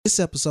This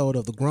episode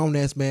of the Grown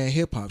Ass Man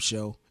Hip Hop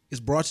Show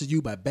is brought to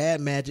you by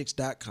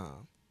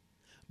BadMagics.com.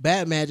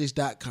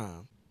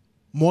 BadMagics.com.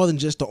 More than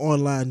just an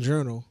online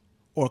journal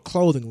or a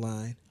clothing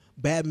line,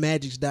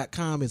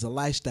 BadMagics.com is a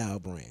lifestyle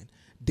brand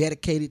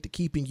dedicated to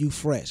keeping you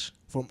fresh,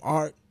 from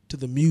art to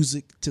the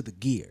music to the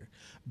gear.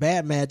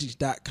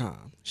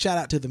 BadMagics.com. Shout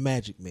out to the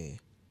Magic Man.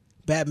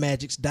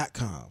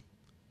 BadMagics.com.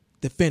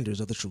 Defenders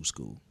of the True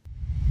School.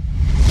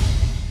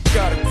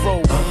 Gotta grow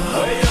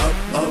way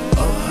up,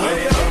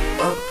 way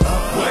up,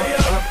 way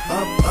up,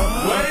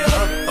 way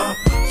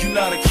up. You're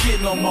not a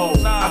kid no more.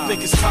 I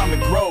think it's time to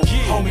grow.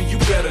 Homie, you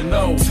better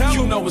know.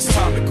 You know it's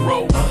time to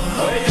grow. Way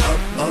up,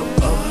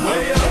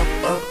 way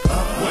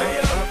up, way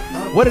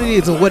up. What it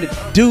is and what it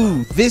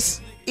do.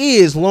 This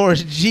is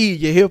Lawrence G,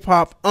 your hip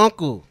hop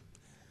uncle.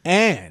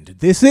 And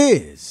this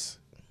is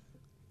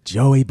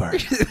Joey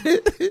Burton.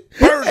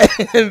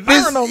 And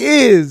this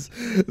is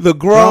the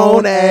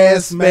Grown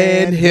Ass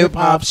Man Hip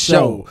Hop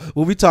Show,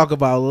 where we talk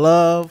about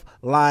love,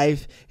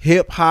 life,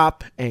 hip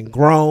hop, and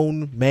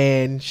grown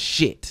man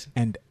shit.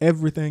 And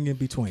everything in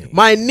between.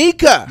 My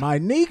Nika. My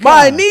Nika.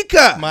 My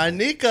Nika. My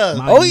Nika.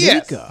 My Oh,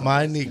 yes. Nika.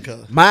 My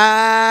Nika.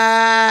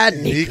 My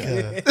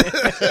Nika.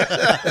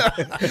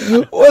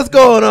 Nika. What's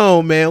going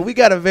on, man? We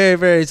got a very,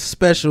 very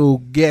special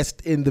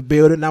guest in the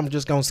building. I'm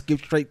just going to skip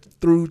straight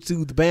through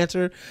to the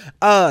banter.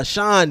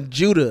 Sean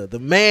Judah, the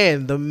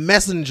man, the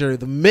messenger,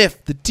 the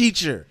myth, the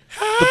teacher,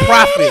 the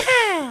prophet.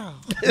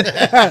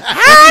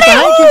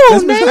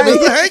 That's Mr. Hanky.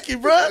 Mr. Hanky,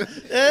 bro.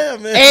 Yeah,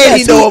 man. And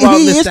he know about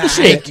he is Mr. the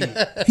shit.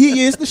 Hanky.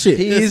 He is the shit.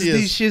 He is he the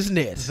is.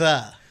 shiznit.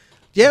 Zah.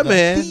 Yeah,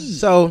 man.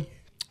 So,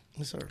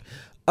 Yes, sir.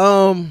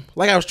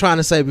 like I was trying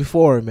to say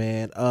before,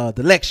 man,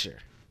 the lecture.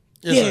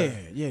 Yes,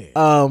 Yeah, sir.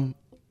 yeah.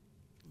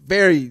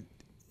 Very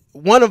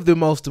one of the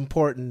most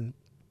important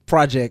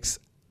projects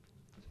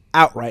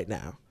out right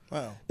now.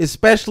 Wow.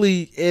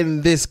 Especially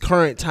in this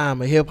current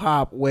time of hip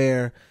hop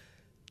where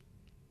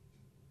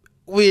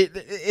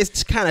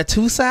it's kind of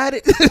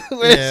two-sided.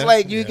 Where it's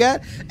like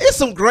it's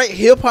some great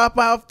hip hop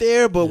out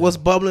there, but what's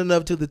bubbling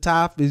up to the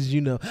top is,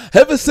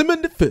 have a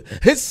simon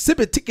his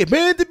sippy ticket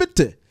man.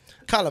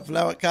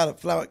 Cauliflower,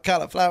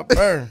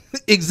 burn.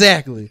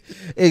 Exactly.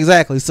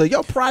 So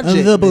your project,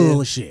 The man,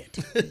 bullshit.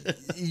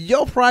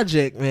 your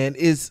project, man,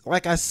 is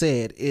like I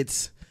said,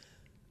 it's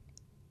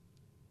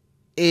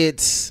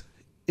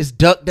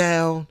ducked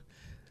down.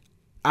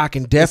 I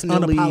can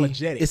definitely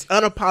unapologetic. It's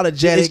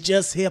unapologetic. It's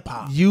just hip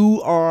hop.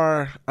 You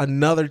are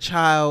another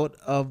child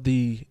of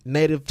the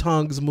native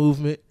tongues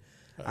movement.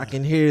 I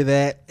can hear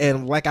that,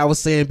 and like I was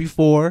saying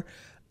before,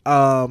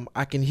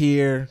 I can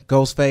hear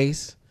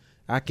Ghostface.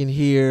 I can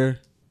hear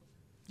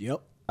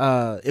Yep.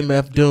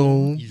 MF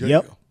Doom.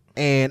 Yep.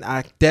 And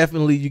I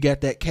definitely, you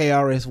got that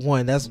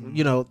KRS-One. That's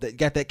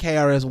got that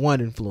KRS-One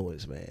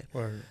influence, man.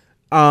 Word.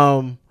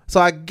 So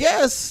I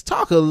guess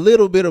talk a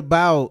little bit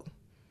about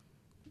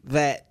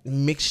that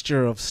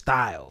mixture of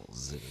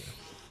styles.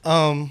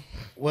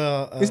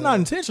 Well, It's not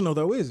intentional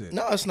though, is it?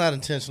 No, it's not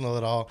intentional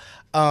at all.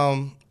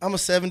 I'm a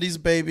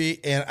 '70s baby,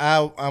 and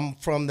I'm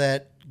from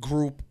that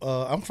group.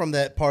 I'm from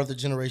that part of the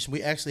generation.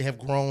 We actually have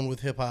grown with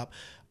hip hop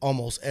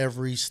almost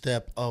every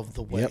step of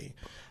the way.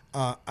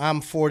 Yep.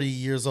 I'm 40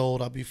 years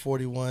old. I'll be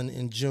 41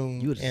 in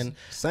June. You're the and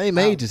same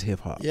age as hip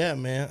hop. yeah,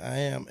 man, I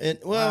am. And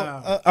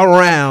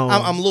Around.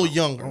 I'm a little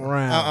younger.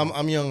 Around.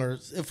 I'm younger.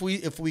 If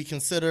we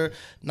consider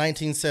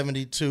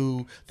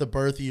 1972 the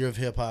birth year of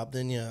hip hop,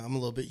 then yeah, I'm a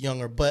little bit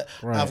younger. But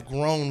Right. I've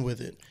grown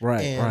with it.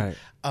 Right, And,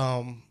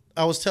 right.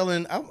 I was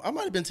telling. I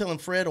might have been telling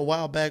Fred a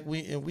while back.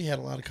 We had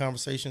a lot of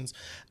conversations.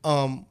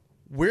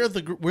 We're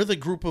the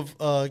group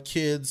of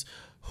kids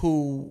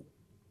who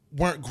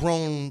weren't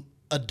grown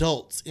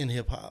adults in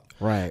hip hop.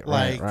 Right,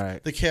 like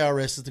right. the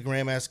KRS's, the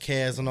Grandmaster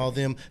Caz, and all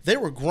them. They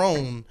were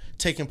grown,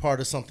 taking part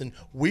of something.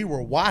 We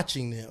were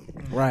watching them.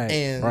 Right,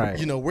 And right.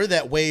 we're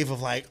that wave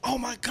of like, oh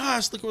my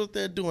gosh, look what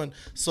they're doing.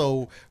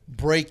 So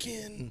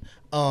breaking,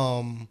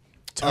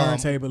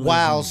 Turntablism.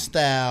 wild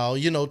style,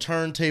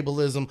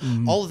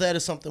 turntablism. All of that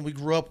is something we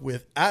grew up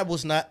with. I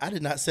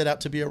did not set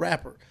out to be a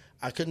rapper.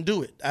 I couldn't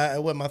do it.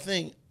 It wasn't my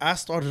thing. I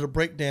started a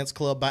breakdance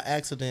club by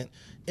accident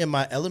in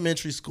my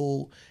elementary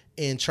school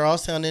in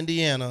Charlestown,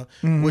 Indiana,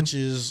 which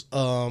is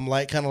kind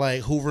of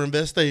like Hoover and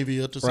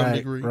Vestavia to some Right,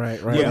 degree,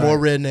 right. with Yeah. more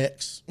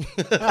rednecks.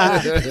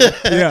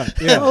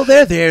 Yeah. Oh,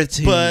 they're there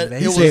too. But man.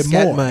 it He was- said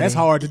Said more. money. That's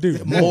hard to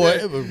do. More,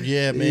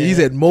 yeah, man. He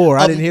said more.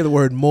 I Um, didn't hear the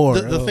word more.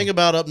 The thing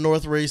about up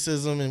north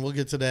racism, and we'll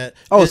get to that.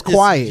 Oh, it's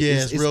quiet. Yeah,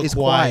 it's real it's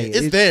quiet.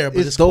 It's there,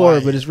 but it's there,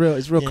 quiet. but it's real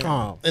Yeah.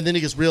 calm. And then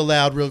he gets real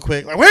loud real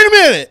quick. Like, wait a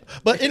minute.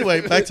 But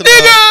anyway, back to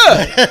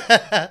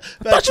the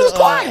Thought you was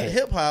quiet.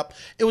 Hip hop.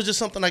 It was just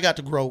something I got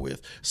to grow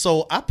with.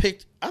 So I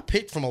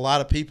picked from a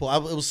lot of people.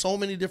 It was so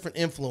many different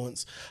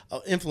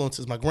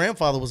influences. My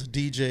grandfather was a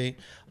DJ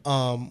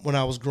when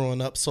I was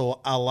growing up, so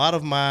a lot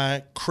of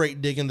my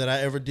crate digging that I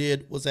ever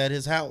did was at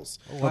his house.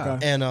 wow.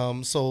 Okay.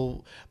 And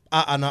so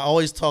I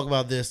always talk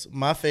about this.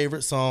 My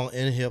favorite song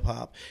in hip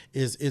hop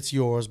is "It's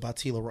Yours" by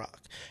Tila Rock.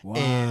 Wow.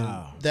 And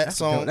that That's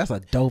song, that's a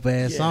dope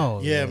ass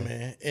song. yeah,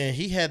 man. And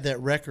he had that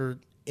record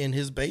in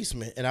his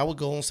basement, and I would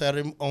go on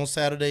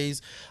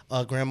Saturdays.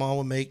 Grandma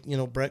would make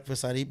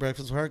breakfast. I'd eat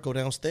breakfast with her, go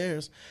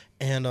downstairs,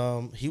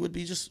 and he would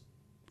be just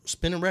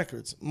spinning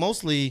records,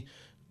 mostly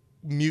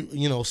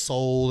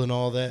soul and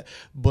all that.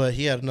 But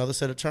he had another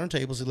set of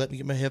turntables. He let me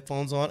get my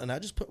headphones on, and I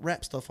just put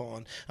rap stuff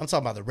on. I'm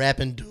talking about the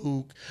Rapping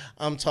Duke.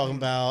 I'm talking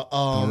about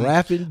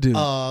Rapping Duke, the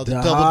Da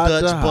Double Ha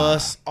Dutch Da Ha.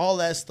 Bus, all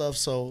that stuff.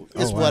 So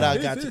it's what I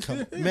got to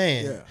come,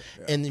 man. Yeah.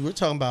 And we're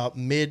talking about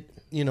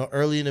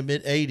early in the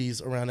mid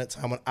 '80s, around that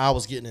time when I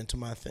was getting into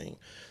my thing.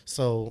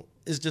 So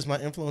it's just my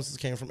influences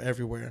came from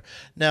everywhere.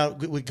 Now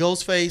with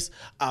Ghostface,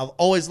 I've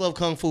always loved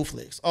kung fu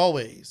flicks,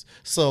 always.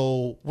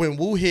 So when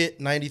Wu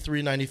hit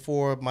 93,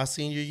 94, my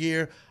senior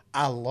year,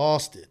 I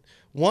lost it.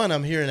 One,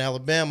 I'm here in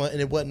Alabama, and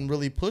it wasn't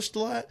really pushed a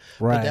lot,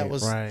 but that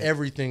was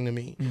everything to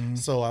me. Mm-hmm.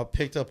 So I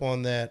picked up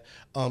on that.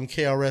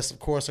 KRS, of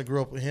course, I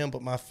grew up with him,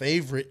 but my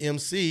favorite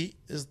MC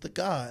is the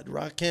God,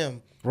 Rakim.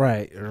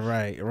 Right.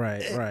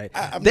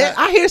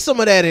 I hear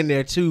some of that in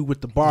there too, with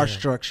the bar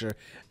structure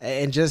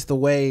and just the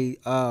way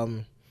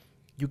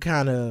you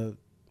kind of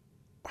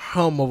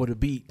hum over the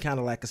beat, kind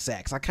of like a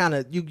sax. I kind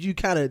of you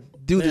kind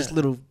of do this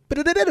little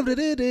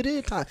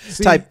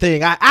type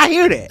thing. I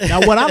hear that.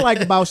 Now, what I like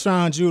about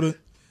Sean Judah,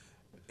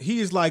 he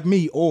is like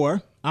me,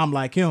 or I'm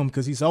like him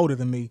because he's older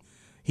than me.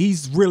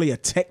 He's really a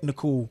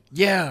technical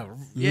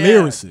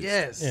lyricist.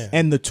 Yes. Yeah.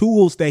 And the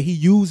tools that he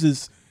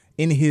uses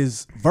in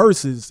his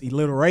verses,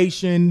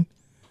 alliteration,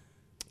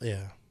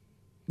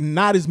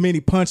 not as many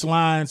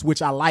punchlines,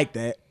 which I like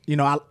that.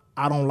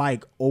 I don't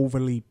like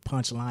overly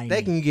punchline.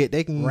 They can get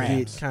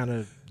kind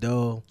of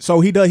dull. So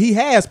he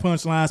has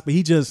punchlines, but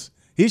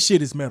his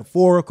shit is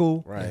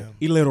metaphorical, right?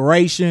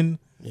 Alliteration,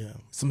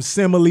 some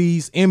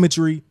similes,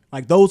 imagery.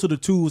 Like those are the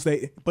tools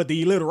but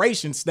the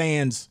alliteration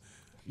stands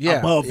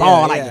above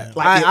all. Like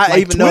I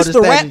even Twista noticed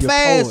that rap in your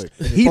fast.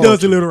 He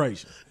does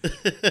alliteration,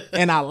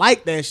 and I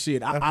like that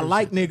shit. I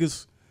like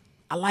niggas.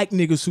 I like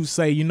niggas who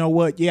say, you know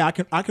what? Yeah,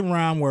 I can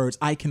rhyme words.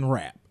 I can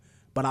rap,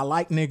 but I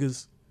like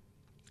niggas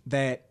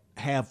that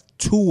have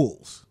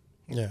tools,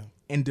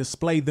 and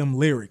display them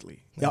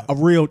lyrically.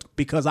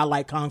 Because I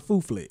like kung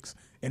fu flicks,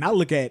 and I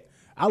look at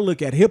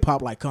hip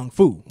hop like kung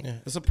fu. Yeah,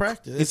 it's a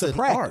practice. It's an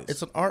art.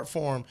 It's an art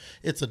form.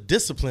 It's a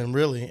discipline,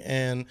 really.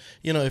 And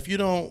if you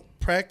don't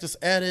practice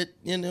at it,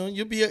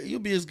 you'll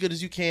be as good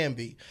as you can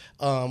be.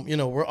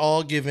 We're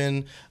all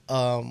given.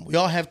 We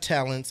all have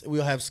talents. We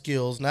all have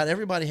skills. Not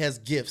everybody has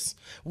gifts.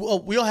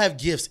 We all have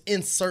gifts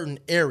in certain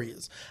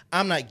areas.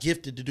 I'm not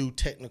gifted to do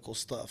technical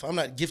stuff. I'm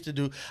not gifted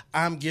to do.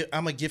 I'm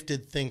a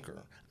gifted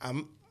thinker.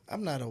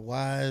 I'm not a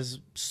wise,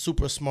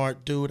 super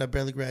smart dude. I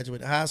barely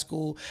graduated high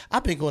school.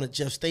 I've been going to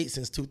Jeff State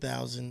since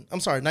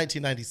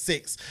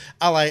 1996.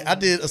 I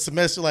did a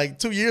semester like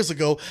 2 years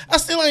ago. I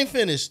still ain't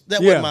finished.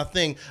 That wasn't my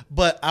thing.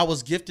 But I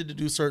was gifted to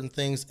do certain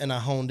things, and I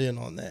honed in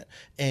on that.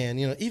 And,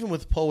 even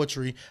with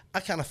poetry,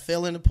 I kind of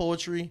fell into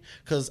poetry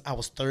because I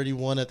was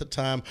 31 at the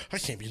time. I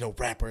can't be no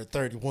rapper at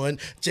 31.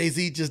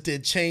 Jay-Z just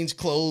did Change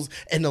Clothes,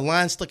 and the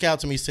line stuck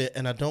out to me, said,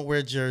 and I don't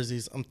wear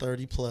jerseys. I'm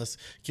 30 plus.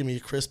 Give me a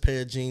crisp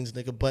pair of jeans,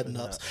 nigga,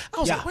 button-ups. I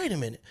was like, wait a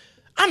minute.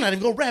 I'm not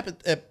even going to rap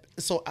it.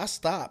 So I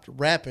stopped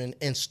rapping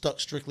and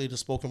stuck strictly to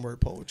spoken word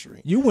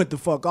poetry. You went the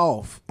fuck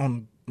off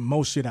on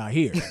most shit out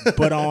here.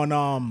 But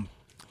on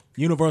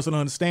Universal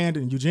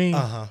Understanding, Eugene,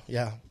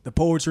 the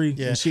poetry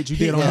and shit you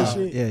did on this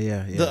shit.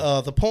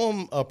 Yeah. The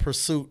poem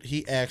Pursuit,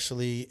 he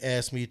actually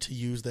asked me to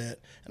use that.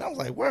 And I was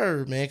like,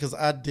 word, man, because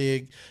I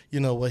dig,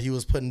 what he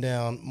was putting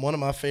down. One of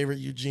my favorite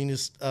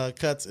Eugenist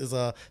cuts is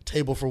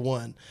Table for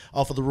One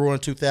off of the Roaring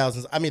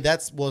 2000s. I mean,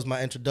 that was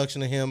my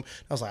introduction to him.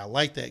 I was like, I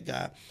like that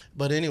guy.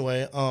 But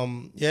anyway,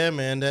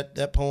 man,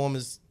 that poem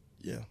is,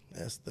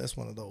 that's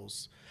one of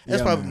those.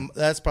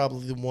 That's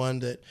probably the one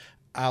that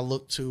I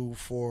look to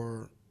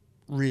for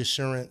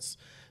reassurance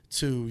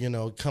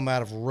to come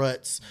out of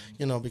ruts,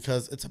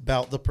 because it's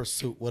about the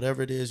pursuit.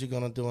 Whatever it is you're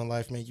gonna do in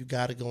life, man, you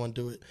gotta go and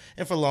do it.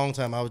 And for a long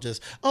time I was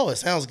just, it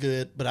sounds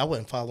good, but I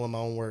wasn't following my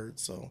own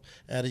words. So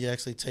I had to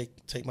actually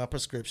take my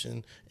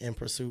prescription, and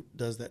Pursuit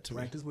does that to me.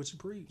 Practice what you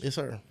preach. Yes,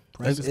 sir.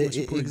 Practice what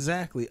you preach.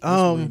 Exactly.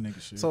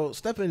 So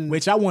stepping,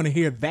 which I want to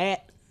hear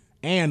that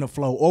and the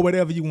flow or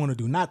whatever you want to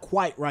do. Not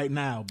quite right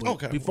now,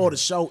 but before the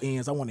show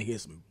ends, I want to hear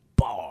some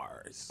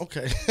bars.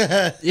 Okay.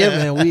 Yeah,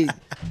 man, we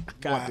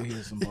got to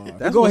hear some bars.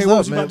 That's go ahead,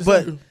 what's up, man.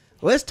 But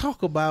let's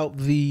talk about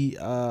the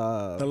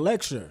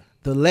lecture.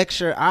 The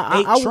lecture.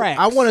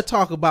 I want to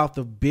talk about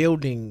the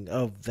building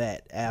of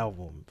that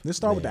album. Let's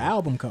start with the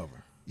album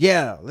cover.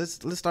 Yeah, let's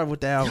start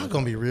with the album. Y'all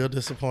gonna be real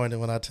disappointed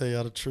when I tell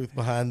y'all the truth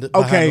behind it.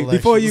 Okay,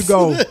 before you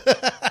go,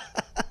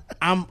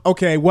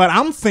 what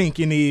I'm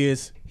thinking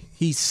is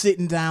he's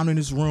sitting down in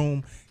his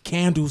room,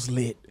 candles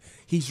lit.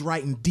 He's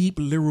writing deep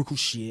lyrical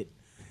shit,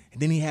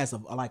 and then he has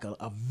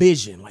a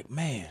vision. Like,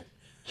 man,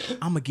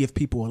 I'm gonna give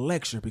people a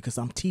lecture because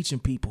I'm teaching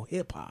people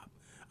hip hop.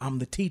 I'm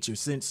the teacher,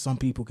 since some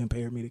people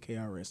compare me to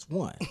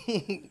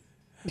KRS-One.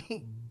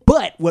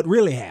 But what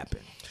really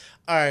happened?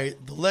 All right,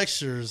 the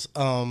lectures.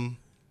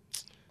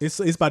 It's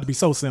about to be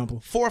so simple.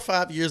 4 or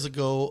 5 years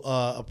ago,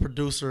 a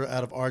producer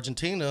out of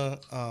Argentina,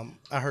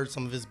 I heard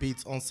some of his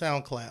beats on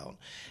SoundCloud,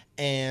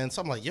 and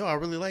so I'm like, "Yo, I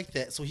really like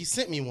that." So he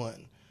sent me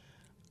one.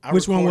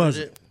 Which one was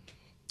it?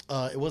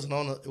 It wasn't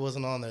on. It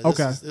wasn't on there.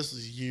 Okay. This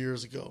was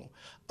years ago.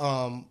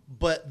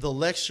 But the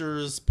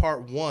lectures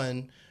part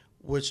 1,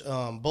 which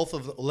both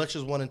of the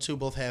lectures 1 and 2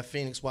 both have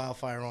Phoenix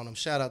Wildfire on them.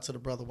 Shout out to the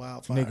brother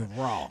Wildfire. Nigga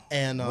raw.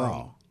 And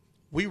raw.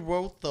 we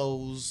wrote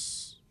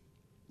those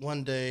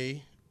one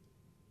day,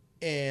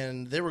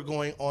 and they were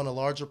going on a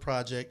larger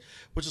project,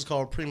 which is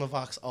called Prima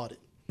Vox Audit.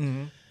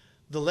 Mm-hmm.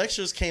 The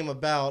lectures came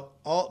about.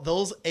 All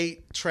those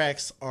 8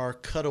 tracks are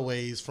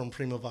cutaways from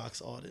Prima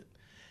Vox Audit.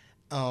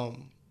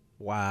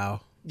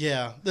 Wow.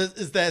 Yeah,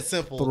 it's that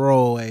simple.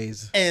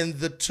 Throwaways. And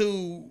the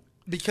 2,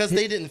 because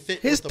they didn't fit.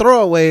 His with the,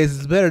 throwaways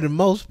is better than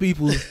most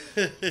people's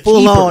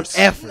full-on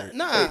effort.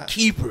 Nah.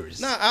 Keepers.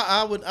 Nah,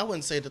 I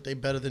wouldn't say that they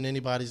better than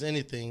anybody's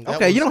anything. That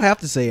Okay, was- you don't have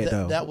to say it, that-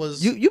 though. that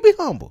was- You be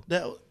humble.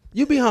 That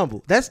You be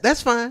humble.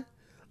 That's fine.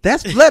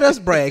 Let us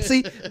brag.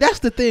 See, that's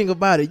the thing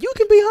about it. You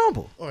can be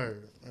humble.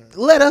 word.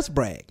 Let us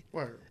brag.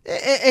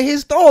 And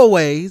his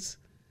throwaways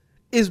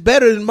is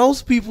better than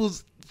most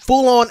people's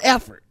full-on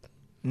effort.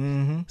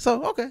 Mm-hmm.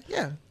 So, okay,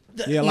 yeah.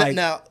 Yeah, like-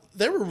 now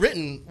they were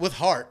written with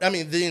heart. I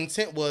mean, the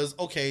intent was,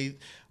 okay,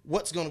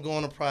 what's going to go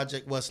on a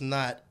project, what's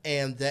not,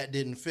 and that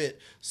didn't fit.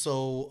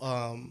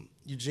 So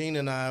Eugene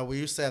and I,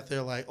 we sat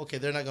there like, okay,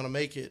 they're not going to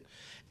make it,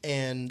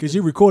 and Because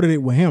you recorded it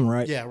with him,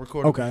 right? yeah,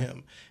 recorded Okay. with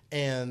him.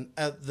 And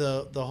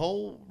the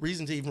whole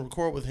reason to even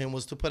record with him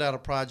was to put out a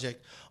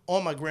project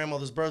on my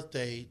grandmother's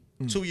birthday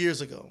 2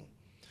 years ago.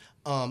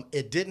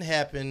 It didn't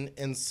happen,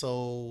 and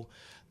so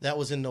that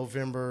was in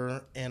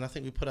November, and I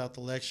think we put out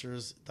the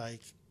lectures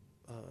like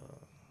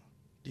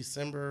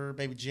December,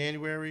 maybe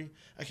January.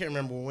 I can't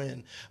remember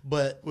when,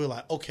 but we were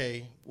like,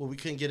 okay, well, we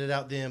couldn't get it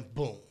out then.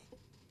 Boom.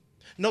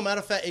 No matter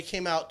of fact, it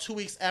came out 2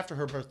 weeks after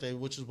her birthday,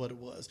 which is what it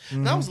was.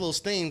 And I was a little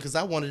steamed because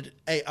I wanted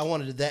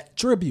that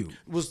Tribute.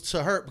 was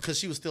to her because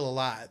she was still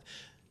alive.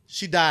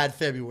 She died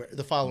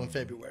the following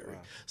February.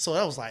 So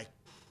I was like,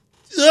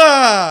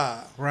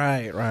 ah.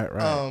 Right.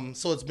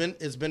 So it's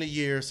been a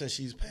year since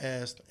she's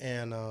passed,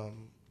 and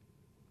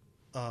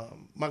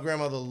my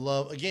grandmother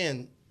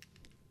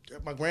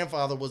my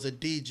grandfather was a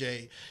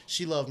DJ.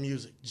 She loved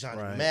music.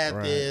 Johnny Right,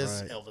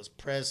 Mathis, right. Elvis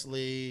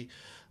Presley,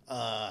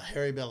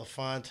 Harry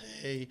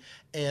Belafonte,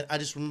 and I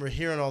just remember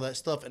hearing all that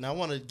stuff, and I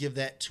wanted to give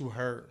that to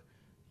her.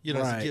 You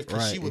know, as a Right, gift,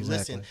 because right, she would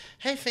exactly. listen.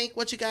 Hey, Fink,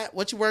 what you got?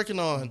 What you working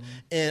on?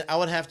 And I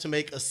would have to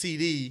make a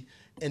CD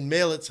and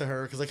mail it to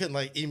her because I couldn't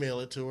like email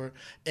it to her.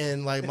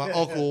 And like my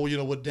uncle, would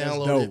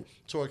download it dope.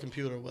 to her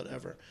computer or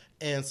whatever.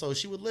 And so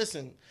she would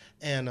listen.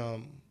 And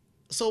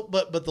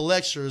but the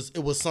lectures,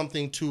 it was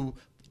something to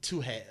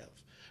have,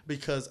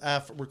 because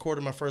I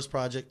recorded my first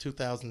project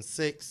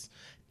 2006,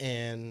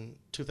 and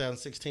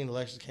 2016 the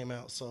lectures came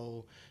out.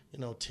 So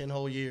 10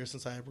 whole years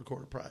since I had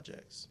recorded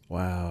projects.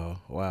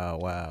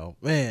 Wow.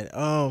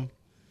 Man,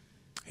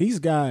 He's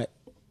got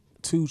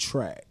 2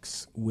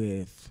 tracks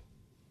with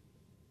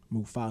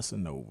Mufasa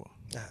Nova.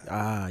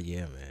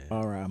 yeah, man.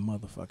 All right,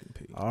 motherfucking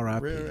P.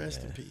 R.I.P. Real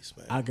rest in man. peace,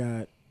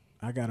 man.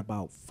 I got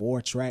about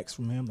 4 tracks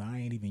from him that I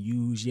ain't even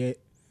used yet.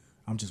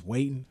 I'm just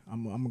waiting.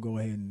 I'm gonna go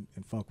ahead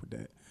and fuck with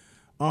that.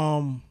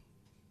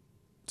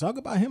 Talk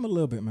about him a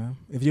little bit, man,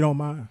 if you don't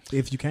mind,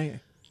 if you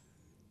can.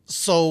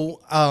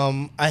 So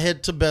I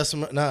head to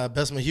Bessemer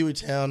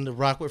Hueytown to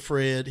rock with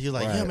Fred. He's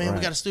like, yeah, man, we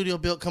right. got a studio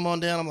built. Come on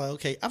down. I'm like,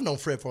 okay. I've known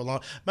Fred for a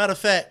long. Matter of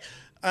fact,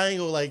 I ain't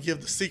gonna like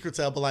give the secrets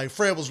out, but like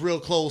Fred was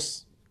real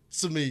close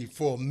to me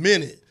for a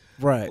minute.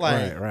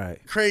 Right.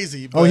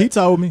 Crazy. Oh, but- he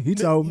told me.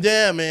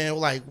 Yeah, man.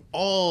 Like,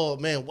 oh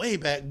man, way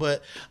back.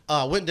 But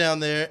went down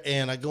there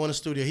and I go in the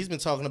studio. He's been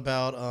talking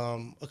about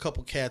a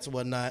couple cats and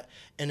whatnot.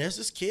 And there's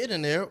this kid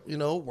in there,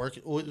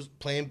 working,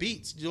 playing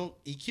beats,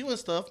 EQ and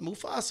stuff,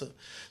 Mufasa.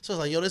 So I was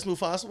like, yo, this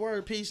Mufasa,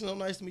 word, peace,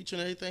 nice to meet you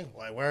and everything.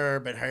 Like,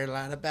 word, but heard a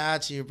lot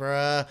about you,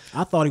 bruh.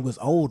 I thought he was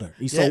older.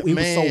 He was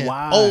so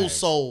wide.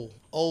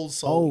 Old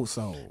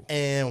soul.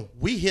 And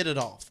we hit it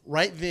off.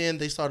 Right then,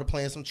 they started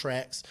playing some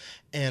tracks.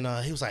 And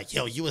he was like,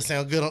 yo, you would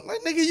sound good. I'm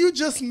like, nigga, you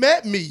just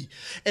met me.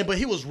 But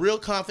he was real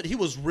confident. He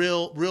was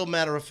real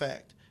matter of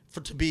fact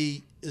to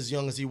be as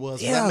young as he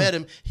was. When I met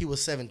him, he was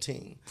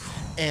 17.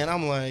 And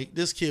I'm like,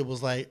 this kid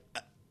was like,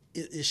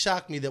 it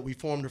shocked me that we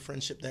formed a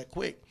friendship that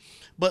quick.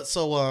 But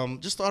so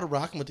just started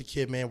rocking with the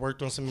kid, man.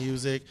 Worked on some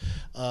music.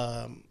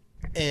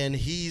 And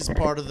he's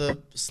part of the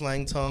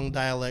Slang Tongue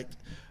Dialect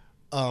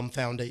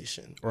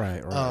Foundation.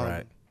 Right.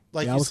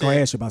 Like I you was said, going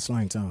to ask you about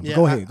slang tongue. yeah,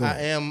 Go ahead. I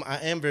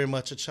am very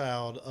much a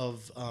child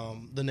of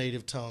the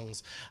native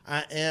tongues.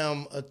 I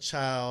am a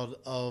child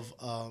of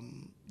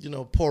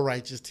poor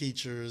righteous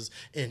teachers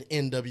and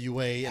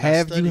NWA. And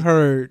Have you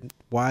heard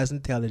Wise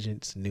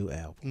Intelligence' new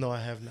album? No,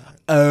 I have not.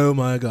 Oh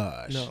my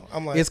gosh. No,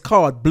 I'm like, It's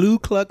called Blue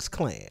Klux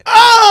Klan.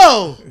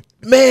 oh,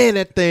 Man,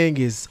 that thing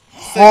is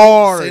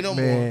hard, say no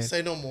man. more.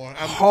 Say no more.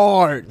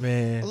 Hard, I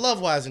man.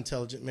 love Wise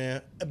Intelligent,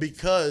 man,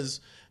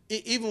 because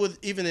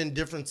even in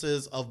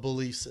differences of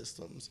belief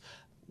systems,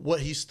 what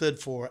he stood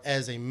for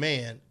as a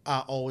man,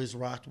 I always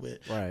rocked with.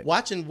 Right.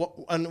 Watching,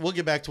 and we'll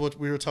get back to what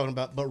we were talking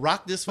about, but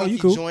Rock This you Funky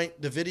cool.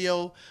 Joint, the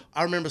video,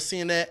 I remember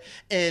seeing that,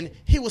 and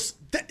he was,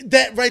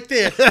 that right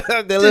there.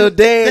 That little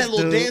dance. That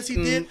little dude. dance he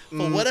did,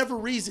 for whatever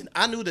reason,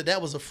 I knew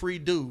that was a free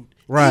dude.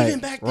 Right, Even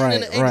back then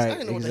in the 80s, right, I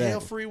didn't know what the hell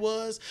exactly. free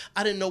was.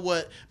 I didn't know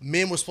what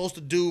men were supposed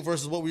to do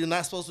versus what we were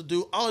not supposed to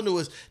do. All I knew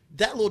is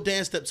that little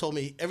dance step told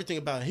me everything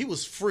about him. He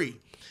was free.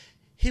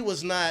 He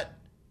was not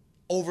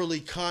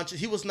overly conscious.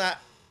 He was not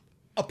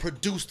a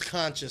produced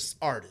conscious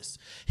artist.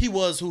 He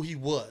was who he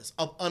was,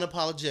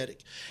 unapologetic.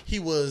 He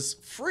was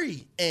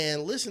free.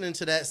 And listening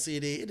to that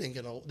CD, it didn't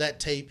get that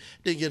tape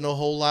didn't get no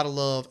whole lot of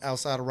love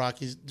outside of Rock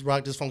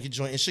This Funky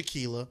Joint and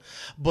Shaquilla.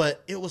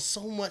 But it was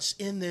so much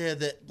in there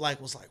that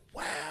was like,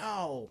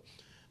 wow.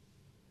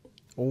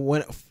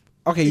 When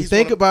you He's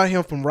think one of- about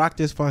him from Rock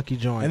This Funky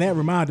Joint And that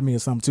reminded me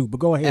of something too. But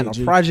go ahead, and a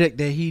G. project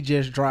that he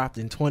just dropped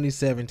in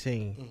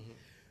 2017.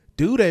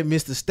 Dude ain't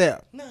missed a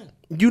step. None.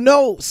 You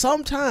know,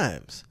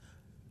 sometimes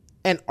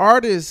an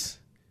artist,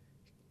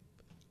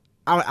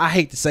 I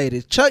hate to say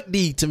this, Chuck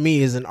D to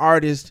me is an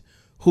artist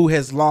who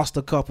has lost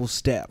a couple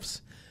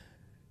steps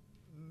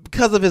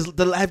because of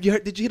did you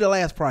hear the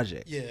last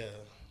project? Yeah.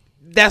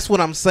 That's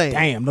what I'm saying.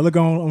 Damn, the look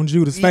on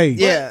Judah's face.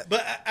 Yeah.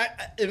 But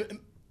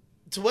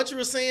to what you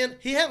were saying,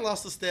 he hadn't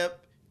lost a step.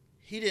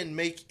 He didn't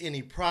make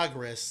any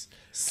progress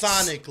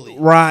sonically.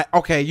 Right.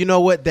 Okay. You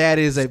know what? That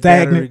is a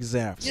Stagnant. better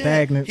example. Yeah,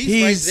 Stagnant.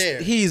 He's right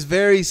there. He's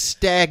very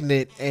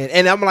stagnant,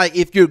 and I'm like,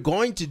 if you're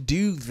going to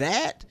do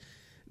that,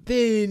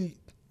 then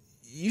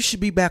you should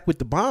be back with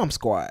the Bomb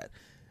Squad,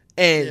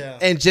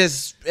 and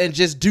just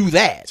do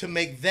that. To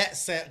make that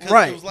sound, because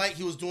Right. it was like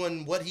he was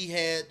doing what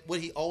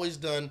he always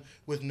done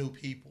with new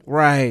people,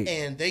 Right.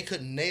 and they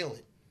couldn't nail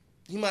it.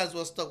 He might as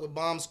well stuck with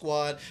Bomb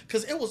Squad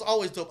because it was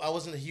always dope. I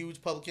wasn't a huge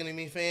Public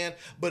Enemy fan,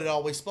 but it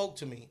always spoke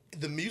to me.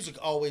 The music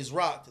always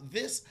rocked.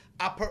 This,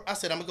 I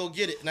said, I'm gonna go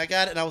get it, and I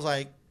got it, and I was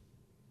like,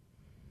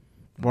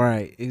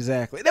 Right.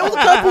 Exactly. There was a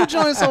couple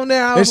joints on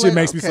there. I That was shit like,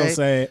 makes me so okay.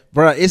 sad.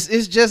 Bro, it's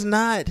just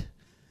not.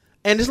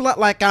 And it's not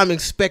like I'm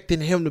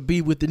expecting him to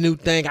be with the new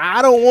thing.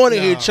 I don't want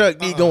to hear Chuck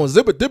D going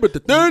zipper dipper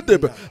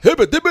dipper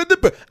hipper dipper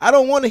dipper. I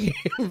don't want to hear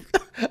him.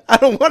 I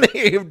don't want to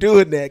hear him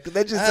doing that because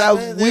that just sounds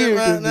weird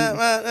to me.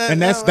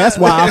 And that's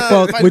why I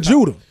fuck with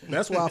Judah.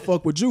 That's why I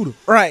fuck with Judah.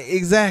 Right,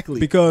 exactly.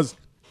 Because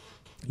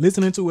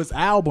listening to his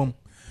album,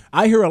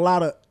 I hear a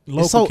lot of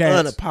local It's so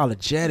cats.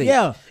 unapologetic.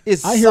 Yeah.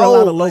 it's I hear a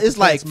lot of local It's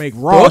like cats make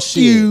raw fuck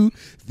shit. you.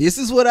 This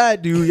is what I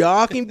do.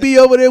 Y'all can be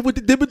over there with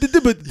the dibba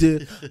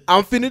dibba.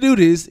 I'm finna do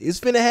this. It's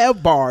finna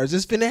have bars.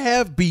 It's finna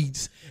have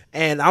beats,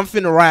 and I'm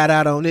finna ride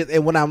out on it.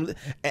 And when I'm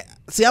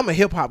a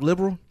hip hop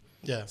liberal.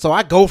 Yeah. So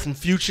I go from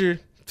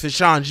Future to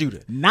Sean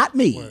Judah, Not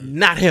me.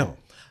 not him.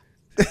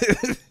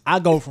 I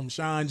go from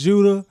Sean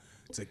Judah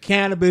to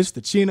Cannabis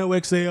to Chino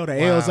XL to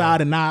Elzai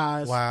to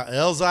Nas. wow,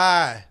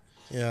 Elzai.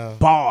 Yeah.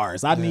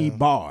 Bars. I need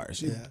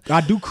bars.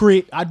 I do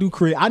create. I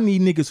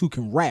need niggas who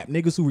can rap,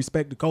 niggas who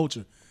respect the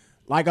culture.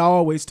 Like I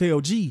always tell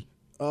G,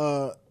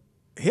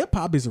 hip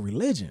hop is a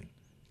religion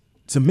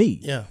to me.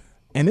 Yeah.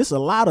 And it's a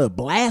lot of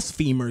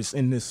blasphemers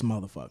in this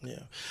motherfucker.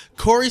 Yeah.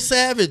 Corey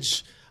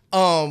Savage,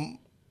 what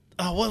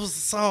was the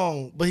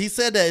song? But he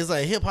said that it's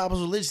like hip hop is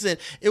religion.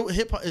 He said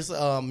hip hop is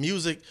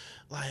music.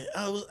 Like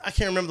I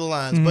can't remember the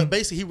lines, but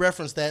basically he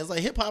referenced that. It's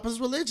like hip hop is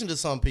religion to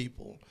some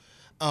people.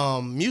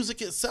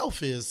 Music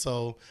itself is,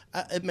 so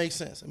it makes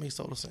sense. It makes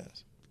total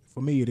sense.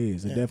 For me, it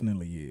is. It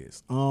definitely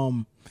is.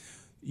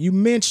 You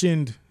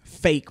mentioned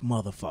fake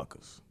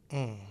motherfuckers,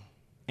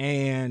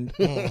 and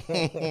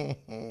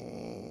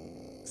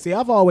see,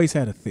 I've always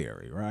had a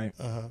theory, right?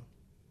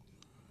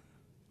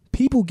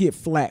 People get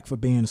flack for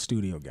being a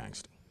studio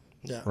gangster.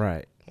 Yeah.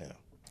 Right. Yeah.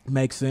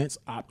 Makes sense.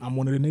 I'm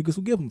one of the niggas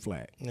who give them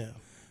flack, Yeah.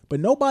 but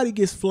nobody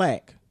gets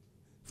flack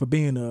for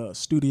being a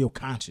studio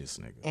conscious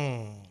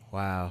nigga.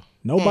 Wow.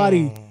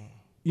 Nobody.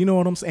 You know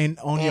what I'm saying?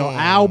 On your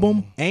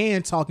album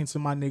and talking to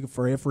my nigga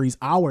Fred Freeze,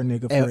 our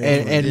nigga Fred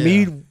Freeze. And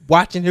me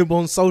watching him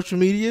on social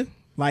media,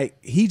 Like,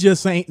 he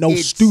just ain't no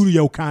It's-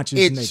 studio conscious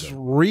it's nigga.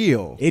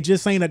 real. It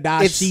just ain't a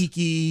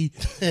dashiki,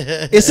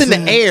 It's in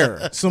the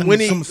air. some when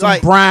he some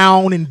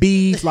brown and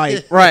beads.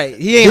 Like, right,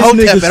 he ain't This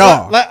Hotep nigga's at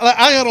all. Like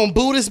I got on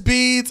Buddhist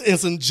beads and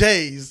some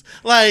J's.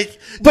 Like,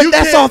 But you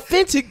that's can't-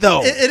 authentic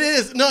though. It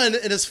is no, and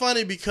it's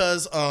funny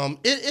because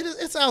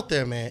it's out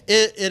there, man.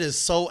 It is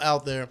so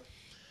out there.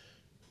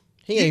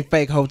 He ain't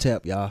fake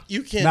Hotep, y'all.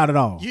 You can't Not at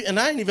all. And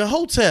I ain't even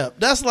Hotep.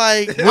 That's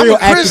like Real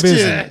I'm a Christian.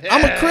 activism.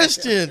 I'm a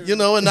Christian, you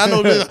know, and I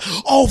know that.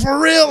 Oh, for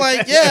real?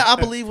 Like, yeah, I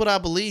believe what I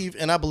believe,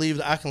 and I believe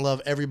that I can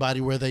love everybody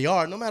where they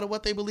are, no matter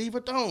what they believe or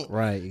don't.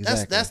 Right,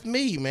 exactly. That's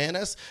me, man.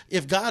 That's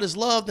if God is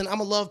love, then I'm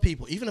gonna love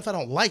people, even if I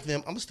don't like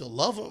them. I'm gonna still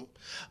love them.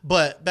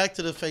 But back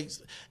to the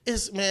fakes,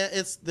 it's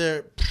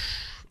their.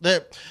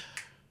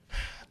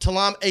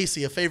 Talam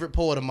Acey, a favorite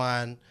poet of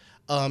mine,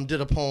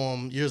 did a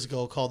poem years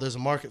ago called "There's a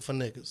Market for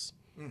Niggas."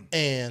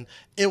 And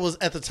it was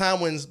at the time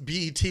when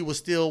BET was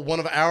still one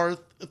of our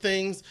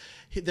things.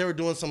 they were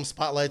doing some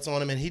spotlights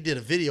on him, and he did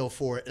a video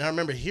for it. And I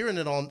remember hearing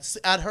it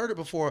I'd heard it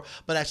before,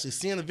 but actually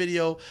seeing the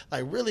video,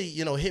 like, really,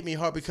 hit me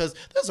hard, because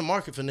there's a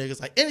market for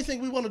niggas. Like,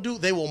 anything we want to do,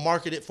 they will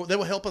market it they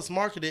will help us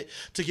market it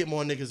to get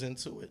more niggas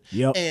into it.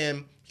 Yep.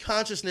 And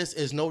consciousness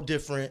is no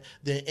different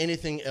than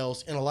anything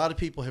else, and a lot of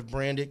people have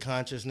branded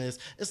consciousness.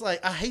 It's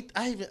like, I hate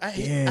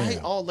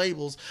all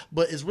labels,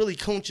 but it's really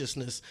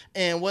consciousness.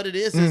 And what it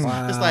is it's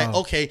like,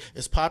 okay,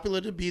 it's popular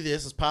to be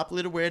this, it's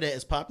popular to wear that,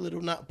 it's popular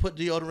to not put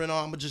deodorant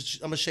on. I'm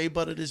gonna shea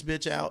butter this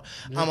bitch out.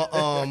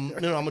 I'm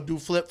gonna do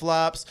flip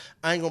flops.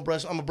 I'm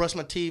gonna brush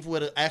my teeth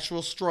with an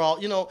actual straw.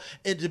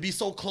 And to be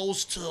so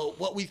close to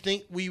what we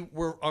think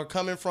are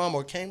coming from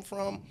or came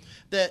from,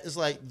 that is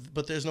like,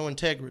 but there's no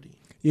integrity.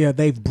 Yeah,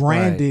 they've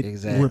branded Right,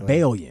 exactly.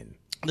 rebellion.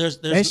 There's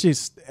That's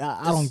just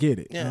I don't get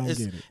it. Yeah, I don't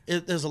get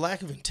it. There's a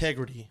lack of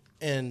integrity,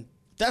 and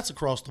that's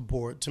across the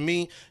board. To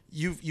me,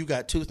 you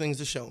got two things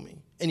to show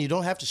me, and you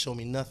don't have to show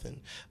me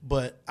nothing,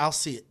 but I'll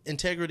see it.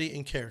 Integrity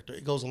and character.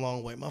 It goes a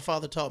long way. My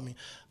father taught me,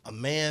 a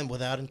man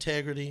without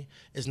integrity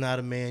is not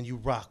a man you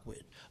rock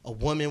with. A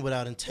woman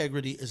without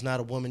integrity is not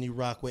a woman you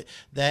rock with.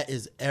 That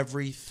is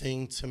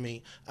everything to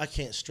me. I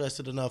can't stress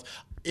it enough.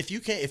 If you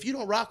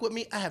don't rock with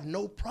me, I have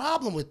no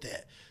problem with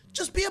that.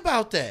 Just be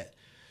about that.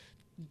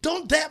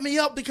 Don't dap me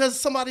up because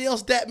somebody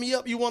else dap me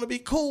up you want to be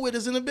cool with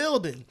is in the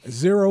building.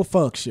 Zero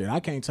fuck shit.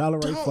 I can't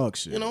tolerate fuck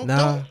shit.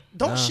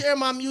 Don't share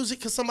my music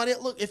because somebody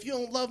else, look, if you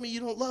don't love me, you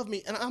don't love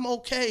me, and I'm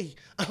okay.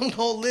 I'm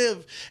gonna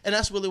live. And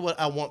that's really what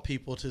I want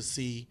people to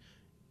see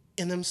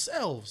in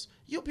themselves.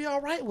 You'll be all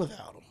right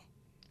without them.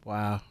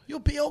 Wow. You'll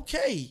be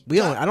okay.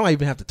 I don't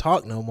even have to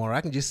talk no more.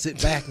 I can just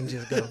sit back and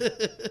just go.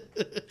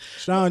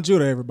 Sean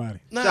Judah, everybody.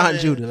 Nah, Sean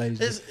man. Judah,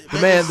 ladies. The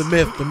man, the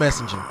myth, the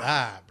messenger. Bro.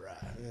 Yeah,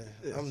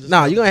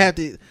 No, you're gonna have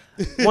to.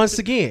 Once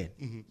again,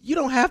 you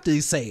don't have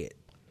to say it.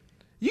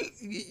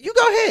 You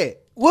go ahead.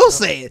 We'll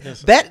say it.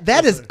 Yes, sir.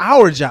 That is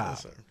our job.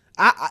 Yes, sir.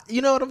 I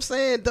you know what I'm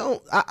saying?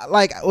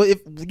 If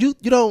you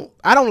don't.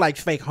 I don't like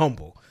fake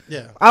humble.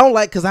 Yeah. I don't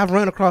like, because I've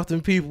run across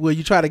them people where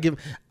you try to give.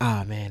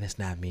 Man, it's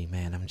not me,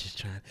 man. I'm just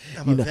trying.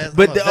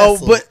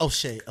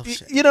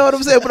 Shit. You know what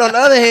I'm saying? But on the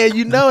other hand,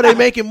 they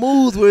making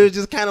moves where it's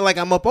just kind of like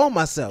I'm up on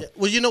myself.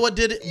 Well, you know what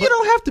did it? You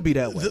don't have to be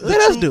that way.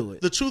 Let us do it.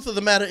 The truth of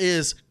the matter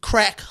is,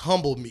 crack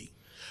humbled me.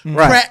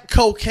 Right. Crack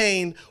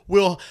cocaine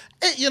will,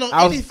 I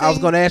was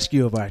going to ask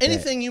you about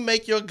anything you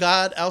make your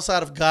God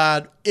outside of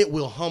God, it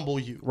will humble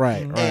you.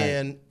 Right.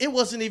 And it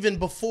wasn't even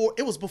before,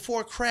 it was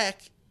before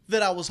crack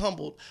that I was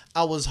humbled.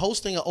 I was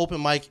hosting an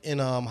open mic in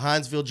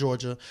Hinesville,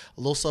 Georgia, a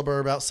little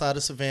suburb outside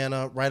of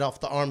Savannah, right off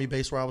the Army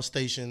base where I was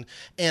stationed.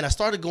 And I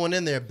started going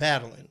in there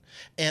battling.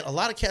 And a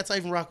lot of cats I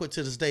even rock with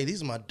to this day,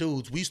 these are my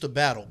dudes. We used to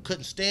battle.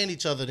 Couldn't stand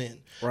each other then.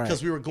 Right.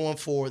 Because we were going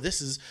for,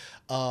 this is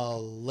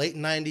late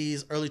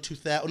 90s, early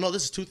 2000. No,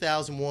 this is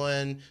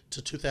 2001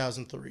 to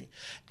 2003.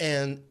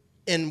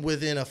 And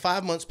within a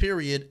 5 months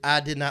period, I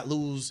did not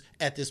lose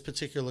at this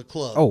particular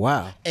club. Oh,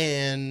 wow.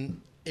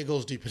 And it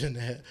goes deeper than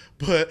that,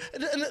 but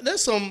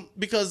there's some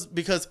because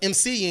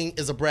MCing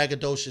is a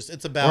braggadocious.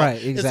 It's about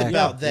It's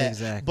about that.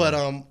 Exactly.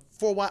 But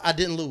for a while I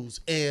didn't lose,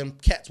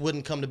 and cats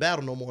wouldn't come to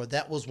battle no more.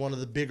 That was one of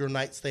the bigger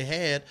nights they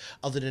had,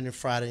 other than a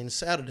Friday and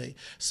Saturday.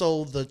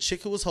 So the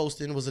chick who was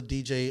hosting was a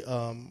DJ,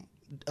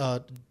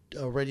 a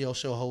radio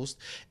show host,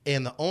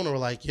 and the owner were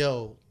like,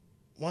 "Yo,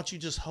 why don't you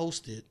just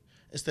host it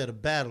instead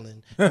of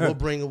battling? We'll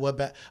bring it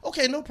back."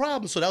 Okay, no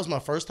problem. So that was my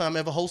first time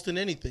ever hosting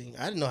anything.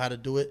 I didn't know how to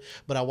do it,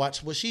 but I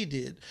watched what she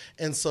did.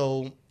 And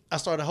so I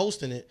started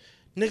hosting it.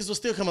 Niggas were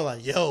still coming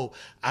like, "Yo,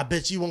 I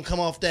bet you won't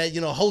come off that,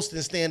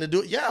 hosting stand to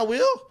do it." Yeah, I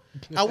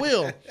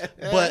will.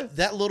 But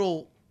that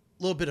little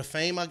bit of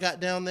fame I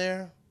got down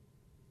there,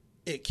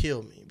 it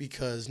killed me,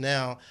 because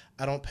now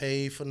I don't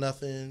pay for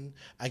nothing.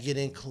 I get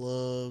in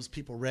clubs,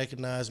 people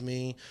recognize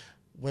me.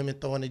 Women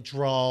throwing their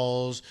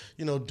draws,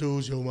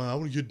 dudes, man, I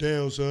want to get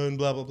down, son,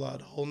 blah, blah, blah,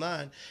 the whole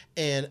nine.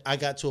 And I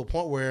got to a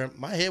point where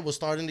my head was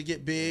starting to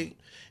get big,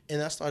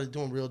 and I started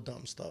doing real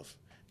dumb stuff.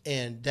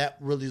 And that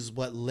really is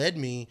what led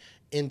me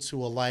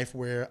into a life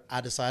where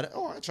I decided,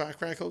 I try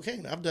crack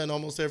cocaine. I've done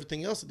almost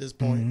everything else at this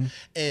point. Mm-hmm.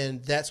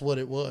 And that's what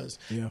it was.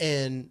 Yeah.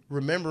 And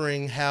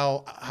remembering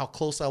how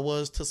close I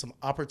was to some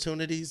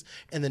opportunities,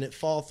 and then it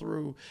fall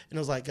through. And it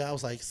was like, God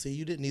was like, see,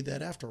 you didn't need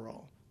that after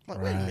all. I'm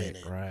like, wait a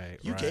minute.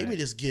 You gave me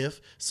this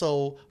gift.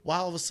 So why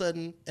all of a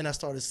sudden, and I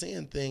started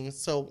seeing things.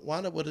 So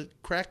wound up with a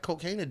crack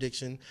cocaine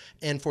addiction.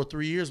 And for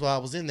 3 years while I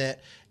was in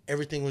that,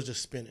 everything was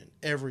just spinning.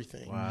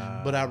 Everything.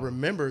 Wow. But I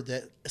remembered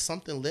that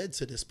something led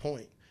to this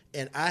point.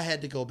 And I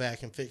had to go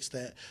back and fix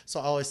that. So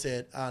I always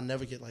said, I'll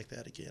never get like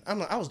that again.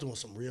 I was doing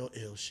some real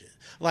ill shit.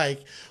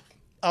 Like,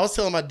 I was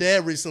telling my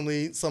dad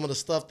recently some of the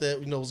stuff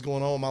that was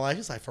going on in my life.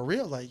 He's like, for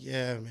real? Like,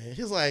 yeah, man.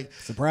 He's like,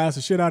 surprised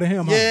the shit out of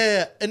him.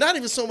 Yeah, huh? And not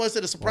even so much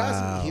that it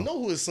surprised me. He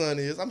know who his son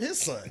is. I'm his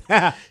son.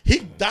 He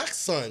Doc's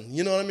son.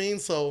 You know what I mean?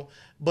 So,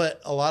 but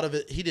a lot of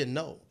it he didn't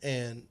know,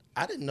 and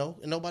I didn't know,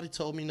 and nobody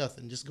told me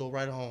nothing. Just go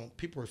right on.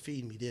 People were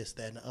feeding me this,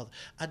 that, and the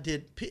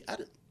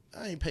other.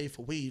 I ain't paid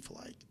for weed for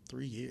like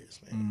 3 years,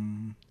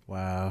 man.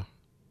 Wow.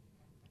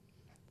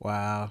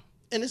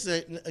 and it's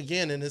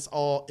again, and it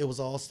was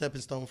all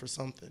stepping stone for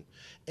something.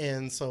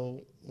 And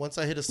so once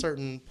I hit a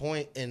certain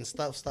point and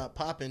stuff stopped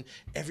popping,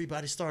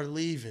 everybody started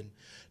leaving.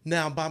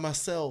 Now I'm by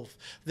myself.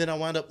 Then I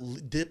wound up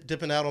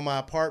dipping out on my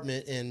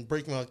apartment and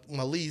breaking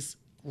my lease,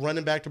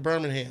 running back to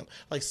Birmingham.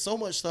 Like, so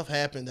much stuff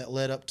happened that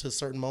led up to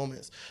certain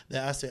moments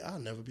that I said, I'll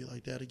never be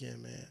like that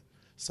again, man.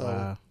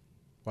 So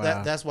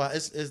Wow. that's why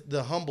it's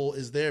the humble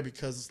is there,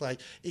 because it's like,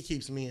 it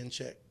keeps me in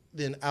check.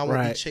 Then I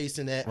won't be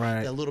chasing that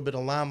little bit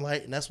of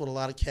limelight, and that's what a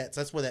lot of cats.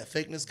 That's where that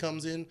fakeness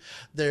comes in.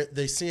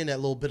 They seeing that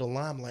little bit of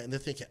limelight, and they're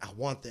thinking, I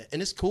want that,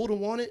 and it's cool to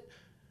want it,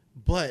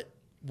 but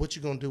what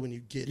you gonna do when you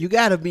get it? You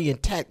got to be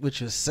intact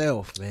with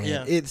yourself, man.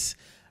 Yeah.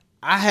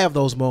 I have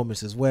those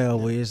moments as well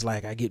where it's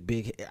like I get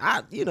big.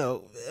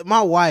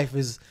 My wife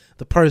is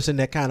the person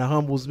that kind of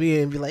humbles me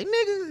and be like,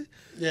 nigga.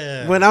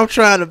 Yeah. When I'm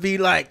trying to be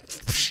like,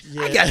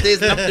 I got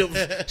this. And I'm doing,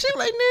 she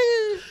like,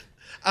 nigga.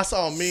 I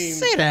saw a meme.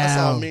 Sit down. I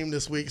saw a meme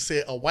this week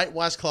said a white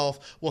washcloth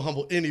will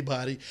humble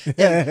anybody.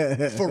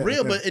 And for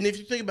real, and if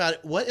you think about it,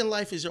 what in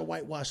life is your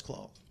white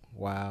washcloth?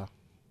 Wow.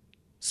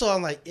 So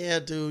I'm like, yeah,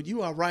 dude,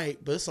 you are right,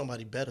 but there's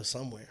somebody better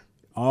somewhere.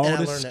 All And I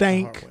the learned that the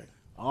stank, hard way.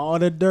 all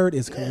the dirt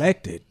is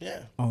collected Yeah.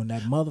 on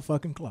that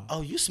motherfucking cloth.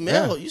 Oh, you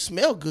smell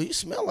good. You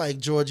smell like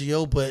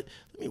Giorgio, but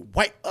I mean,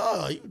 white.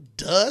 Oh, you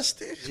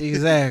dusty.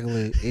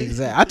 Exactly.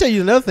 I tell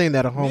you another thing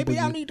that'll humble Maybe you.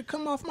 I need to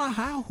come off my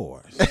high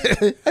horse.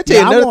 I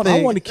tell you another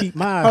thing. I want to keep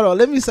my. Hold on,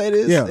 let me say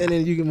this, Yeah. and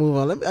then you can move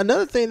on.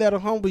 Another thing that'll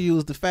humble you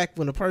is the fact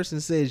when a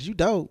person says you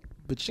dope,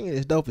 but she ain't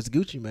as dope as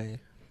Gucci Mane.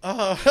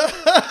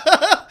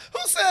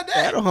 Who said that?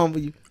 That'll humble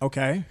you.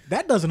 Okay,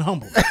 that doesn't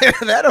humble.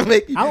 That'll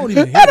make you. I don't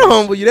even hear That'll this.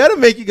 humble you. That'll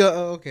make you go,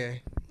 oh,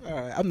 okay. All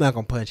right, I'm not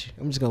gonna punch you.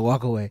 I'm just gonna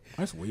walk away.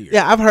 That's weird.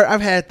 Yeah,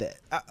 I've had that.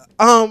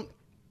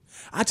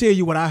 I tell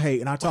you what I hate,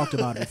 and I talked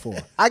about it before.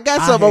 I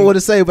got something I want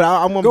to say, but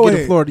I'm gonna Go give the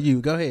ahead. floor to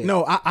you. Go ahead.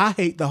 No, I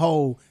hate the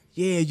whole.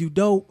 Yeah, you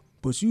dope,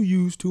 but you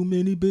use too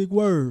many big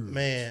words.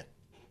 Man,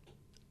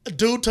 a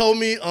dude told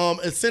me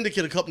at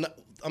Syndicate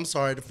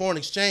the foreign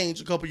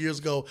exchange a couple years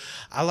ago,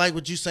 I like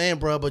what you saying,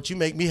 bro, but you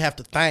make me have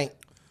to think.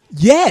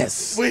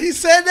 Yes. When he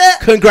said that,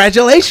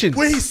 Congratulations.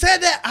 when he said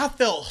that, I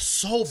felt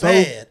so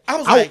bad. I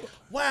was like,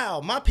 wow,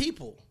 my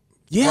people.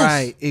 Yes.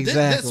 Right. This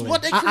Exactly. is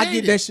what they created. I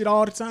get that shit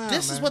all the time.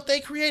 This is man. what they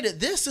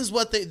created. This is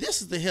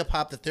the hip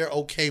hop that they're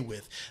okay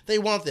with. They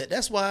want that.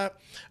 That's why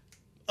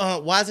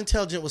Wise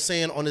Intelligent was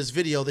saying on this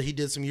video that he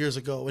did some years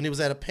ago, and he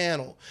was at a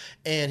panel,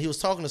 and he was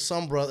talking to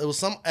some brother. It was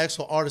some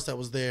actual artist that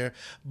was there,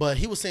 but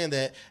he was saying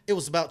that it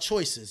was about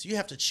choices. You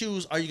have to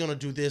choose, are you going to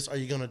do this? Are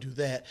you going to do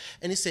that?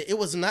 And he said it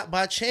was not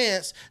by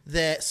chance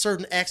that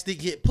certain acts did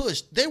get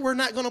pushed. They were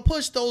not going to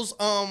push those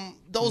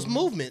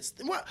movements.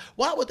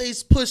 Why would they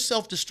push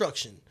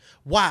self-destruction?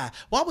 Why?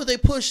 Why would they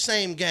push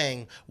same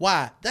gang?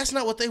 Why? That's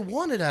not what they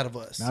wanted out of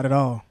us. Not at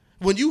all.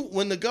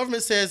 When the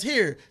government says,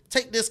 here,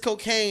 take this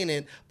cocaine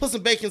and put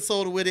some baking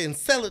soda with it and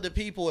sell it to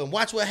people and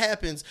watch what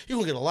happens, you're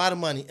going to get a lot of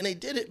money. And they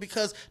did it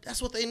because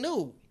that's what they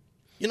knew.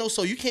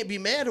 So you can't be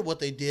mad at what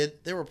they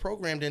did. They were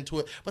programmed into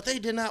it, but they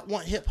did not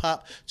want hip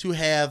hop to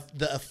have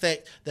the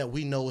effect that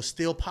we know is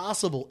still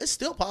possible. It's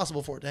still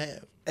possible for it to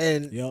have.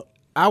 And Yep.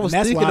 I was and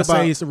that's thinking why I about,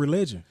 say it's a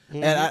religion.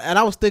 and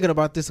I was thinking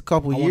about this a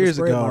couple I wanna years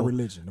spread ago. my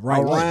religion the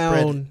right way.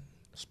 around,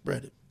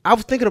 Spread it. I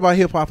was thinking about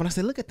hip hop, and I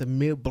said, look at the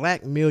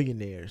black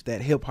millionaires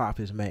that hip hop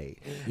has made.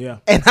 Yeah.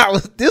 And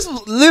this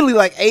was literally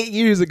like 8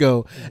 years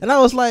ago, and I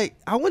was like,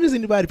 I wonder is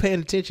anybody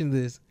paying attention to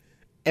this,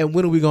 and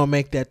when are we gonna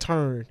make that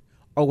turn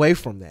away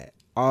from that?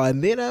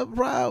 And then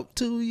about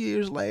 2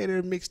 years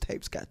later,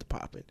 mixtapes got to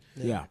popping.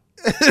 Yeah.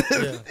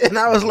 And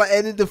I was like,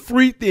 and then the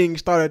free thing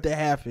started to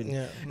happen.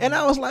 Yeah. And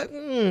I was like,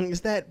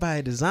 is that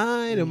by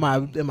design? Am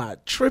I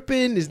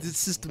tripping? Is this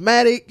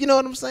systematic? You know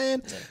what I'm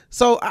saying?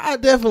 So I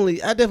definitely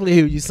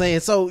hear what you're saying.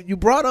 So you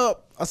brought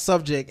up a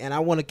subject, and I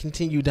want to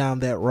continue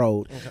down that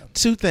road. Okay.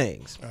 Two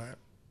things. All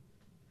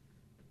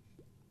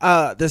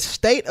right. The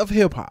state of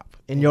hip hop,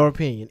 in your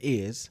opinion,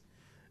 is,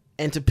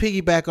 and to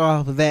piggyback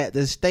off of that,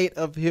 the state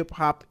of hip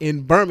hop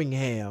in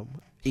Birmingham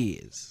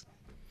is.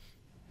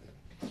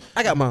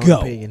 I got my own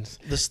opinions.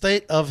 The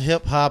state of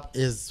hip hop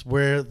is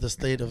where the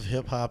state of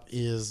hip hop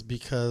is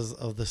because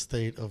of the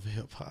state of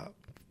hip hop.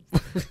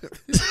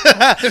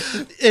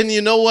 And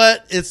you know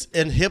what? It's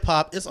in hip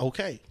hop. It's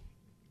okay.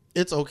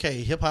 It's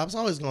okay. Hip hop's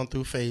always gone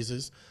through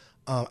phases.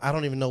 I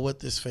don't even know what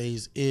this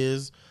phase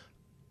is,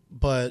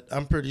 but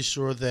I'm pretty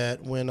sure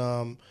that when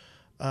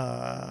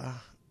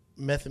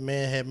Method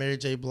Man had Mary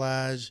J.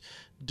 Blige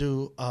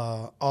do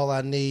All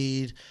I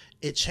Need,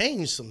 it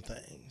changed some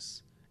things.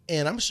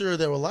 And I'm sure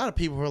there were a lot of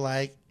people who were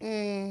like,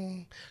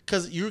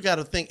 because you got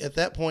to think at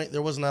that point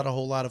there was not a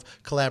whole lot of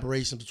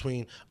collaboration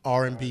between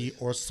R&B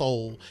or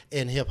soul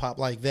and hip hop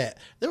like that.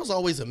 There was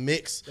always a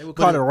mix. They would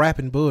call it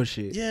rapping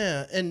bullshit.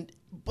 Yeah,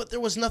 but there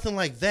was nothing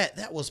like that.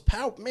 That was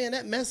power, man.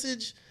 That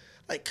message,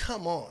 like,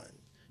 come on.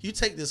 You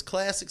take this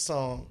classic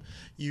song,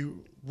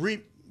 you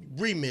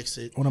remix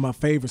it. One of my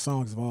favorite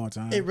songs of all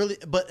time. It really,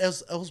 but it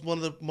was one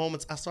of the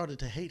moments I started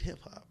to hate hip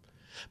hop.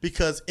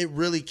 because it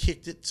really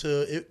kicked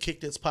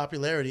its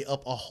popularity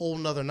up a whole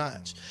nother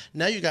notch.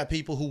 Now you got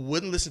people who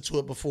wouldn't listen to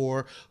it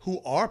before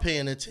who are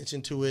paying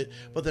attention to it,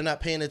 but they're not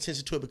paying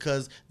attention to it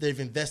because they've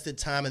invested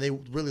time and they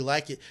really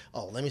like it.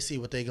 Oh, let me see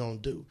what they're gonna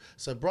do.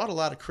 So it brought a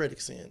lot of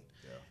critics in.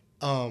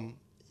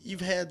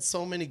 You've had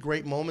so many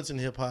great moments in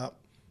hip hop.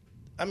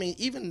 I mean,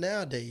 even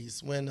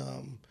nowadays when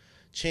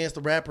Chance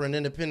the Rapper, an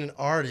independent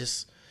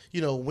artist,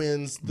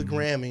 wins the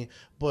Grammy,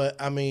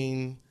 but I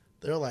mean,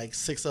 there are like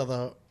 6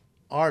 other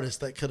artists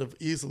that could have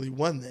easily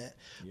won that,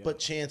 but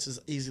Chance is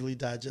easily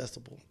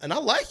digestible, and I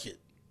like it.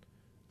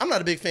 I'm not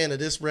a big fan of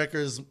this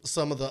record,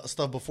 some of the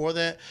stuff before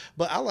that,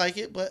 but I like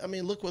it. But I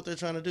mean, look what they're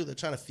trying to do. They're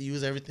trying to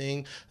fuse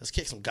everything. Let's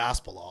kick some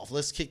gospel off.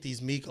 Let's kick these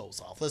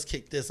Migos off. Let's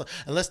kick this off.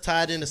 And let's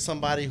tie it into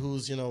somebody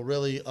who's,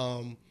 really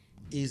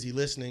easy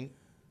listening.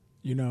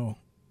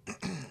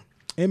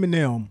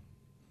 Eminem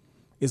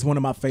is one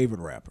of my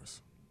favorite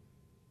rappers.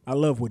 I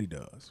love what he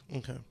does.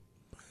 Okay.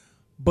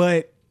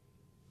 But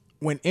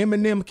when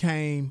Eminem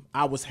came,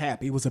 I was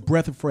happy. It was a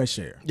breath of fresh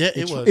air. Yeah,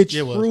 it was. It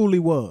truly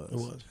was. It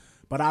was.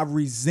 But I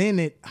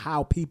resented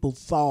how people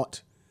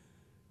thought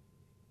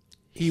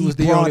He was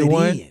the brought only it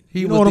one. in.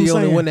 He You know was what I'm the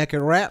only saying? one that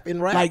could rap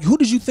and rap. Like, who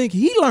did you think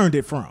he learned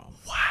it from?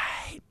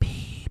 White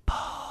people.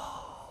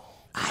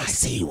 I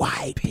see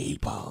white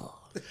people.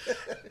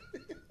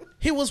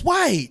 He was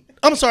white.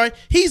 I'm sorry.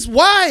 He's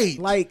white.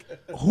 Like,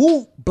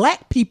 who?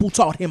 Black people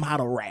taught him how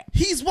to rap.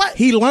 He's white.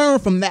 He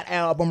learned from that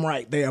album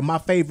right there. My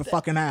favorite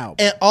fucking album.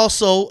 And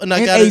also, And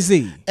I got AZ.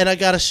 And I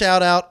got to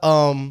shout out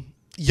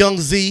Young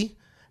Z.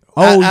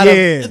 Oh, Out of-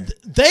 yeah.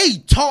 They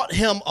taught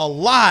him a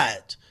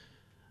lot.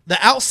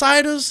 The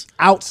Outsiders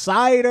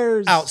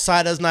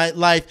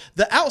Nightlife.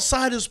 The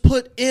Outsiders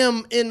put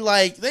him in,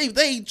 like,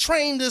 they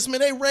trained this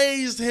man, they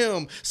raised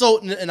him. So,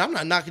 and I'm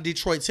not knocking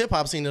Detroit's hip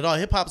hop scene at all.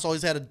 Hip hop's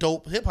always had a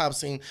dope hip hop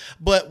scene.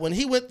 But when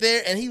he went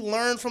there and he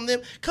learned from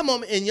them, come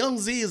on, and Young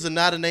Z is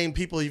not a name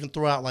people even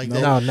throw out like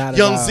that. No, not at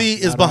Young all. Z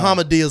is Not at all.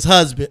 Bahama Dia's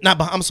husband.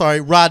 I'm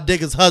sorry, Rod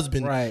Digger's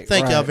husband. Right,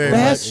 Thank y'all right. very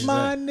That's much.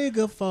 my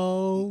nigga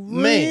for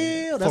real.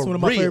 Man, That's for one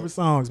of my real. favorite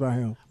songs by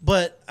him.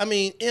 But I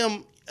mean,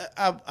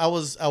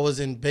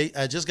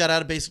 I just got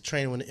out of basic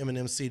training when the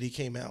Eminem CD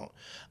came out,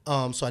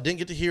 so I didn't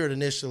get to hear it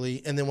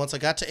initially. And then once I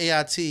got to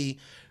AIT,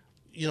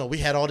 we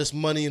had all this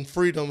money and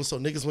freedom, so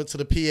niggas went to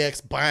the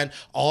PX buying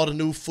all the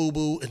new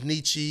FUBU,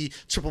 Anichi,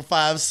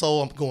 555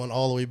 Soul. I'm going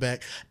all the way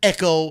back,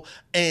 Echo,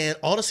 and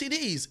all the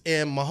CDs.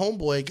 And my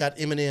homeboy got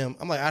Eminem.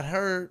 I'm like,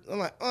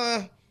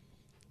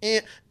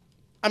 and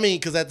I mean,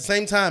 because at the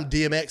same time,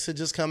 DMX had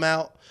just come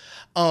out.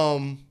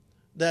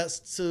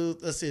 Let's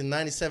see,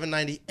 97,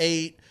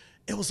 98.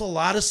 It was a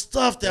lot of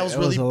stuff that was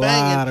really a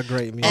banging. lot of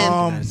great music.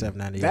 97,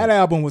 98. That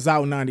album was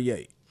out in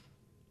 98.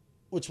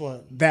 Which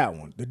one? That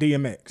one, the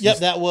DMX. Yep,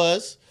 that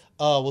was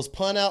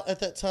Pun out at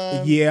that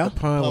time? Yeah.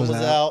 Pun Pun was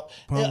out.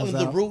 Pun Yeah, was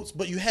the out. Roots,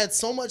 but you had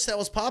so much that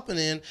was popping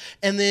in,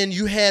 and then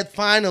you had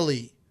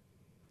finally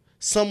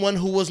someone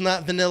who was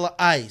not Vanilla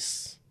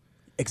Ice.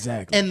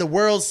 Exactly. And the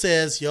world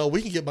says, yo,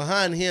 we can get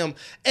behind him,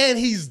 and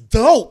he's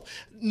dope.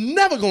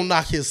 Never gonna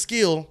knock his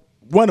skill.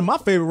 One of my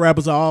favorite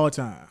rappers of all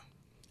time.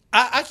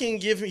 I can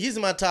give him, he's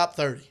in my top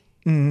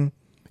 30.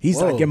 He's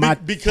Whoa. like in my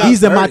Because-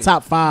 he's in my 30.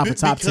 top 5 or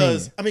top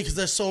 10. Because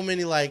there's so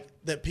many like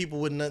that people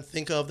wouldn't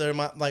think of. They're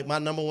my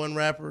number one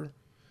rapper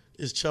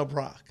is Chubb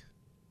Rock.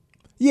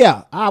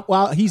 Yeah,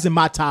 he's in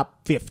my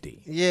top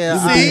 50.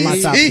 Yeah, See? in my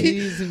top See? 50.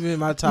 he's in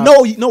my top.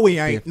 No, he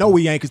ain't. 50. No,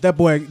 he ain't. Because that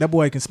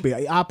boy can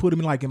spit. I put him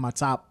in like in my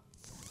top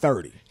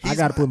 30. I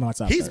got to put him in my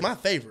top 30. He's my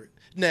favorite.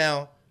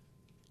 Now,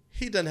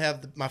 he doesn't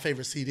have my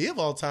favorite CD of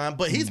all time,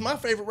 but he's my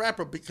favorite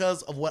rapper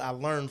because of what I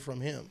learned from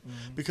him,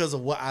 because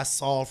of what I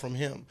saw from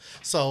him.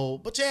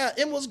 So, but yeah,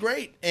 it was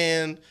great.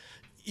 And,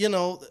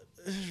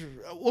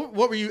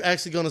 what were you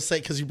actually going to say?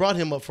 Because you brought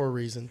him up for a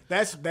reason.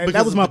 That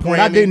Because was of my the point.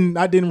 Grammy?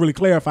 I didn't really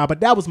clarify, but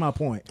that was my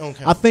point.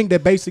 Okay. I think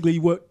that basically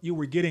what you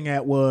were getting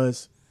at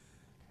was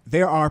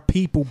there are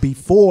people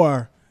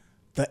before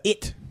the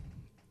it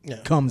Yeah.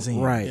 comes in,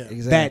 Right, Yeah.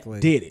 exactly.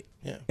 that did it.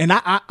 Yeah. And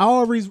I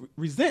always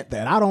resent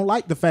that. I don't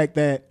like the fact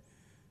that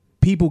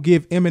people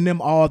give Eminem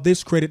all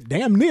this credit,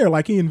 damn near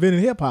like he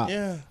invented hip hop.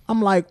 Yeah.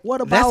 I'm like, what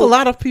about That's a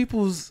lot of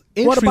people's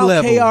entry what about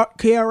level.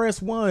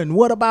 KRS-One?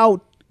 What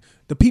about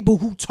the people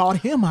who taught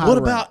him how What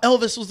to about rap?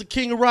 Elvis was the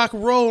king of rock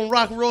and roll, and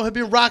rock and roll had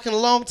been rocking a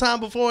long time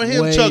before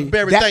him? Wait, Chuck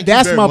Berry, That- thank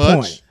that's you my very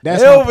much. point.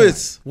 That's my point.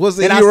 Elvis was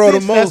the And I hero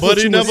think the that's most, what But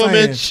he you were never saying.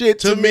 meant shit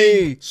to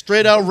me.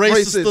 Straight out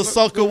racist. The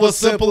sucker was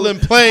simple and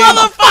plain.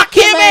 Fuck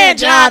him and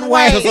John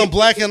Wayne. Because I'm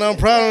black and I'm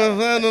proud of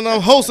it and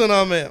I'm hosting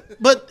on it.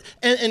 But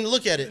and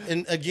look at it.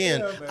 And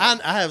again,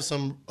 I have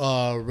some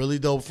really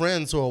dope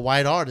friends who are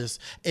white artists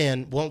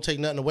and won't take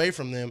nothing away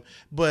from them.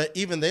 But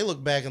even they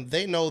look back and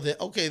they know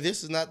that, okay,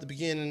 this is not the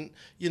beginning,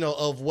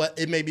 of what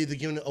it may be the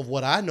beginning of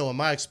what I know in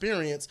my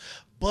experience.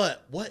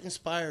 But what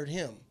inspired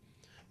him?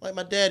 Like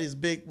my dad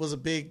was a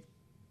big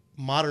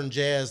modern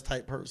jazz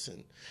type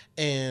person.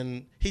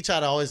 And he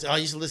tried to always, I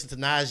used to listen to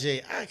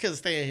Najee. I couldn't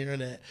stand hearing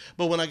that.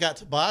 But when I got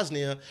to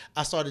Bosnia,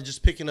 I started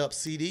just picking up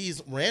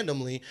CDs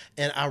randomly,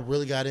 and I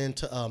really got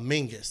into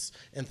Mingus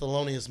and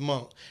Thelonious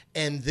Monk,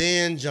 and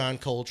then John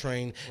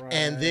Coltrane,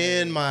 and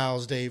then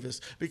Miles Davis.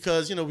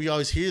 Because, you know, we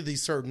always hear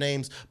these certain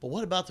names, but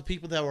what about the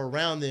people that were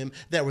around them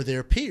that were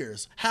their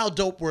peers? How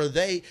dope were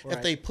they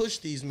if they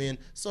pushed these men?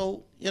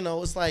 So, you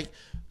know, it's like,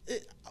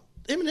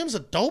 Eminem's a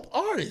dope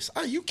artist.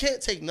 You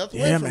can't take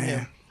nothing away from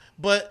him.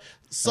 But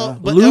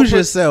but Lose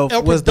Yourself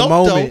El was the Dope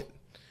moment.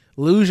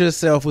 Lose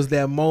Yourself was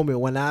that moment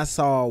when I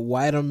saw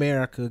white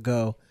America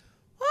go,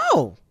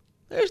 oh,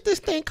 there's this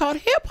thing called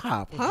hip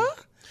hop, huh?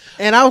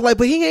 And I was like,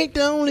 but he ain't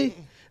the only.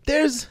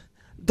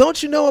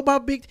 Don't you know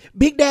about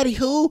Big Daddy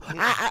Who?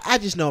 I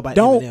just know about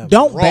Eminem.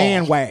 Don't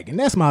bandwagon.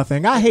 That's my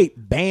thing. I hate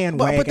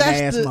bandwagon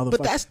ass motherfuckers.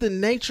 But that's the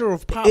nature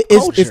of pop It's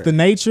culture. the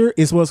nature.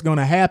 It's what's going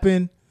to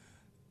happen,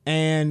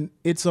 and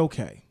it's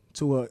okay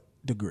to a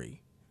degree.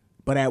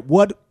 But at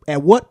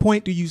what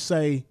point do you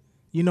say,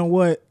 you know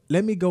what?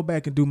 Let me go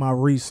back and do my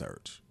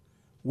research.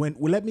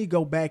 Let me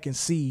go back and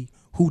see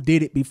who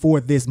did it before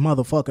this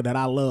motherfucker that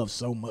I love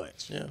so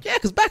much. Yeah,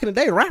 because back in the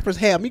day, rappers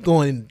had me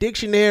going in the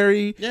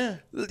dictionary. Yeah.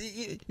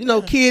 You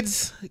know,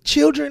 kids,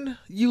 children,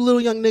 you little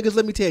young niggas,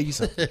 let me tell you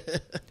something.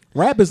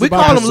 Rap is We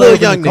about call them little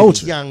preserving young the niggas.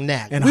 culture. Young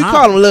Knack. And We how-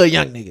 call them little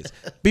young niggas.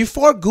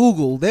 Before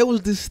Google, there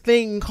was this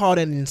thing called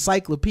an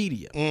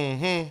encyclopedia.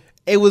 Mm-hmm.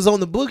 It was on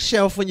the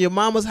bookshelf in your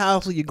mama's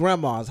house or your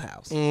grandma's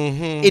house.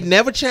 Mm-hmm. It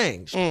never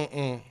changed.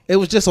 It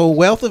was just a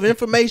wealth of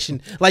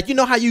information. Like, you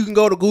know how you can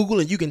go to Google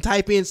and you can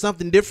type in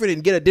something different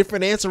and get a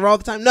different answer all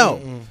the time?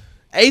 No.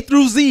 A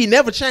through Z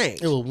never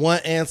changed. It was one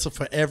answer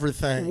for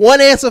everything.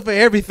 One answer for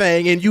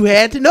everything, and you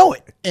had to know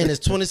it. And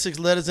it's 26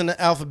 letters in the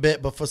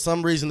alphabet, but for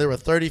some reason there were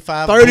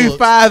 35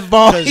 35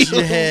 volumes. Because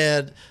you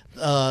had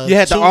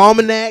the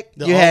almanac,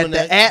 you had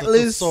almanac, the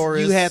atlas,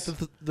 thesaurus, you had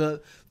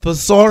the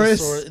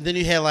thesaurus. and then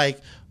you had like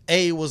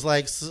A was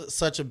like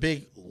such a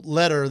big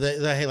letter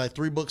that had like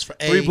 3 books for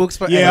A. 3 books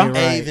for Yeah. A, A,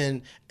 right.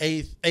 then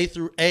A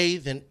through A,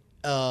 then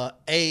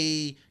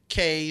A,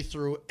 K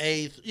through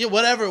A,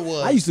 whatever it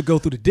was. I used to go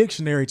through the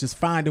dictionary just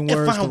finding And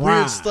words find to weird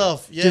rhyme.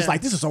 stuff, yeah. Just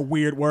like, this is a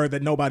weird word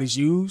that nobody's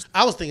used.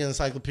 I was thinking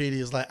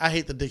encyclopedia is like, I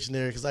hate the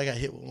dictionary because I got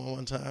hit with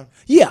one time.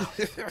 Yeah.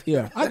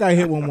 Yeah. I got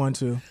hit with one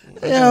too.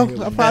 Yeah,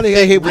 I probably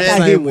got hit with the red-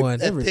 same one.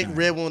 That Everything. thick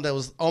red one that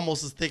was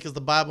almost as thick as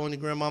the Bible in your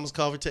grandmama's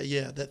coffee table.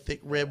 Yeah, that thick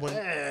red one.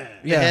 Yeah,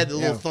 It had the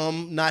little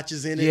thumb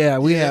notches in it. yeah,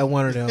 we had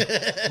one of them.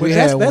 But We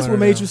that's had one what of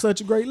made them. you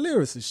such a great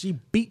lyricist. She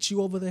beat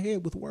you over the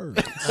head with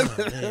words.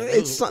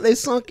 They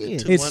sunk in.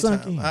 It One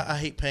sunk time, in. I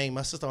hate pain.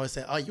 My sister always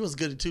said, "Oh, you was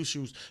good at 2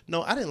 shoes."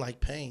 No, I didn't like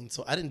pain,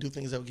 so I didn't do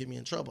things that would get me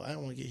in trouble. I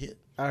didn't want to get hit.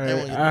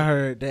 I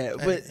heard that,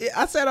 but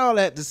I said all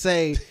that to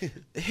say,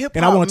 hip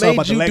And I hop wanna talk made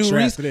about the you lecture do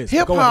after research.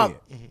 this. Go ahead.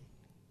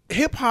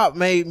 Hip hop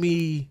made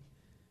me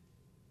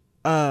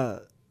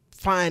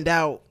find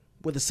out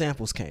where the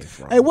samples came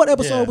from. Hey, what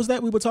episode Yeah. was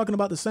that we were talking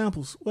about the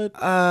samples? What?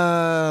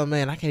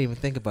 Man, I can't even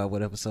think about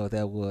what episode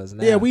that was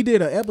now. Yeah, we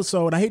did an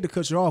episode. I hate to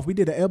cut you off. We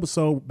did an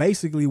episode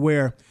basically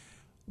where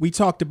we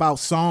talked about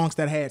songs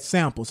that had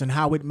samples and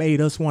how it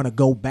made us want to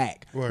go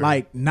back. Word.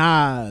 Like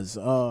Nas,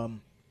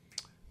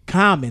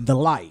 Common, The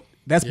Light.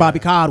 That's Bobby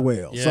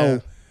Caldwell. Yeah.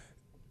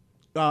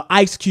 So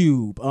Ice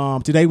Cube,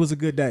 Today Was a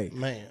Good Day.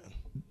 Man,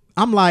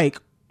 I'm like,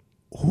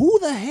 who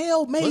the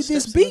hell made this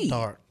Footsteps in the beat?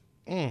 dark.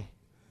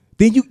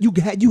 Then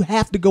you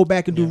have to go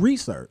back and do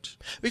research.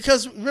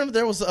 Because remember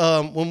there was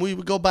when we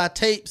would go buy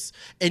tapes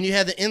and you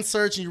had the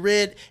inserts and you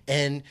read,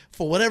 and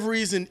for whatever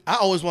reason I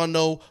always want to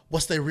know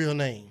what's their real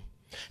name.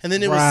 And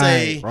then it would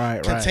say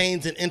right.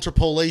 contains an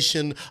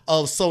interpolation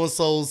of so and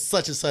so's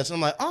such and such. And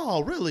I'm like,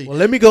 oh really? Well,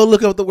 let me go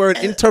look up the word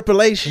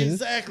interpolation.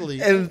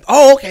 Exactly. And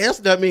okay, that's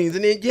what that means.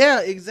 And then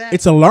exactly.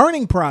 It's a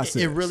learning process.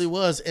 It really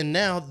was. And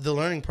now the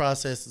learning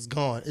process is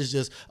gone. It's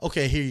just,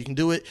 okay, here you can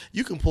do it.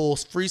 You can pull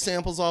free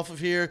samples off of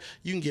here.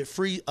 You can get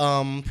free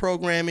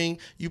programming.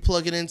 You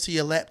plug it into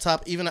your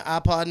laptop, even an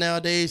iPod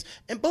nowadays,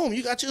 and boom,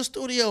 you got your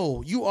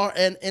studio. You are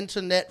an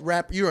internet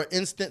rapper. You're an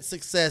instant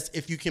success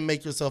if you can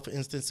make yourself an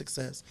instant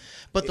success.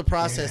 But the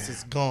process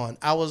is gone.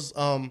 I was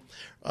all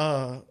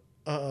right,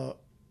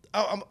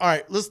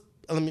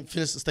 let me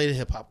finish the state of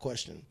hip hop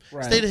question.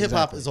 Right, State of hip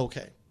hop is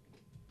okay.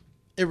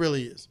 It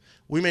really is.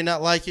 We may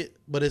not like it,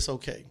 but it's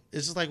okay.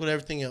 It's just like with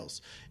everything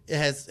else. It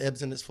has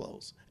ebbs and its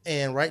flows.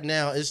 And right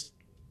now, it's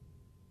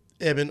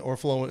ebbing or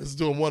flowing. It's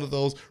doing one of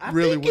those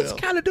really think well. it's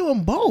kind of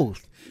doing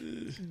both,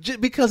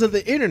 just because of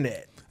the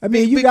internet. I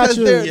mean, you got because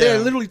your there are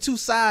literally 2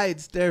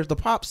 sides. There's the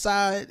pop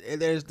side, and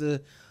there's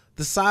the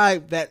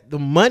side that the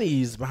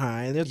money is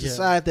behind. There's the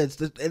side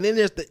and then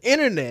there's the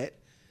internet,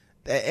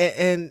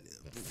 and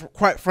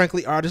quite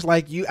frankly, artists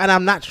like you. And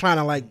I'm not trying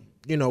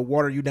to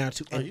water you down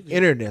to an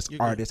internet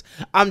artist.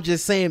 I'm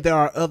just saying there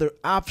are other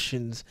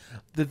options.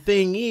 The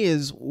thing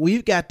is,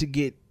 we've got to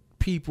get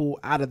people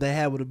out of the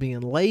habit of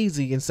being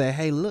lazy and say,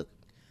 hey, look,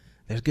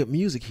 there's good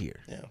music here.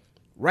 Yeah.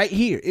 Right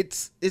here.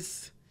 It's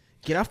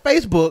get off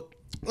Facebook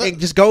and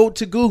just go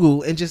to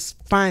Google and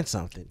just find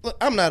something. Look,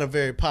 I'm not a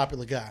very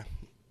popular guy.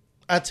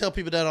 I tell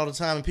people that all the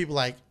time, and people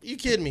like, "You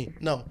kidding me?"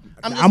 No,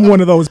 I'm one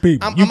of those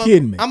people. You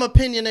kidding me? I'm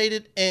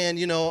opinionated, and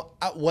you know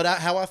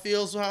how I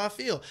feel is how I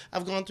feel.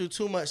 I've gone through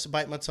too much to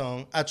bite my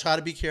tongue. I try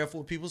to be careful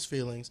with people's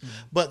feelings,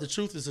 but the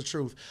truth is the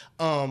truth.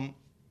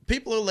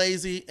 People are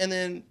lazy, and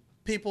then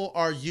people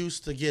are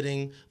used to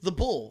getting the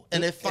bull,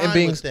 and they're fine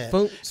being with that.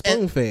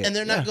 spoon fed. And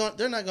they're not going.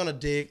 They're not going to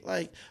dig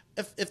like.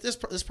 If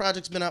this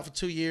project's been out for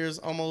 2 years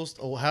almost,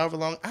 or however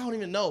long, I don't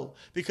even know,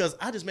 because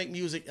I just make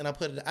music and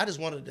I just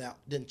wanted it out.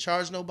 Didn't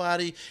charge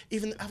nobody.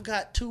 Even I've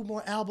got 2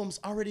 more albums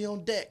already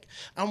on deck.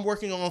 I'm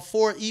working on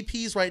 4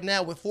 EPs right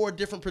now with 4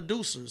 different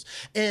producers,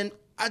 and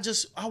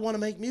I want to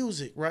make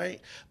music, right?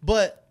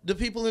 But the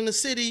people in the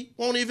city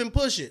won't even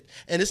push it.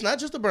 And it's not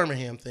just a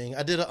Birmingham thing.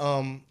 I did a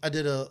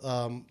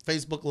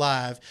Facebook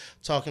Live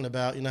talking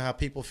about, you know, how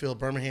people feel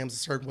Birmingham's a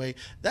certain way.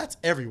 That's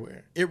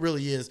everywhere. It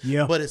really is.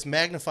 Yeah. But it's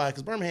magnified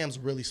because Birmingham's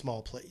a really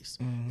small place.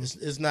 Mm-hmm.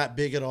 It's not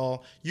big at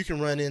all. You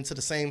can run into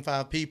the same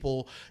 5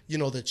 people, you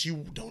know, that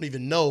you don't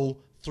even know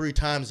 3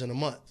 times in a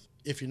month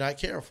if you're not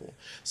careful.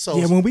 So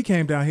yeah, when we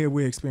came down here,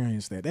 we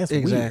experienced that. That's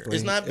Exactly. weird.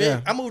 it's not big. Yeah.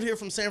 I moved here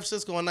from San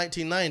Francisco in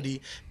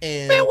 1990,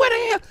 and Man,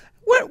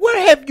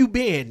 where have you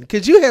been?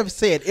 Because you have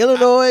said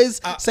Illinois,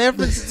 San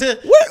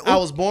Francisco. I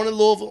was born in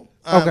Louisville.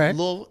 Okay.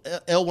 Louisville,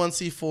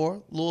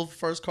 L1C4, Louisville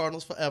First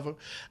Cardinals forever.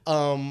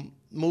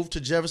 Moved to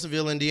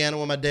Jeffersonville, Indiana,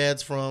 where my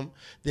dad's from.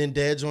 Then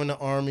Dad joined the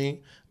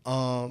Army.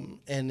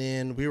 And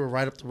then we were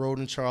right up the road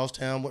in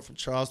Charlestown. Went from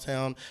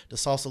Charlestown to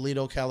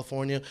Sausalito,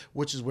 California,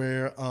 which is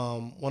where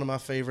one of my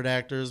favorite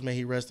actors, may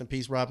he rest in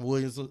peace, Robin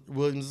Williams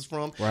is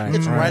from. Right.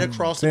 It's right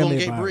across the Tell me Golden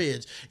Gate about it.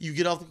 Bridge. You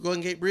get off the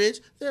Golden Gate Bridge,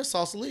 there's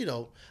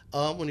Sausalito.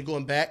 When you're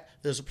going back,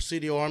 there's a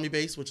Presidio Army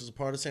base, which is a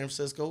part of San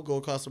Francisco. Go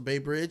across the Bay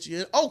Bridge,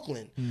 you're in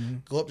Oakland. Mm-hmm.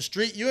 Go up the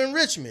street, you're in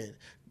Richmond.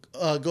 Go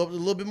up a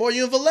little bit more,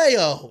 you're in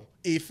Vallejo.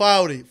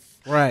 E40.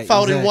 Right,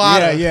 Foudy exactly.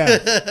 water.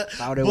 Yeah.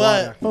 Powder But-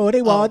 water. Oh,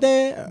 they were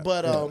there.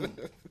 But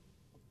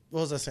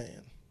what was I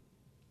saying?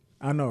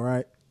 I know,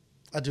 right?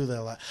 I do that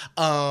a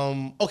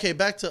lot. Okay,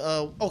 back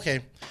to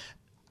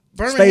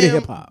Birmingham. State of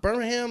hip-hop.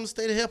 Birmingham,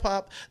 state of hip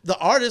hop. The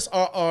artists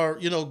are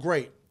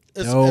great.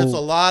 It's No. a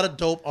lot of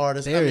dope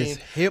artists. There is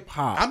hip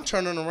hop. I'm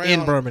turning around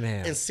in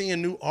Birmingham. and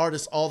seeing new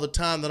artists all the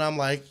time that I'm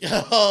like,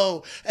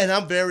 yo, and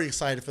I'm very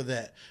excited for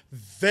that.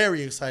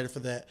 Very excited for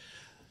that.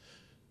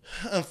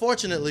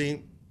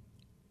 Unfortunately,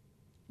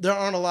 there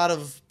aren't a lot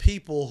of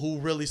people who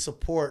really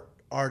support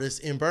artists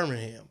in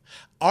Birmingham.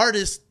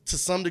 Artists to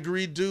some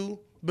degree do,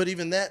 but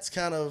even that's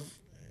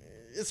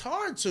it's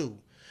hard to,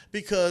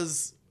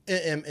 because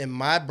in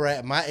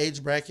my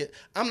age bracket,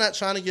 I'm not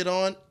trying to get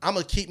on. I'm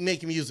gonna keep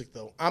making music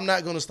though. I'm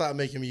not gonna stop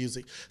making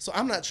music. So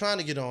I'm not trying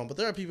to get on, but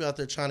there are people out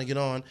there trying to get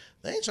on.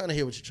 They ain't trying to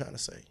hear what you're trying to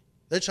say.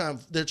 They're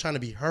trying to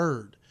be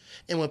heard.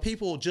 And when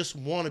people just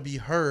want to be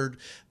heard,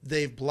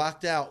 they've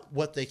blocked out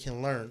what they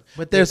can learn.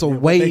 But there's a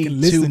what way they can to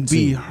listen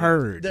be to.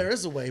 heard. There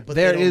is a way, but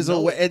There they don't is a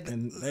know way. it.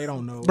 And they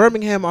don't know.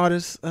 Birmingham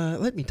artists,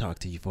 let me talk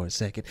to you for a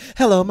second.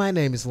 Hello, my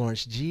name is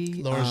Lawrence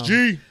G. Lawrence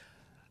G.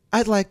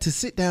 I'd like to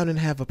sit down and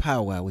have a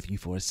powwow with you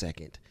for a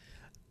second.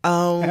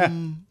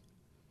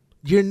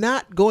 You're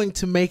not going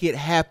to make it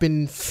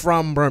happen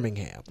from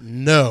Birmingham.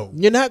 No.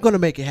 You're not going to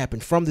make it happen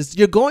from this.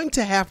 You're going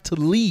to have to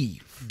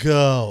leave.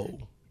 Go.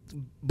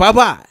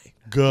 Bye-bye.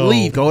 Go.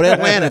 Leave. Go to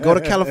Atlanta. Go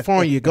to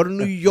California. Go to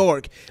New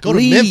York. Go to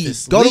leave.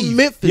 Memphis. Go to Leave.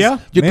 Memphis. Yeah,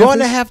 You're Memphis. going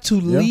to have to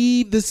Yeah.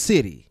 leave the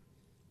city.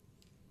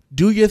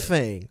 Do your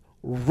thing.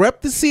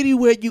 Rep the city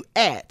where you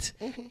at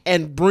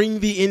and bring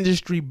the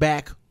industry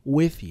back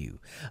with you.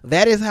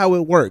 That is how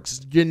it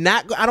works. You're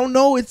not, I don't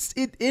know.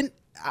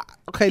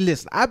 Okay,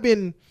 listen, I've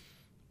been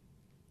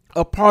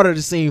a part of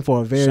the scene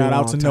for a very Shout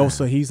long out to time.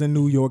 Nosa. He's in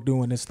New York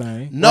doing this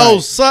thing. No,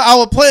 Right. sir. I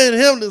was playing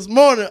him this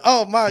morning.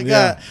 Oh my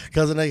Yeah. God.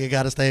 Because a nigga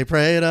gotta stay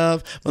prayed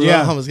up. My Yeah.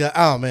 little homies got,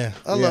 oh man.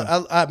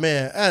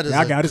 Man, that is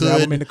I got a his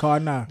album good, in the car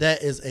now.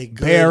 that is a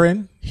good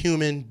Baron.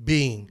 human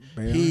being.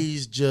 Baron.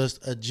 He's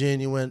just a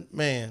genuine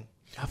man.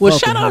 Well,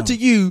 fuck shout with out him.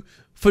 to you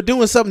for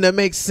doing something that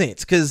makes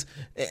sense, because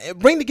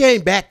bring the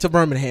game back to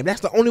Birmingham.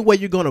 That's the only way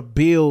you're going to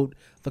build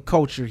the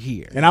culture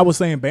here. And I was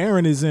saying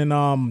Baron is in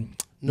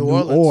New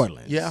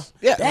Orleans. Yeah.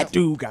 Yeah. That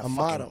dude got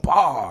Amato. fucking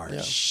bars.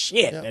 Yeah.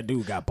 Shit, Yeah. that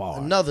dude got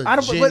bars. Another I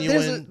don't,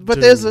 genuine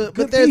but there's an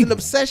Good an people.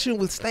 obsession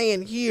with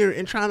staying here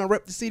and trying to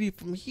rep the city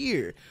from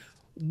here.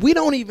 We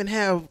don't even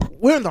have.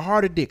 We're in the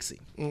heart of Dixie,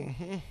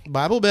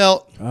 Bible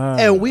Belt.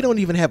 and we don't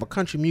even have a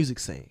country music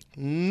scene.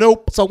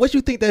 Nope. So what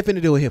you think they're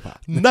finna do with hip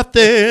hop?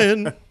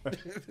 Nothing.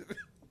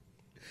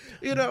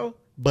 You know,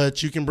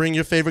 But you can bring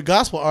your favorite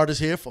gospel artist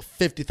here for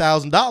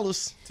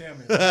 $50,000. They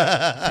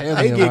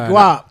they get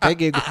guap. They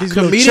get These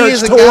little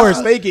comedians church and tours,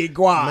 gospel, they get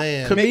guap.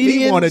 Man. Make me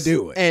comedians want to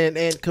do it.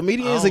 and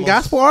comedians and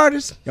Almost. gospel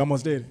artists You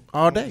almost did it.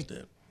 all day.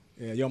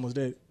 Yeah, you almost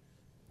did it.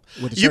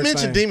 with the You church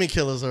mentioned thing. Demon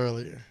Killers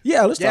earlier.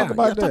 Yeah, let's Yeah, talk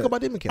about that. Talk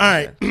about Demon Killer. All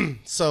right,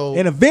 so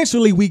And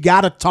eventually, we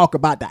gotta talk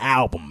about the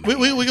album. Man.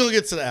 we're gonna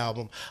get to the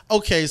album.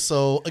 Okay,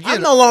 so again,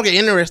 I'm no longer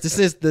interested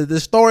since the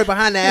story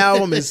behind the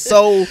album is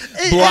so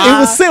blah. It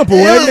was simple,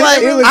 It was wasn't it?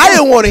 like, It was- I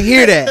didn't want to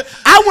hear that.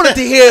 I wanted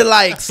to hear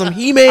like some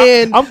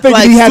He-Man. I'm thinking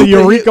like, he had a superhero-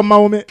 eureka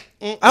moment.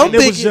 I'm And it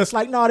was thinking. just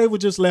like, no, they were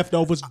just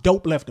leftovers,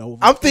 dope leftovers.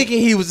 I'm thinking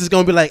he was just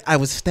gonna be like, I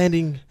was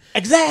standing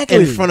exactly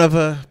in front of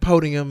a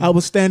podium. I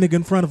was standing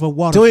in front of a Doing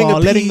waterfall, a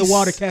letting the piece.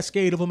 water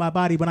cascade over my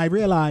body when I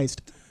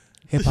realized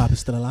hip hop is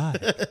still alive.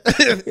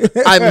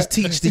 I must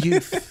teach the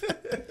youth.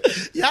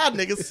 y'all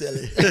niggas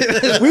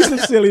silly. We some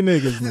silly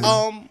niggas,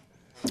 man.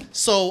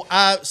 So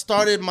I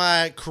started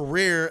my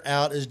career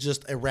out as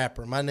just a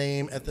rapper. My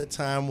name at the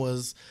time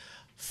was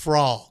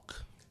Frog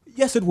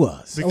Yes, it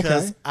was.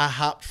 because I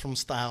hopped from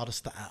style to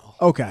style.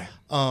 Okay.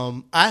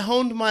 I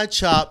honed my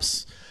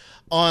chops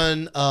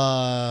on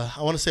I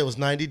want to say it was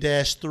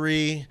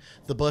 90-3,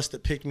 the bus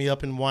that picked me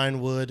up in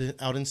Winewood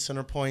out in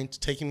Center Point,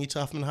 taking me to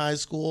Huffman High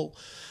School.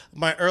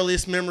 My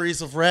earliest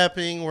memories of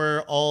rapping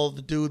were all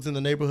the dudes in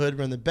the neighborhood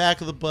were in the back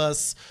of the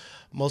bus.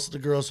 Most of the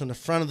girls were in the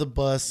front of the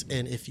bus,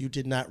 and if you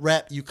did not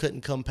rap, you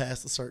couldn't come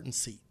past a certain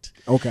seat.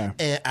 Okay.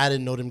 And I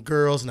didn't know them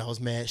girls, and I was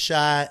mad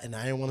shy, and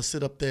I didn't want to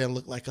sit up there and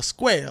look like a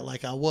square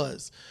like I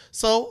was.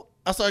 So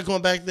I started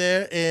going back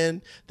there,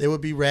 and they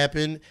would be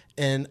rapping,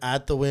 and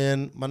I'd throw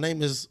in, my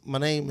name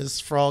is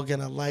Frog,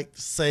 and I like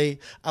to say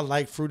I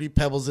like Fruity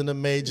Pebbles in a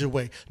major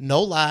way.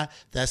 No lie,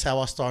 that's how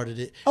I started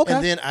it. Okay.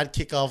 And then I'd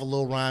kick off a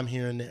little rhyme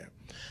here and there.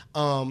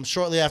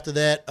 Shortly after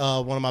that,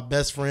 one of my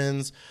best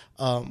friends,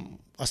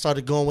 I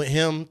started going with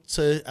him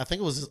to, I think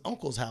it was his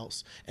uncle's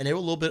house. And they were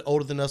a little bit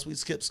older than us. We'd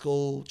skip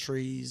school,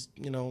 trees,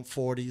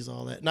 40s,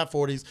 all that. Not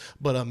 40s,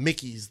 but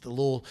Mickeys, the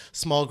little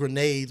small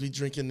grenades. We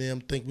drinking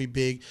them, think we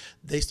big.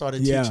 They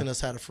started teaching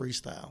us how to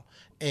freestyle.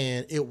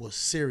 And it was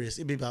serious.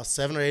 It'd be about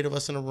 7 or 8 of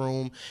us in a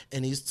room,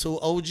 and these 2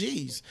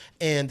 OGs.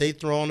 And they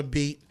throw on a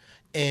beat,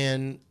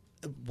 and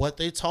what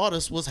they taught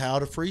us was how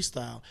to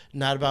freestyle.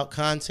 Not about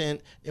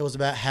content. It was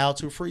about how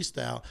to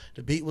freestyle.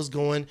 The beat was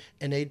going,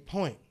 and they'd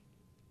point.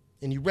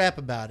 And you rap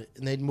about it,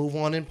 and they'd move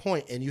on and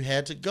point, and you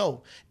had to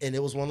go. And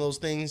it was one of those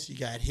things, you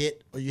got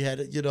hit, or you had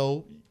to,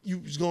 you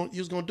was going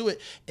to do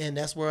it. And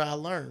that's where I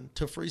learned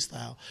to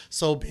freestyle.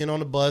 So being on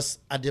the bus,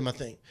 I did my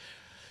thing.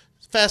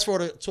 Fast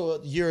forward to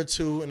a year or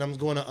two, and I'm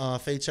going to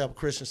Faith Chapel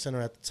Christian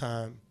Center at the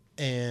time,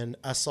 and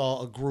I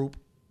saw a group.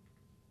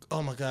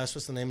 Oh my gosh,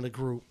 what's the name of the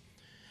group?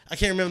 I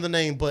can't remember the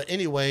name, but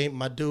anyway,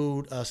 my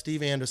dude,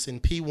 Steve Anderson,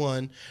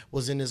 P1,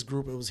 was in this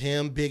group. It was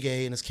him, Big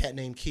A, and this cat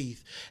named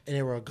Keith, and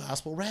they were a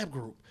gospel rap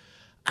group.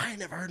 I ain't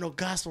never heard no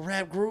gospel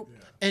rap group,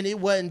 and it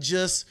wasn't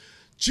just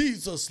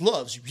Jesus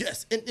loves you,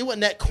 yes. And it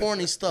wasn't that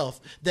corny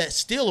stuff that's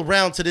still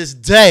around to this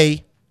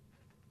day.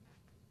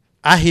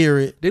 I hear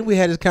it Didn't we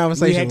have this We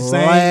conversation had the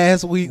same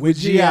last week with with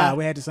GI. G.I.?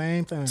 We had the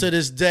same thing. to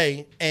this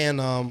day,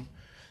 and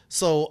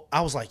so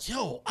I was like,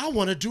 yo, I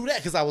want to do that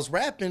because I was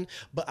rapping,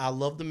 but I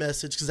love the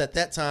message because at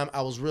that time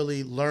I was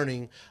really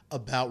learning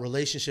about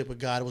relationship with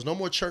God. It was no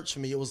more church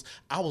for me.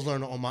 I was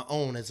learning on my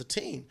own as a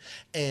teen,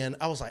 and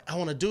I was like, I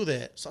want to do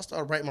that. So I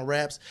started writing my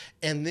raps,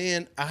 and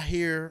then I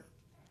hear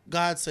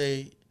God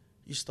say,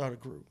 you start a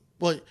group.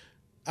 Well,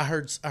 I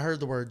heard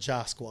the word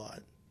Ja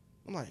Squad.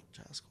 I'm like,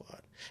 Ja Squad.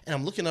 And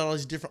I'm looking at all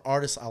these different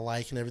artists I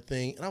like and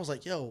everything, and I was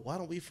like, yo, why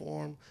don't we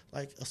form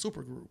like a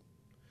super group?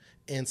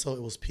 And so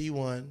it was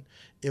P1.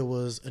 It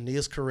was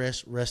Aeneas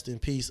Koresh, rest in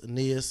peace,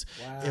 Aeneas.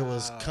 It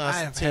was I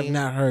Constantine. have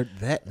not heard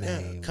that Yeah,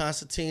 name.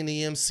 Constantine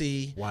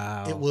EMC.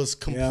 Wow. It was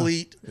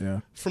Complete Yeah.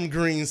 from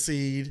Green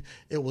Seed.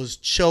 It was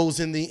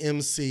Chosen the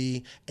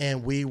MC,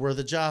 and we were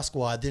the Ja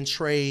Squad. Then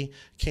Trey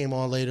came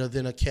on later.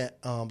 Then a cat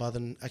I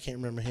can't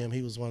remember him.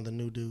 He was one of the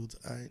new dudes.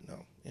 I don't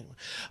know. Anyway.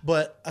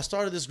 But I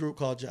started this group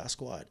called Ja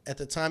Squad. At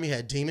the time, you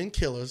had Demon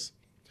Killers,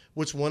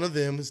 which one of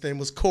them, his name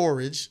was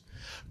Courage.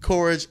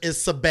 Courage is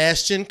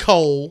Sebastian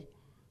Cole.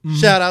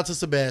 Shout out to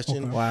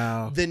Sebastian.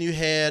 Wow. Then you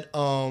had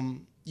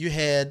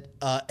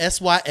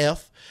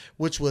SYF,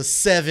 which was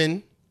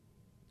 7.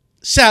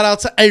 Shout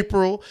out to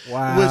April,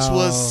 Wow. which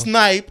was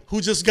Snipe,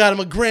 who just got him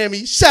a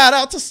Grammy. Shout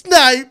out to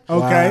Snipe.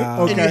 Okay.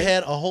 Wow. Okay. And you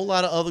had a whole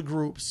lot of other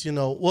groups,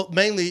 Well,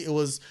 mainly it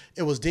was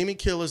Demon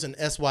Killers and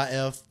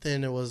SYF.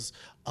 Then it was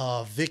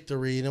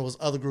Victory, and it was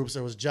other groups.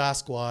 There was Ja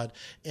Squad,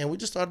 and we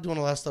just started doing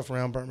a lot of stuff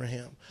around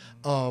Birmingham.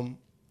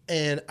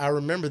 And I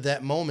remember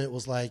that moment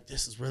was like,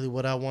 this is really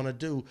what I want to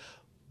do.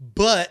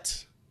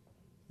 But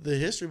the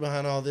history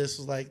behind all this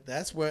was like,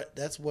 that's what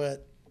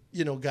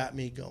got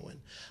me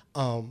going.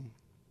 And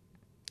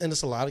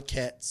it's a lot of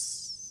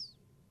cats.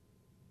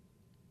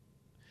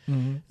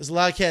 There's a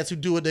lot of cats who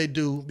do what they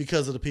do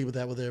because of the people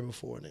that were there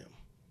before them.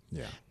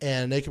 Yeah.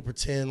 And they can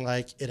pretend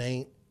like it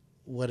ain't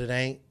what it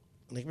ain't.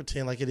 And they can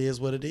pretend like it is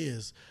what it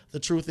is. The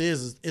truth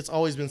is it's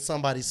always been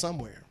somebody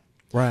somewhere.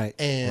 Right.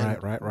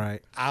 And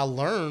Right. I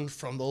learned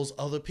from those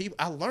other people.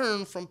 I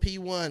learned from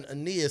P1,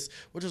 Aeneas,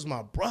 which was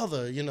my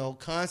brother,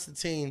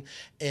 Constantine,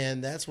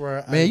 and that's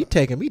where Man, you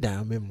taking me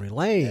down memory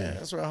lane. Yeah,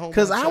 that's where I honed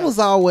Because my I shot. was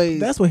always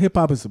That's what hip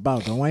hop is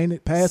about, though, ain't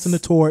it? Passing the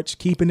torch,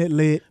 keeping it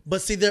lit,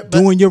 But see, there,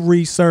 doing your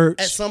research,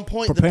 at some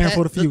point, preparing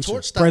for the the future,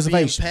 torch stopped being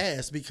preservation.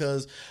 passed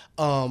because,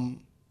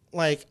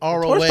 like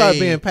torch ROA, started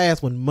being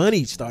passed when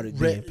money started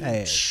being Red,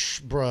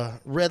 passed. bruh,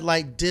 Red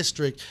Light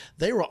District,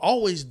 they were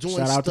always doing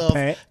Shout out to stuff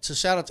Pat. to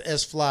shout out to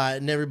S Fly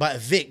and everybody.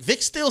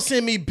 Vic still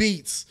send me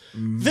beats.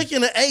 Vic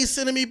and the A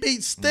sending me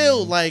beats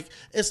still. Like,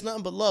 it's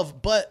nothing but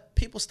love. But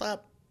people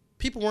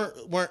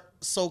weren't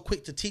so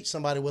quick to teach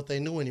somebody what they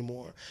knew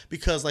anymore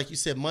because, like you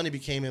said, money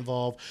became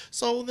involved.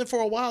 So then for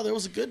a while there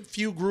was a good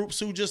few groups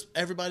who just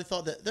everybody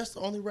thought that that's the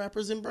only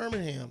rappers in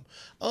Birmingham.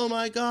 Oh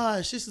my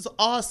gosh, this is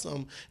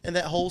awesome. And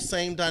that whole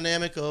same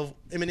dynamic of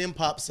Eminem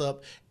pops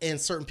up and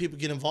certain people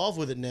get involved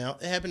with it now.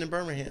 It happened in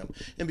Birmingham.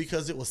 And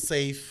because it was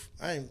safe,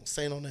 I ain't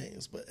saying no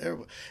names, but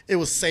it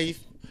was safe.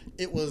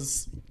 It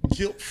was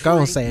guilt-free. Go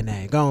on, say a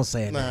name. Go on,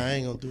 say a Nah, name. I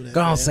ain't gonna do that.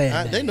 Go on, man. say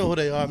a They name. know who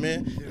they are,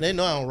 man. And they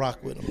know I don't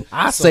rock with them.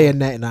 I say a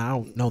name. Nah, I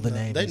don't know the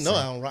name. They know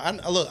I don't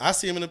rock. Look, I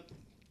see them in a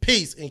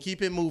piece and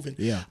keep it moving.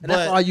 Yeah. And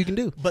that's all you can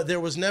do. But there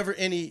was never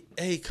any,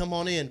 hey, come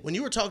on in. When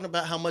you were talking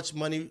about how much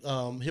money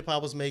hip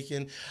hop was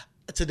making,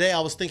 today I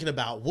was thinking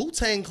about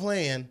Wu-Tang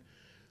Clan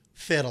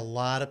fed a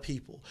lot of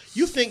people.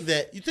 You think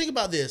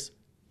about this,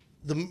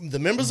 the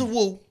members of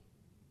Wu,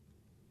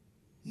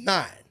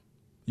 9.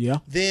 Yeah.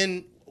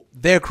 Then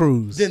Their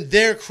crews.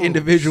 their crew.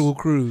 Individual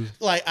crews.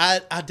 Like I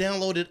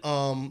downloaded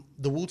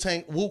the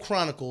Wu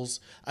Chronicles.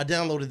 I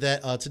downloaded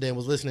that today and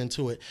was listening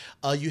to it.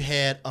 You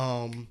had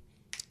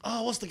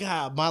what's the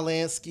guy?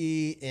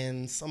 Mylansky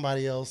and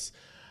somebody else.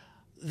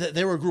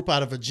 They were a group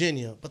out of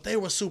Virginia, but they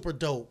were super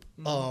dope.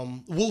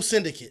 Wu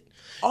Syndicate.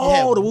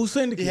 Oh, the Wu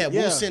Syndicate. You had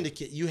Yeah. Wu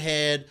Syndicate. You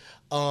had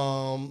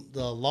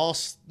the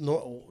Lost,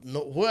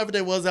 whoever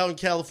they was out in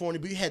California,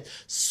 but you had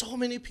so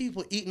many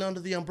people eating under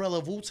the umbrella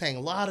of Wu-Tang. A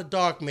lot of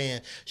Dark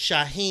Man,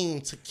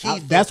 Shaheem,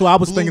 Takitha. That's what I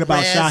was Blue thinking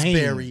about, Shaheem.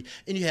 Raspberry.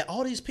 And you had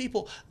all these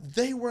people.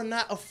 They were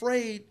not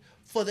afraid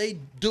for they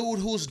dude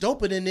who's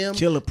doper than them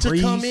Killer to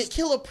come in. Priest.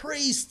 Killer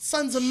Priest,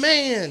 Sons of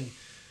Man,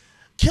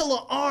 Killer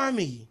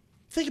Army.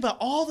 Think about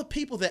all the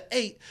people that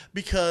ate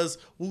because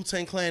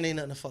Wu-Tang Clan ain't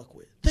nothing to fuck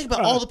with. Think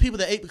about all the people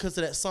that ate because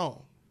of that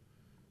song.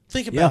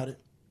 Think about it.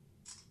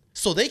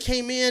 So they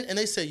came in and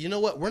they said, you know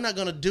what? We're not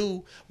going to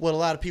do what a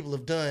lot of people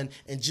have done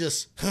and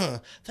just,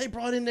 They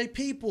brought in their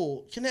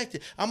people,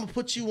 connected. I'm going to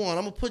put you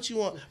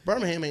on.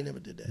 Birmingham ain't never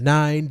did that.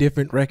 9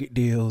 different record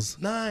deals.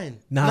 Nine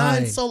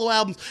Nine. solo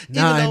albums.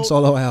 9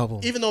 solo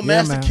albums. Even though Yeah,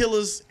 Master man.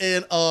 Killers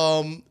and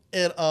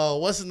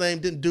what's his name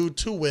didn't do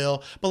too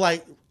well, but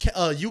like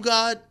You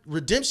God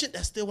Redemption,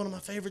 that's still one of my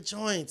favorite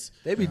joints.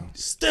 They be,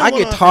 Still I one of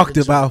get my talked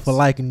favorite about joints. for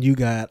liking You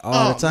God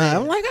all Oh, the time.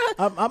 man. I'm like,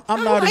 I'm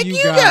I not like a You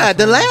You God. God.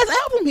 The fan. last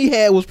album he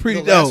had was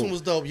pretty The dope. last one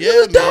was dope. It Yeah,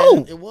 was man,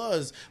 dope. it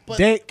was. But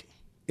Deck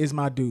is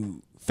my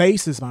dude.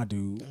 Face is my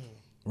dude.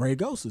 Ray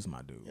Ghost is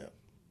my dude. Yeah.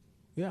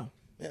 Yeah.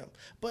 Yeah,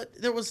 but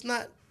there was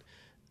not.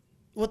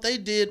 What they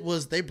did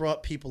was they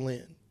brought people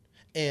in,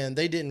 and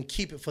they didn't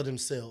keep it for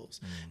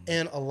themselves.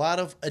 And a lot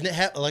of,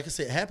 like I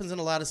said, it happens in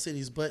a lot of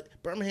cities. But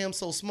Birmingham's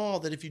so small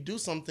that if you do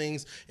some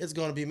things, it's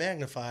going to be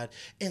magnified.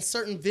 And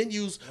certain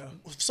venues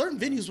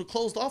were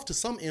closed off to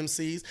some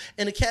MCs,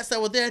 and the cats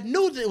that were there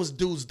knew that it was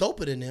dudes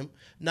doper than them.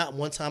 Not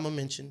one time I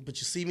mentioned, but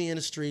you see me in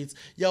the streets,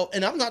 yo.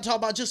 And I'm not talking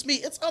about just me.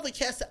 It's other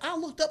cats that I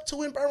looked up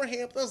to in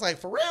Birmingham. I was like,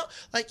 for real?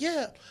 Like,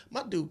 yeah,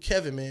 my dude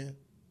Kevin, man.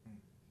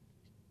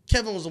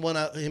 Kevin was the one.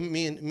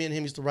 Me and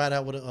him used to ride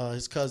out with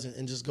his cousin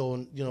and just go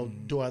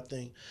and do our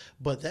thing.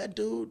 But that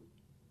dude,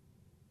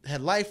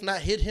 had life not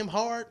hit him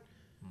hard,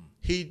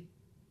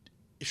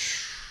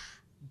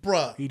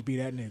 bruh. He'd be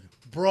that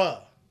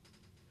nigga.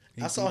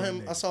 I saw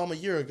him a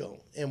year ago,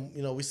 and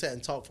we sat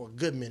and talked for a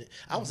good minute.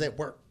 I was at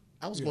work.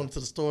 I was going to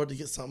the store to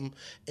get something,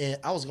 and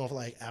I was going for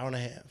like an hour and a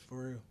half.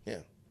 For real. Yeah.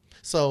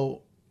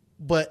 So,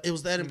 but it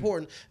was that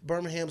important.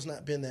 Birmingham's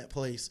not been that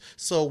place.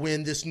 So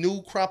when this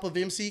new crop of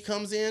MC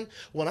comes in,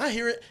 when I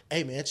hear it,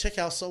 hey man, check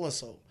out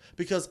so-and-so.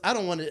 Because I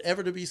don't want it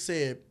ever to be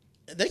said,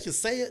 they can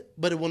say it,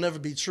 but it will never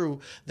be true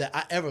that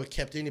I ever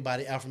kept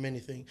anybody out from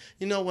anything.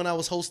 When I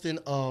was hosting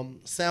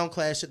Sound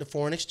Clash at the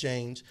Foreign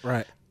Exchange,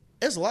 Right.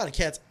 there's a lot of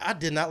cats, I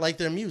did not like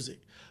their music.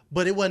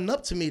 But it wasn't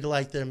up to me to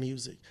like their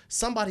music.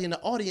 Somebody in the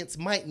audience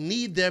might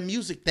need their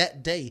music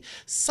that day.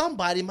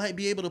 Somebody might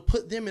be able to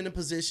put them in a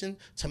position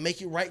to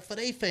make it right for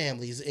their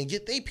families and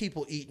get their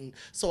people eating.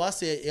 So I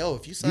said, yo,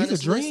 if you sign These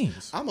this are list,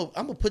 dreams. I'm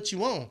gonna put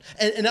you on.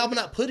 And I'm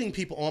not putting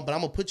people on, but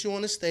I'm gonna put you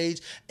on the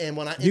stage. And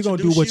when I You're gonna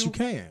do introduce what you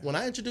can. When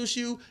I introduce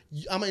you,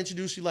 I'm gonna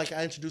introduce you like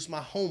I introduced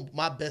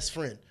my best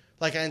friend.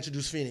 Like I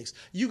introduced Phoenix,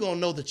 you gonna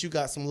know that you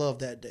got some love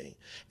that day.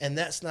 And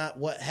that's not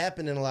what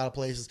happened in a lot of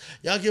places.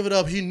 Y'all give it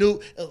up. He knew.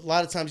 A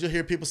lot of times you'll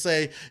hear people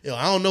say,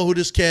 I don't know who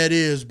this cat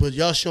is, but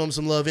y'all show him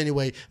some love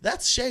anyway.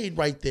 That's shade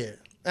right there.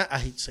 I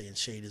hate saying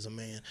Shade is a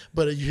man,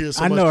 but you hear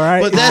so I much. know,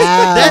 right? But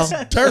that's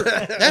dirt.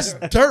 That's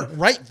dirt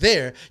right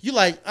there. You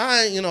like,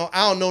 I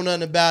don't know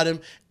nothing about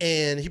him,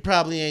 and he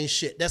probably ain't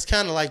shit. That's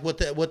kind of like what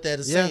that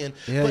is saying.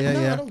 Yeah, but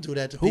yeah. I don't do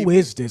that to Who people.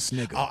 is this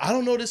nigga? I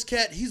don't know this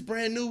cat. He's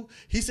brand new.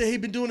 He said he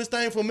been doing this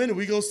thing for a minute.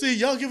 We gonna see.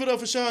 Y'all give it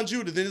up for Sean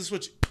Judah. Then this is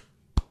what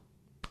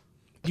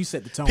You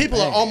set the tone. people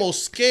are bad.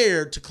 almost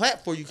scared to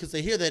clap for you because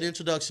they hear that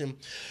introduction.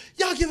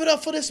 Y'all give it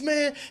up for this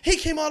man. He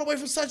came all the way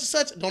from such and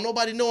such. Don't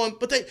nobody know him,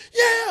 but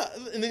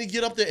and then he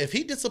get up there. If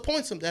he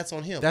disappoints him, that's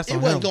on him. That's it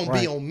on wasn't him, gonna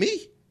be right. on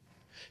me.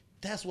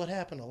 That's what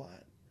happened a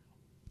lot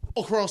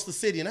across the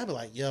city, and I'd be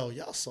like, "Yo,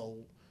 y'all so."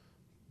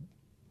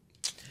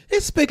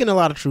 It's speaking a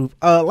lot of truth.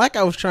 Like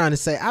I was trying to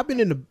say, I've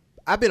been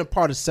a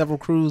part of several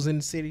crews in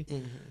the city.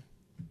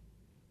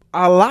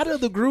 A lot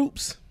of the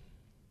groups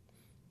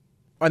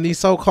on these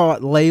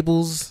so-called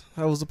labels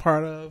I was a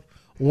part of,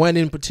 one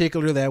in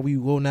particular that we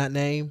will not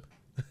name,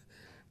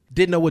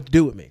 didn't know what to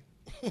do with me.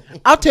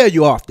 I'll tell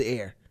you off the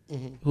air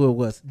who it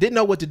was. Didn't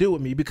know what to do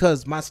with me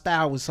because my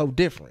style was so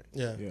different.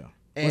 Yeah. Yeah.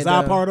 And, Was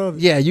I a part of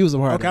it? Yeah, you was a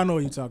part Okay, I of know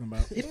what you're talking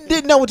about. it.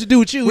 Didn't know what to do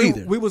with you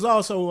either. We was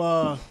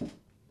also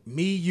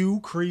me, you,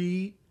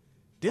 Creed.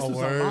 This was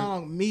word. a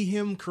long me,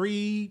 him,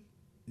 Creed,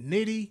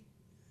 Nitty.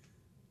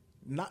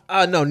 Not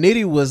No,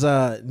 Nitty was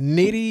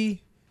Nitty,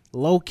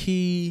 low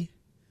key,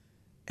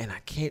 and I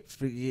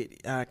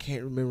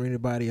can't remember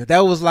anybody else.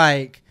 That was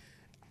like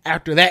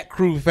after that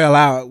crew fell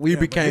out, we yeah,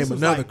 but became this was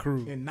another like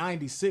crew. in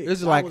 '96. This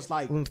is I like, was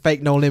like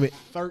fake No Limit.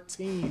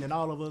 13, and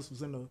all of us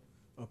was in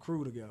a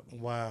crew together.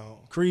 Wow.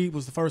 Creed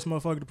was the first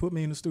motherfucker to put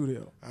me in the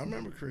studio. I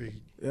remember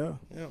Creed. Yeah,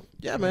 Yeah.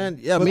 Yeah, man.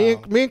 Yeah, me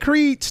and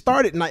Creed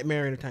started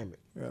Nightmare Entertainment.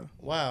 yeah.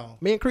 Wow.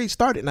 Me and Creed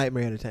started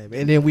Nightmare Entertainment,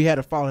 and then we had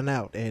a falling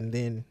out, and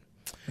then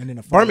And then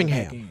the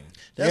Birmingham. back in.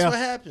 That's Yeah. what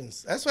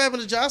happens. That's what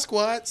happened to Josh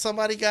Squad.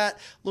 Somebody got a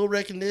little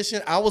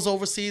recognition. I was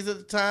overseas at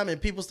the time, and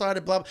people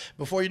started blah.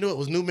 Before you knew it,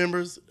 was new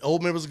members,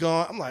 old members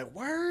gone. I'm like,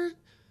 word.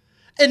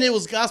 And it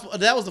was gospel.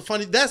 That was the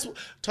funny. That's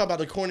talk about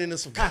the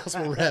corniness of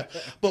gospel rap.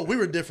 But we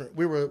were different.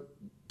 We were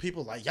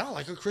people like y'all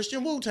like a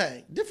Christian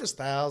Wu-Tang, different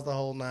styles, the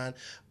whole nine.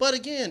 But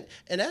again,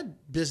 and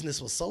that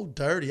business was so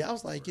dirty. I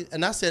was like,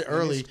 and I said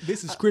early,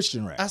 This is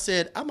Christian rap. I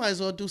said, I might as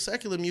well do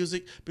secular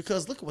music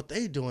because look at what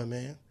they doing,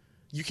 man.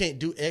 You can't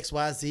do X,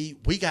 Y, Z.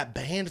 We got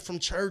banned from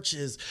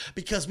churches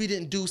because we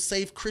didn't do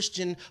safe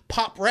Christian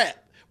pop rap.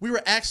 We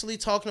were actually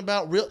talking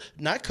about real,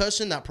 not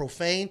cussing, not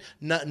profane,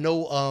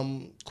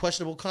 no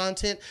questionable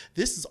content.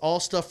 This is all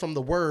stuff from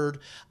the word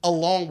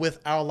along with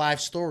our life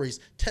stories,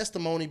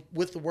 testimony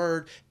with the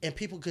word, and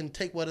people can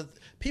take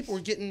people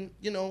were getting,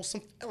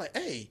 some like,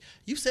 hey,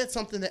 you said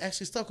something that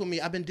actually stuck with me.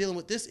 I've been dealing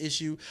with this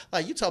issue.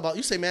 Like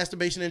you say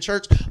masturbation in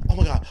church. Oh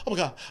my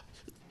God.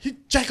 He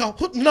jack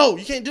off. No,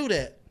 you can't do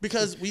that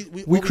because we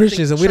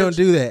Christians and we don't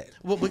do that.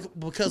 Well,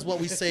 because what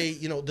we say,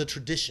 the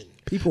tradition.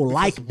 People Because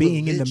like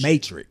being in the religion.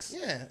 matrix.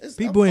 Yeah,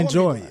 People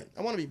enjoy it. it.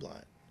 I want to be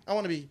blind. I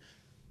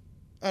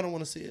don't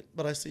want to see it,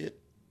 but I see it.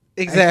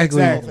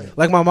 Exactly. Exactly.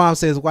 Like my mom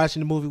says,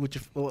 watching the movie with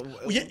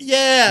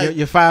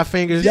your 5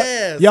 fingers.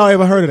 Yes. Y'all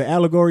ever heard of the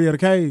allegory of the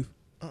cave?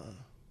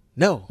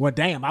 No. Well,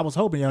 damn, I was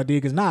hoping y'all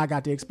did because now I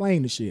got to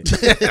explain the shit.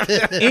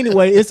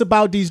 Anyway, it's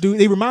about these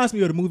dudes. It reminds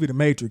me of the movie The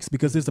Matrix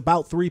because it's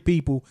about 3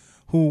 people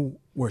who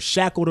were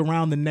shackled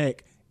around the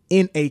neck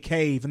in a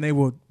cave and they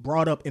were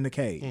brought up in the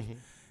cave. Mm-hmm.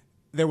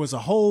 There was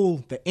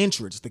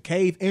the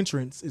cave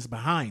entrance is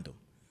behind them.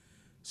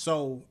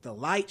 So the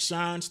light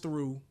shines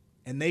through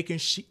and they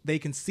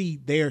can see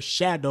their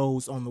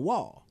shadows on the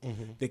wall.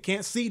 Mm-hmm. They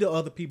can't see the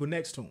other people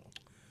next to them.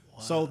 Wow.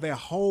 So their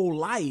whole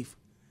life,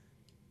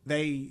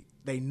 they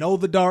know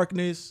the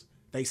darkness.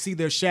 They see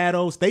their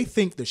shadows. They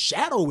think the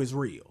shadow is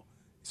real.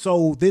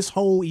 So this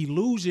whole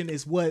illusion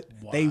is what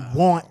they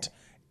want.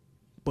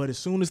 But as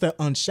soon as they're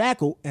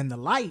unshackled and the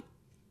light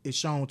is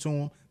shown to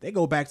them, they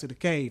go back to the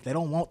cave. They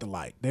don't want the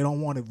light. They don't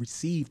want to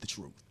receive the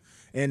truth.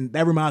 And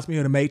that reminds me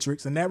of the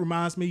Matrix. And that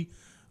reminds me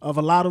of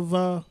a lot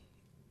of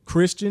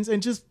Christians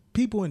and just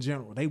people in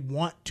general. They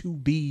want to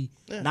be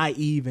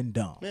naive and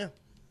dumb. Yeah.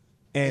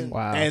 And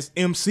Wow. as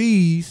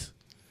MCs,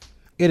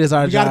 It is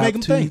our We gotta job make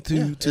 'em think.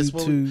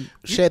 to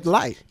shed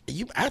light.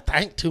 I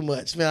think too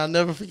much, man. I'll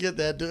never forget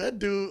that dude.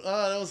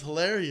 That was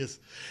hilarious.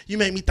 You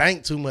make me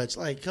think too much.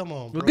 Like, come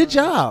on, bro. Well, good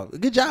job.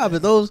 Good job.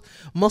 If those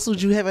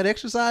muscles you haven't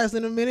exercised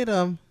in a minute,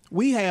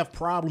 we have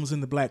problems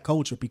in the black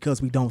culture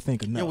because we don't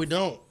think enough. Yeah,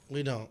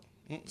 we don't.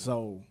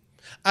 So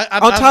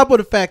on top of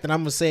the fact that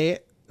I'm gonna say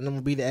it, and I'm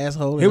gonna be the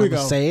asshole. Here and we I'm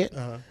gonna go. say it.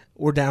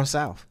 We're down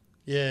south.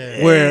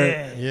 Yeah.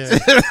 Where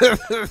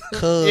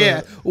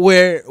Yeah.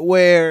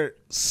 where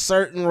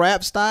certain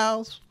rap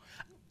styles.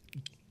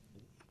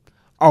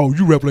 Oh,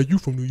 you rap like you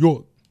from New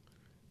York,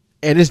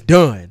 and it's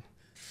done.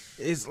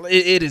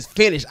 It is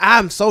finished.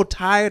 I'm so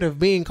tired of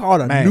being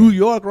called a Man. New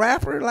York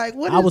rapper. Like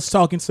what? I was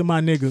talking to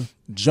my nigga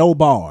Joe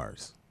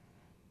Bars,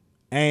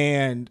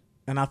 and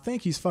I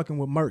think he's fucking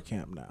with Merc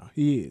Camp now.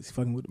 He is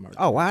fucking with the Merc.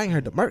 Oh, I ain't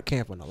heard the Merc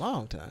Camp in a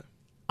long time.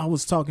 I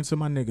was talking to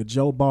my nigga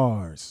Joe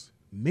Bars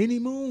many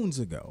moons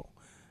ago,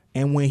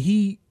 and when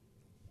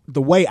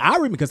the way I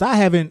remember, because I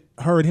haven't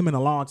heard him in a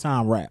long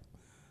time rap.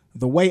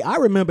 the way I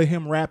remember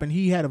him rapping,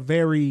 he had a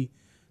very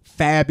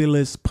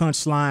fabulous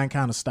punchline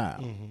kind of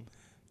style.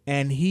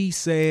 And he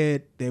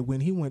said that when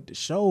he went to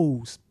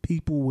shows,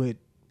 people would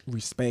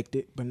respect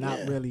it, but not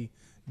really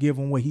give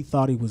him what he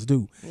thought he was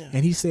due.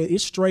 And he said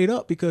it's straight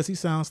up because he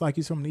sounds like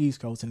he's from the East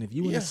Coast. And if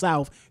you in the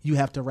South, you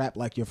have to rap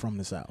like you're from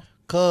the South.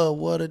 Cuz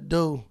what it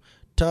do?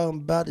 Talking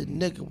about it,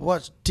 nigga.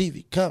 Watch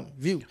TV, come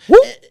view.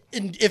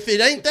 And if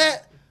it ain't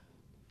that,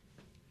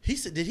 he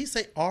said. Did he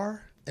say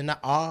R and not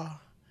R?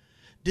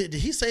 Did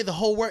he say the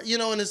whole word? You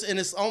know, and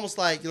it's almost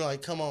like, you know,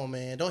 like, come on,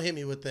 man, don't hit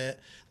me with that.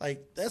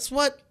 Like that's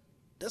what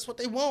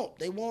they want.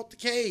 They want the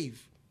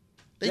cave.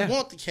 They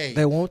want the cave.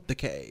 They want the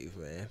cave,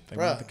 man. They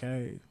want the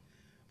cave.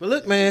 But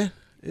look, man,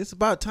 it's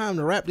about time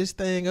to wrap this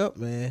thing up,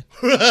 man.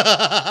 We've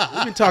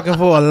been talking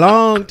for a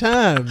long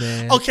time,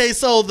 man. Okay,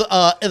 so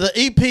the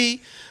EP,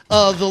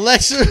 the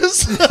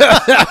lectures.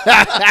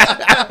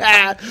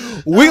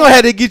 We're gonna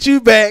have to get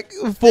you back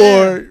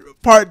for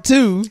part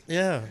 2.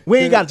 Yeah, We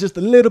ain't got just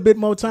a little bit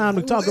more time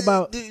to talk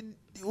about.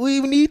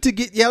 We need to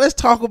get let's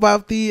talk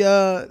about the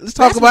let's That's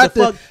talk what about the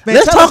the fuck- man,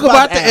 let's tell us talk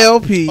about about the the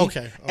LP.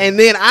 Okay. And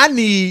then I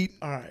need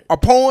a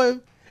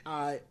poem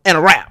and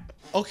a rap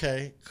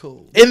Okay,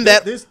 cool. in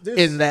that This-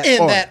 in that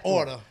In order. that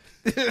order.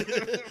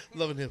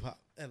 Loving hip hop.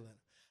 Atlanta.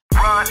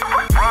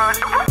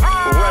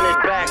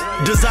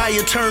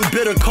 Desire turned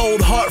bitter,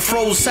 cold heart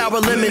froze, sour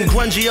lemon,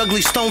 grungy,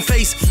 ugly, stone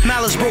face.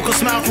 Malice broke a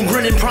smile from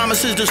grinning,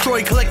 promises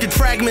destroyed, collected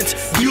fragments.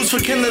 Used for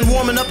kindling,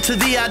 warming up to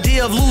the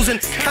idea of losing.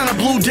 Kinda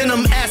blue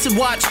denim, acid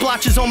watch,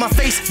 splotches on my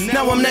face.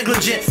 Now I'm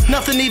negligent,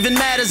 nothing even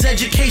matters.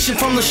 Education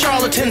from the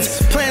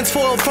charlatans, plans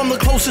foiled from the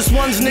closest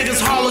ones. Niggas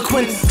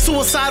harlequin,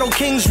 suicidal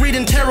kings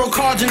reading tarot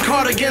cards and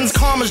cardigans.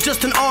 Karma's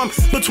just an arm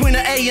between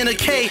an A and a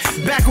K.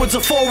 Backwards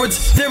or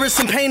forwards, there is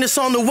some painless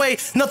on the way.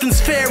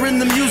 Nothing's fair in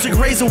the music,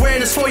 raise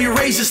awareness for you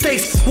raise the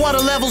stakes. Water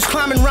levels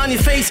climbing around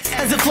your face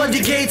as it flood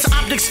your gates.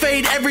 Optics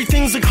fade,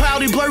 everything's a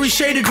cloudy, blurry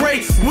shade of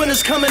gray.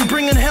 Winter's coming,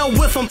 bringing hell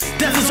with them.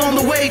 Death is on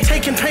the way,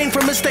 taking pain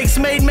for mistakes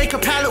made. Make a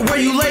pallet where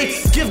you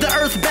lay. Give the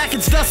earth back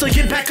its dust, or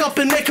get back up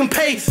and make them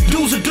pay.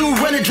 Dues are due,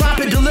 run it, drop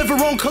it, deliver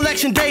on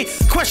collection day.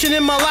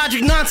 Questioning my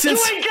logic nonsense.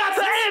 You ain't got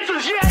the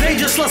answers yet. They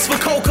just lust for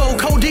cocoa.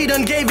 Cody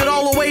done gave it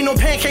all away, no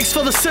pancakes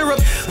for the syrup.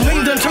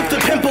 Lean done took the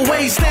pimp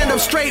away. Stand up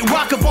straight,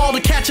 rock a ball to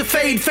catch a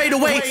fade, fade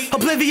away.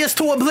 Oblivious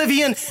to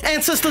oblivion,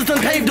 ancestors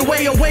done paved the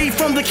way away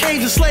from the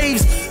caves of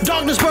slaves.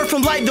 Darkness birthed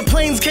from light, the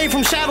plains came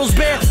from shadows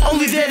bare,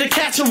 only there to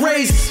catch and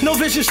raise. No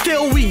vision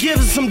still, we give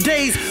it some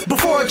days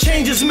before a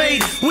change is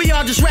made. We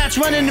are just rats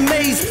running the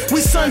maze. We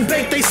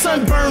sun-baked, they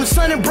sunburn,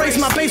 sun embrace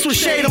my base with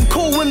shade. I'm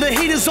cool when the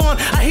heat is on,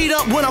 I heat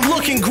up when I'm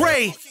looking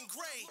gray.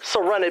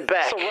 So run it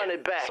back. So run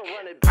it back. So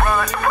run it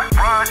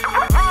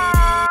back.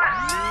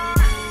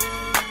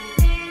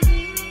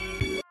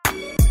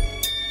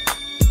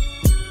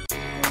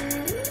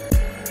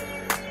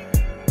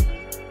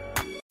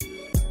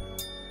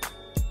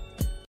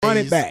 Run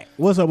it back.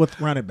 What's up with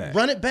Run It Back?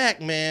 Run It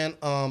Back, man.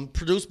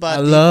 Produced by I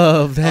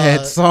love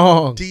that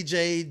song.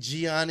 DJ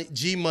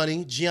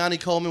Gianni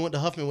Coleman went to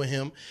Huffman with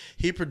him.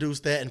 He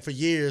produced that, and for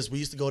years we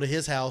used to go to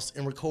his house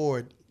and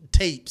record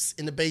tapes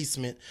in the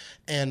basement.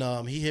 And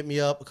he hit me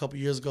up a couple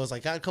years ago. I was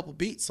like, got a couple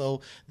beats,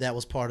 so that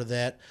was part of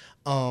that.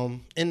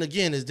 And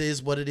again, it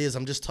is what it is.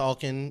 I'm just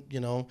talking, you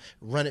know,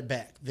 run it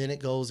back. Then it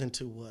goes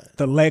into what?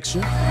 The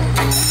lecture.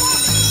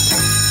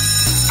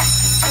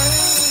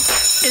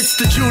 It's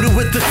the Judah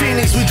with the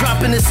Phoenix, we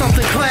dropping it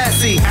something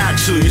classy.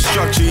 Actually,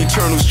 structure,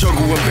 eternal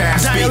struggle with bad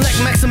Dialect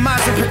speech.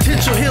 maximizing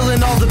potential,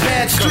 healing all the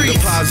bad Come streets.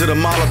 deposit a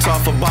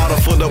Molotov, a bottle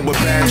full up with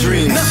bad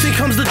dreams. Nothing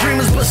comes to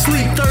dreamers but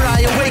sleep, third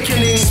eye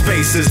awakening.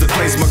 Space is the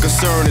place my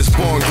concern is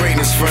born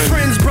greatness, friend.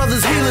 Friends,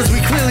 brothers, healers, we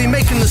clearly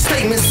making the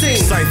statement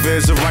sing. Cypher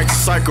is a righteous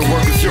cycle,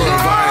 work with your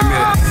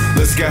environment.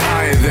 Let's get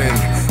higher then,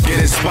 get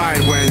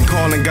inspired when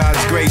calling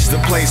God's grace the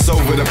place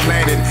over the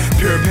planet.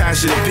 Pure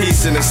passion and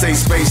peace in a safe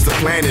space to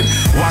planet.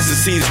 Watch the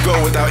seeds grow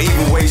without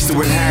evil ways to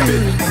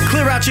inhabit.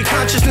 Clear out your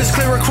consciousness,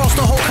 clear across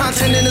the whole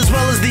continent, as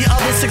well as the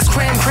other 6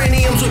 cram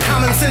craniums with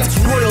common sense.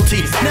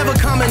 Royalty, never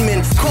common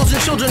men, causing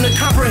children to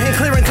comprehend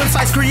clear and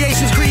concise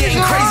creations,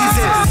 creating crazy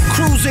sins.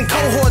 Cruising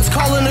cohorts,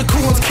 calling the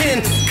cool ones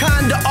kin.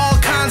 Kind to all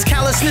kinds,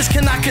 callousness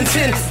cannot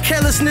contend.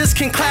 Carelessness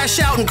can clash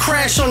out and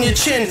crash on your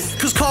chin.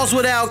 Cause cause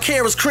without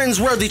care is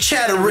cringeworthy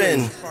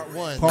chattering. Part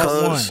one. Part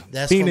one.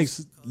 That's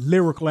Phoenix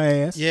lyrical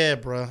ass. Yeah,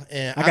 bro.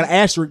 And I got an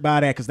asterisk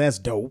by that because that's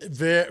dope.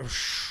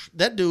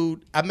 That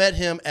dude, I met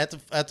him at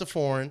the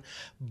Foreign,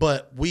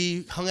 but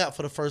we hung out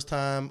for the first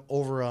time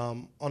over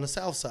on the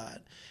South Side.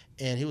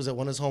 And he was at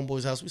one of his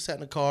homeboys' house. We sat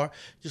in the car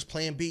just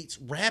playing beats,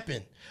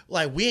 rapping.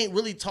 Like, we ain't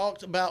really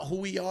talked about who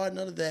we are,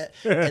 none of that.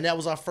 And that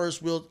was our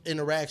first real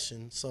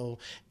interaction. So,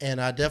 and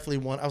I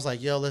definitely I was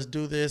like, yo, let's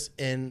do this.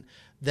 And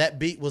that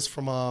beat was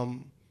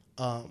from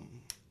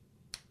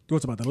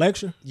What's about the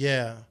lecture?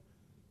 yeah.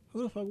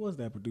 Who the fuck was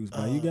that produced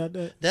by? You got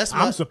that? That's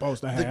I'm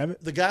supposed to have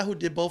it. The guy who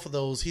did both of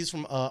those, he's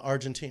from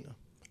Argentina.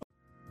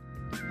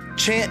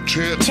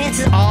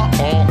 Chances are.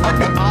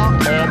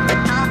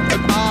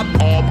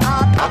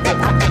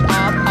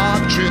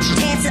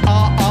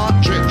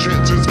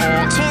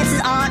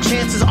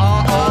 Chances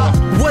are.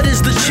 What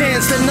is the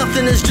chance that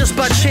nothing is just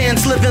by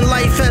chance? Living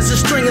life as a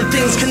string of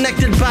things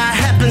connected by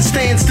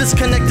happenstance,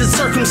 disconnected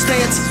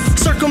circumstance.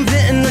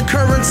 Circumventing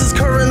occurrences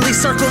currently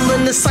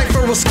circling the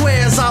cipher of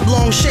squares,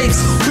 oblong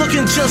shapes,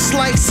 looking just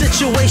like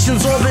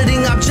situations,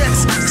 orbiting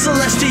objects,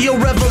 celestial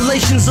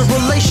revelations of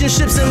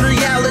relationships and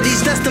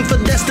realities destined for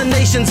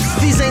destinations.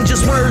 These ain't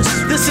just words,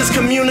 this is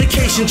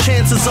communication.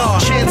 Chances are.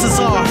 Chances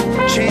are.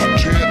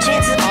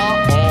 Chances are.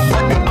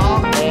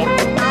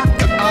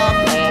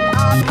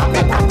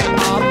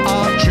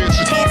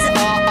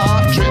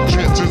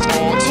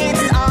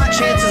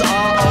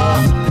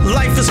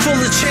 Life is full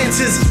of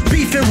chances,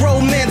 beef and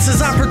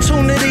romances,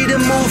 opportunity to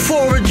move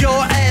forward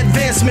your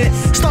advancement.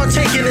 Start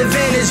taking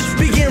advantage,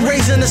 begin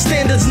raising the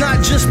standards,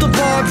 not just the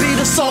bar, be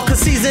the salt, cause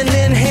season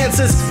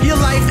enhances your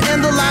life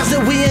and the lives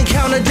that we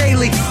encounter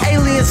daily.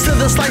 Aliens to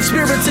this life,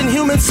 spirits in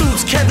human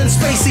suits, Kevin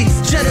Spacey,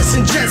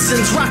 Jettison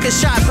Jetsons, rocket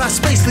shot by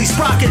Spacely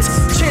Sprockets.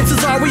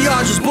 Chances are we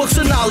are just books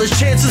of knowledge.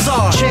 Chances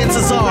are.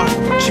 Chances are.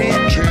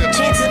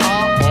 Chances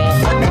are.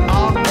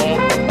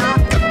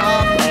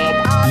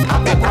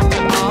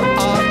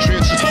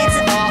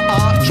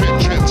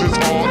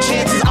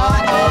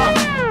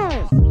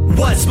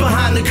 What's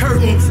behind the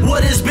curtain?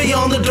 What is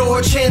beyond the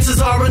door? Chances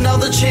are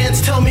another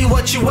chance. Tell me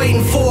what you're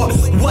waiting for.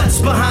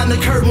 What's behind the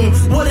curtain?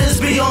 What is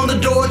beyond the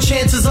door?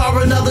 Chances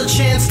are another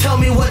chance. Tell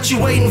me what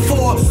you're waiting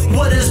for.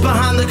 What is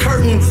behind the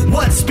curtain?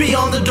 What's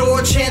beyond the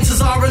door?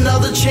 Chances are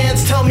another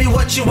chance. Tell me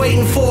what you're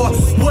waiting for.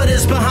 What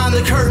is behind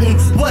the curtain?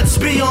 What's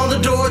beyond the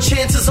door?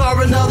 Chances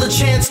are another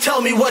chance.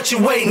 Tell me what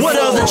you're waiting for. What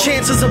are the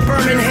chances of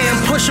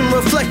Birmingham pushing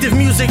reflective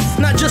music?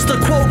 Not just a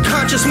quote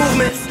conscious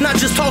movement. Not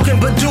just talking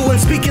but doing.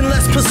 Speaking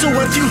less,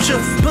 pursuing future.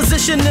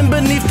 Positioning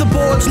beneath the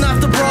boards,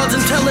 not the broads,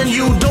 and telling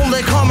you don't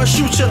let karma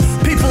shoot you.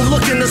 People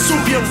looking to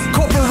soup you.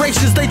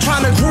 Corporations, they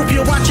trying to group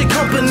you. Watch your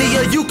company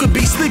or you could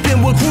be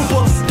sleeping with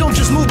grouper. Don't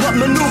just move up,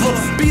 maneuver.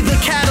 Be the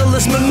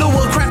catalyst,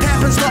 manure. Crap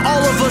happens to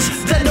all of us.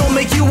 That don't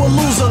make you a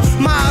loser.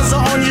 My eyes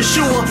are on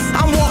Yeshua.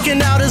 I'm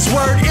walking out his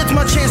word. It's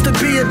my chance to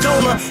be a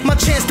donor. My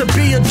chance to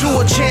be a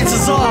doer.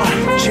 Chances are.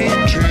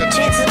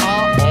 Chances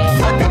are.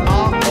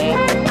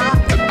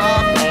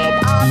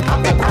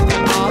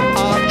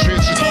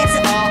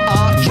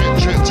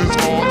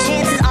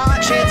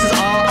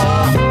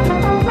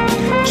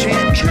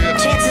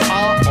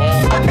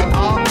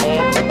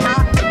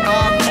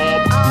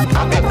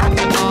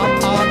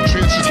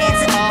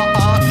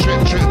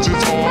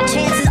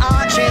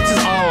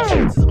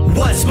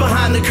 What's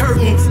behind the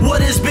curtain?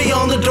 What is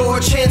beyond the door?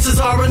 Chances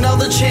are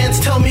another chance.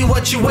 Tell me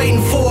what you're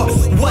waiting for.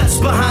 What's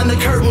behind the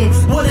curtain?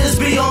 What is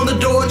beyond the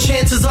door?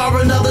 Chances are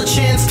another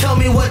chance. Tell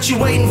me what you're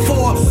waiting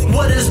for.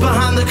 What is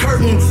behind the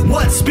curtain?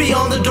 What's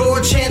beyond the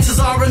door? Chances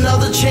are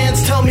another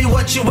chance. Tell me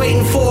what you're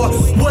waiting for.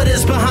 What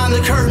is behind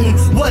the curtain?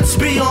 What's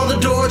beyond the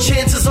door?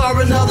 Chances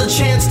are another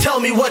chance. Tell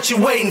me what you're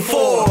waiting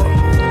for.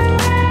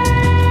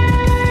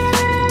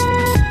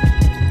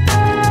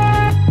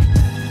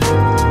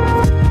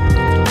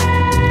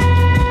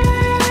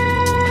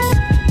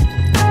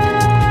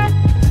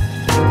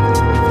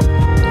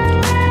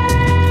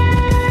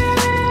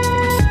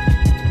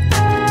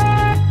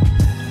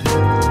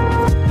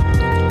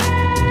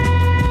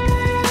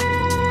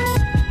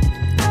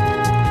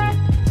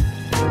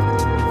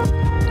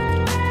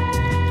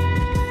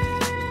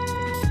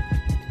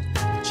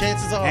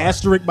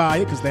 Asterisk by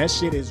it because that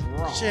shit is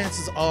wrong.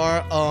 Chances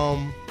are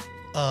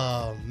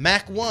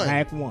Mac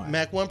 1.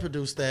 Mac 1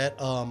 produced that.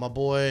 My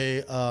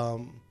boy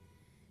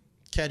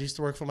Cat used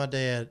to work for my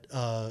dad,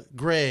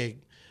 Greg.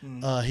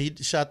 He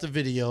shot the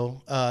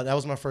video. That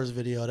was my first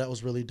video. That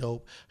was really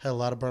dope. Had a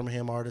lot of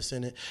Birmingham artists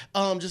in it.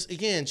 Just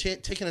again,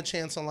 taking a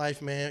chance on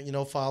life, man. You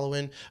know,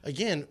 following.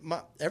 Again,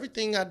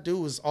 everything I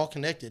do is all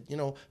connected. You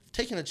know,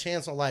 taking a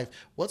chance on life.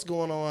 What's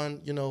going on?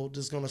 You know,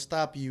 that's going to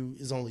stop you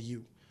is only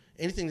you.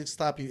 Anything to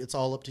stop you, it's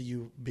all up to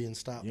you being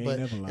stopped. But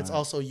it's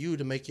also you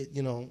to make it,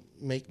 you know,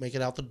 make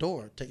it out the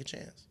door. Take a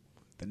chance.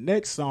 The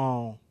next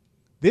song,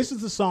 this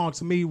is a song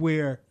to me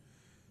where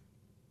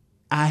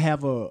I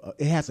have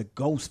it has a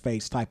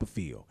Ghostface type of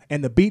feel,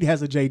 and the beat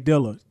has a Jay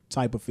Dilla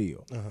type of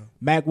feel.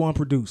 Mac 1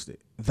 produced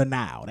it. The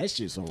Now, that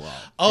shit's so raw.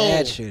 Oh,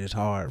 that shit is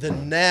hard. The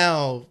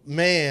Now,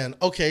 man.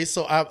 Okay,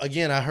 so I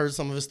heard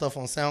some of his stuff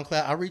on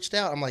SoundCloud. I reached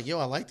out. I'm like, yo,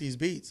 I like these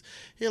beats.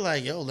 He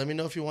like, yo, let me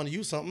know if you want to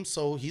use something.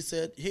 So he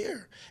said,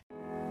 here.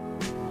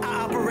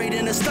 I operate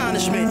in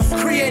astonishment,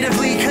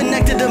 creatively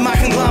connected to my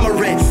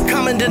conglomerate.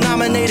 Common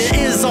denominator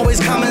is always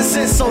common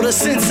sense, so the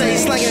sensei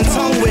slanging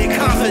tongue with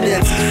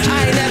confidence.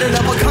 I ain't adding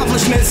up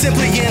accomplishments,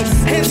 simply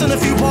enhancing a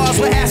few bars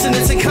with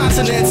assonance and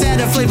consonants.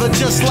 Adding flavor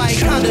just like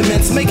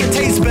condiments, make it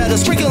taste better,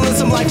 sprinkling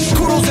some like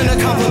kudos and the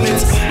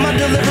compliments. My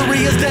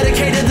delivery is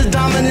dedicated to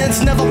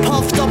dominance, never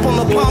puffed up on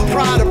the pomp,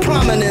 pride, or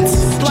prominence.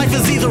 Life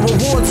is either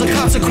rewards or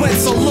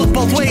consequence, so look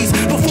both ways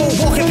before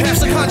walking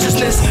past the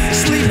consciousness.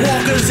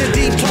 Sleepwalkers and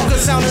deep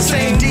talkers sound the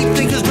same. Deep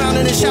thinkers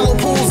drowning in shallow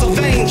pools of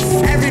vein.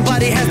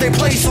 Everybody has their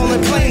place on the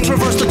plane.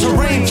 Traverse the terrain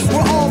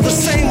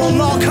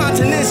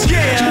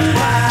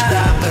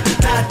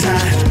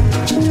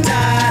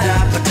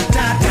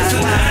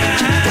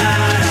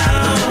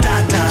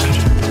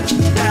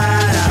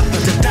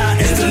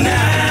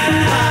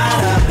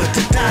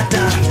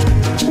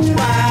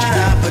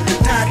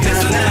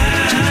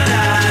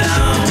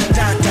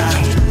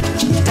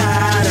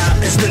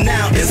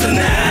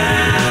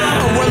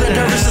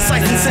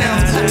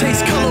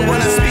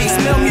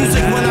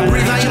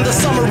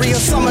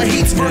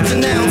verbs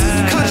and nouns,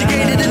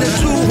 conjugated into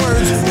 2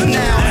 words. The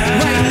now,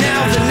 right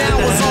now, the now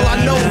is all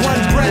I know. One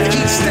breath,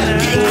 each step,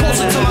 getting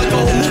closer to my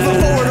goal. Moving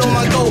forward on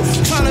my goal,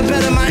 trying to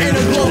better my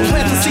inner glow.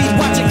 Plant the seed,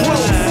 watch it grow,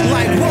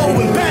 like roll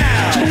and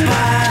bow.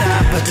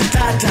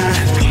 Ba-da-ba-da-da-da,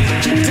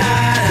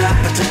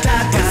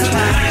 da-da-ba-da-da-da-da,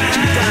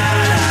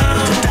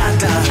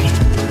 da-da-ba-da-da-da,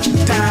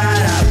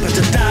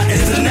 da-da-ba-da-da.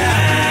 It's the now.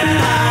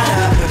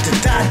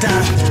 Ba-da-ba-da-da-da,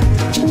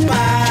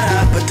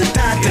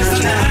 ba-da-ba-da-da-da,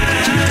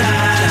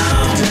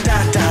 da-da-ba-da-da-da,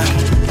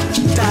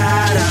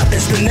 da-da.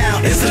 It's the now.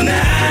 It's the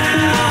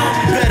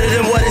now. Better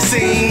than what it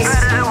seems.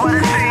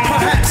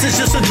 Perhaps it's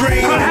just a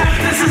dream. The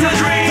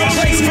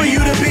place for you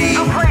to be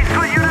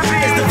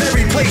is the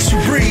very place you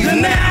breathe. The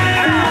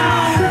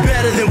now.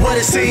 Better than what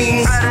it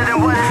seems.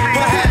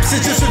 Perhaps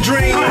it's just a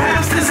dream.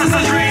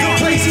 The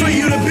place for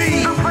you to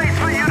be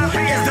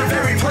is the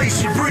very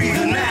place you breathe.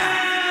 The now.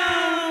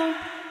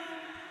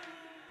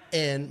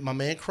 And my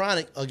man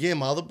Chronic, again,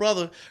 my other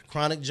brother,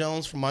 Chronic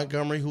Jones from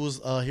Montgomery, who was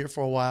here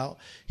for a while.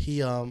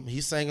 He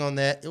sang on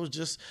that. It was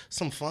just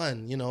some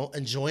fun,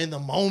 enjoying the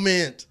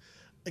moment.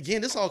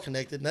 Again, this all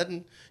connected.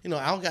 Nothing, I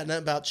don't got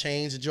nothing about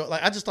chains.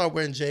 Like I just started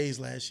wearing J's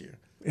last year.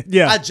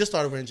 Yeah, I just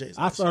started wearing J's.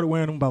 I started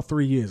wearing them about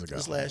 3 years ago.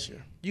 Just last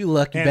year. You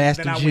lucky and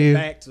bastard, then I you.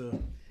 went back to.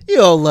 You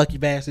old lucky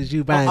bastards,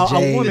 you buying J's.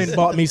 A woman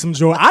bought me some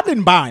Jordan. I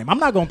didn't buy him. I'm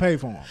not gonna pay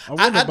for him.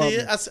 I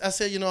did. I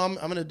said,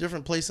 I'm in a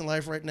different place in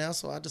life right now,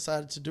 so I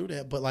decided to do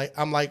that. But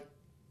I'm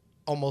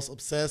almost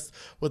obsessed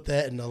with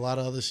that and a lot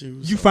of other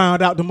shoes. You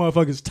found out the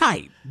motherfuckers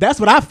tight. That's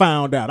what I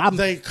found out.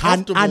 They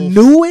comfortable. I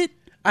knew it.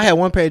 I had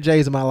one pair of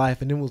J's in my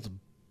life, and it was the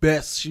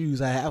best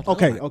shoes I had.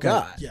 Okay.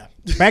 God. Yeah.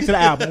 Back to the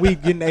album. We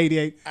getting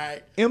 88. All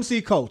right.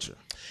 MC Culture.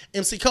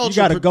 MC Culture. You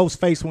got a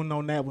ghost face one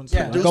on that one.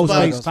 Yeah, a ghost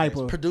face type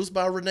of. Produced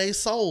by Renee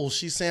Soul.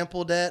 She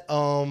sampled that.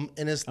 And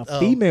it's A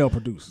female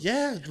producer.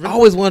 Yeah. I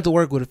always wanted to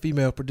work with a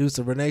female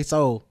producer, Renee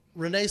Soul.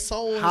 Renee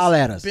Soul Holla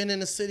at us. has been in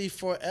the city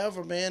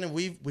forever, man, and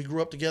we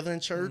grew up together in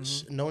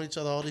church, known each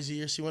other all these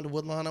years. She went to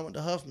Woodlawn, I went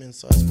to Huffman,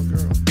 so that's my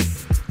girl.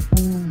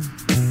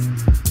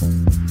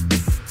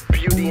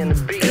 Beauty and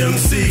the Beast.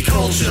 MC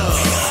Culture.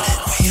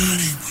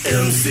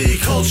 MC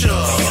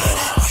Culture.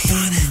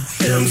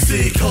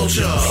 MC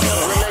Culture.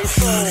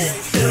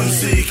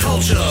 MC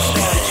Culture.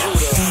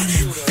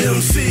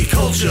 MC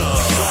Culture.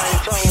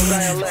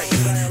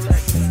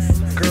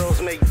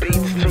 Girls make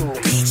beats too.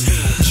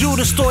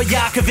 Judah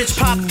Stoyakovich,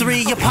 Pop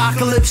 3,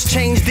 Apocalypse,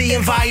 changed the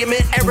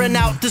environment, airing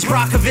out this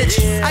Brockovich.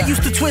 I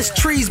used to twist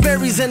trees,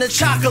 berries, and a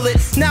chocolate.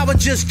 Now I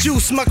just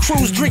juice, my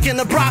crew's drinking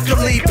a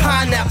broccoli,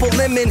 pineapple,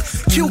 lemon,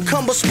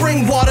 cucumber,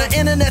 spring water.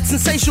 Internet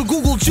sensation,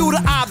 Google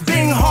Judah, I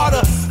bing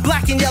harder.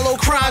 Black and yellow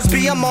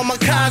Crosby, I'm on my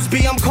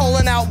Cosby. I'm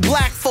calling out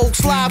black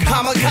folks, live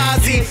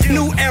kamikaze.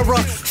 New era,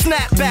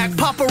 snapback,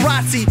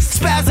 paparazzi.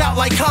 Spaz out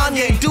like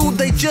Kanye, dude,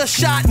 they just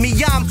shot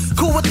me. I'm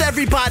cool with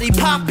everybody,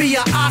 Poppy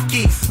or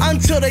Aki.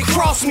 Until they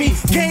cross me,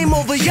 game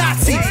over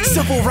Yahtzee.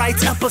 Civil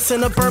rights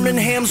epicenter,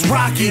 Birmingham's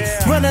Rocky.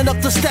 Running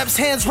up the steps,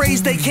 hands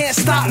raised, they can't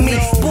stop me.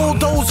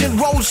 Bulldozing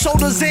road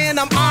shoulders in,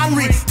 I'm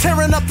Henri.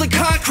 Tearing up the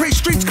concrete,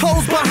 streets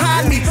closed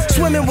behind me.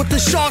 Swimming with the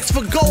sharks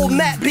for gold,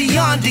 Matt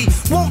Biondi.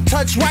 Won't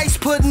touch rice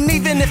pudding,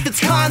 even if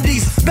it's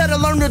Condi's. Better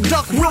learn to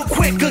duck real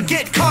quick or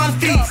get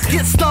confit.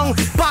 Get stung,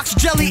 box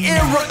jelly,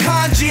 era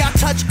kanji. I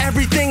touch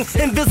everything,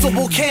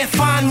 invisible can't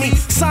find me.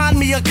 Sign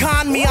me or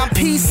con me, I'm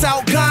peace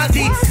out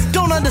Gandhi.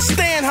 Don't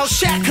understand how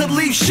Shaq could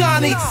leave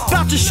Shawnee.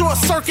 About to short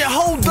circuit,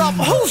 hold up,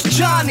 who's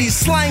Johnny?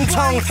 Slang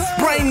tongue,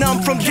 brain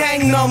numb from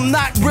gang numb.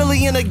 Not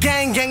really in a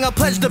gang, I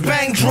pledge to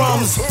bang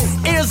drums.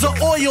 Ears of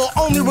oil,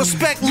 only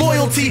respect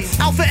loyalty.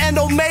 Alpha and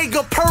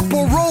Omega,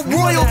 purple robe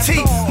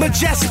royalty.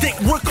 Majestic,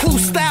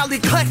 recluse style,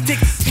 eclectic.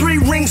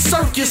 3-ring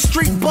circus,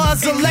 street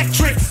buzz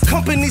electric.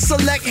 Company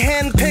select,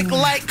 hand pick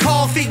like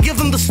coffee. Give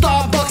them the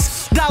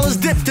Starbucks, dollars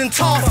dipped in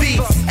toffee.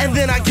 And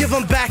then I give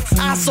them back,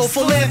 ISO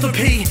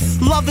philanthropy.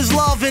 Love is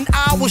love and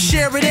I will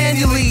share it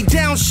annually.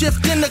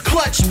 Downshift in the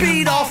clutch,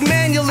 speed off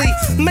manually.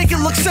 Make it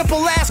look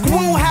simple, ask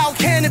woo, how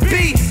can it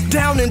be?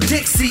 Down in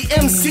Dixie,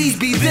 MCs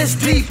be this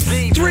deep.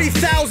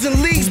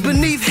 3,000 leagues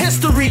beneath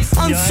history.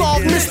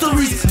 Unsolved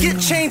mysteries get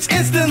changed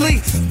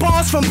instantly.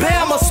 Bars from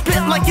Bama,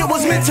 spit like it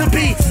was meant to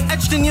be.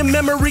 Etched in your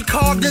memory,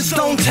 carved in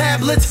stone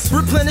tablets.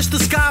 Replenish the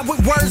sky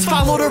with words,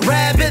 follow the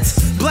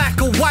rabbits.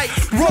 Black or white,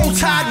 roll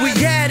tide, we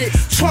at it.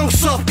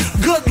 Trunks up,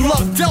 good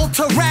luck,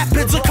 Delta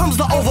Rapids, here comes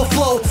the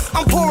overflow.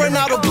 I'm pouring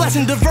out a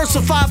blessing,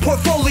 diversified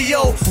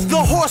portfolio.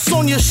 The horse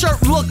on your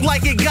shirt look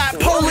like it got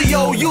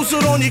polio. Use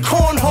it on your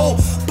cornhole,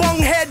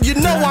 bunghead, you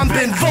know I'm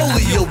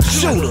Benvolio.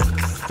 Shooter.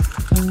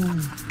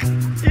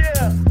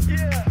 Yeah.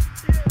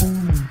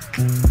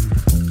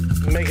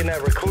 Making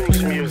that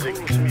recluse music.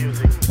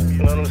 You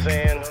know what I'm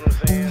saying?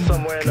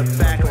 Somewhere in the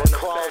back of a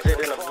closet,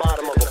 in the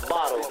bottom of a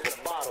bottle.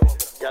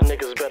 Y'all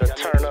niggas better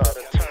turn up.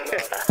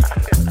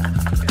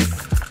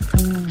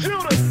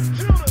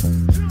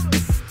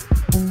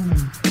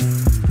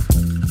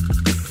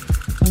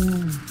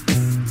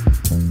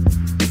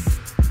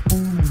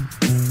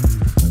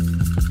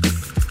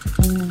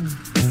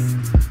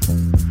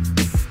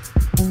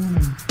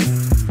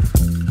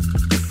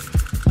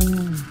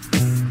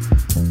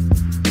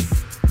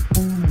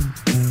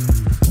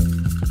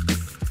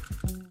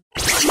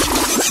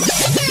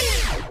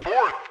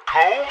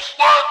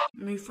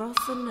 Mi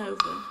Fossa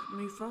Nova,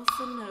 Mi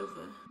Fossa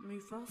Nova, Mi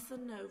Fossa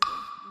Nova,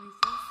 Mi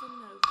Fossa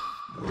Nova.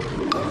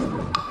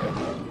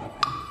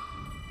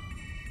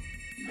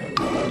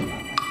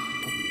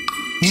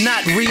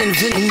 Not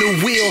reinventing the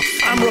wheel,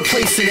 I'm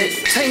replacing it.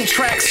 Tank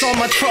tracks on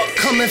my truck,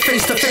 coming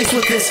face to face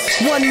with this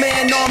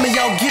one-man army.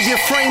 I'll give your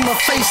frame a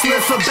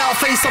facelift, about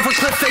face off a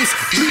cliff face,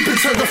 leap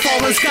into the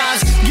fallen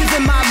skies.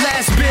 Giving my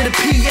last bit of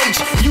PH.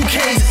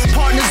 UK's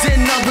partners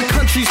in other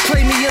countries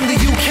play me in the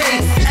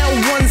UK.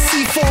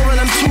 L1C4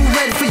 and I'm too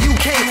red for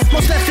UK.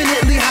 Most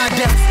definitely high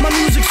def. My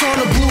music's on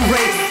a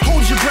Blu-ray.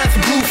 Hold your breath,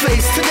 blue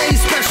face.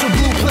 Today's special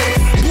blue play.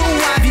 Blue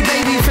Ivy,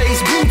 baby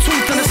face,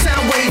 Bluetooth and a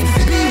sound wave.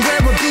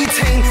 Beware or be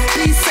tame.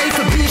 Be safe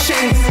or be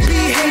shame,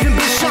 behaving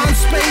beyond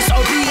space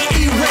or be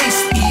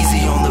erased.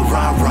 Easy on the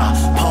rah-rah,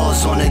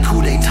 pause on it,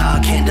 coup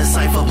d'etat, can't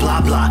decipher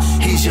blah blah.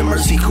 Here's your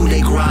mercy, coup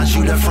de grace,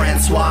 you the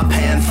Francois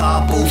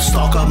Panther, bull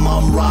stalker,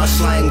 mum ra,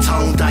 slang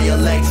tongue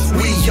dialect.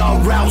 We are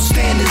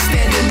outstanding,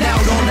 standing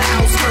out on the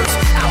outskirts.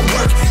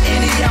 Outwork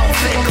any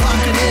outfit,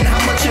 clocking in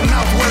how much your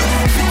mouth worth.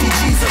 50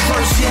 G's a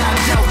verse, yeah I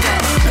doubt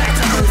that. Back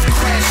to earth,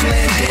 crash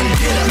landing,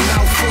 get a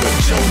mouthful of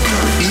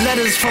joker.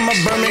 Letters from a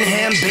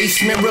Birmingham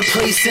basement,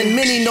 replacing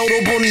many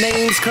notable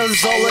names,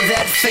 cause all of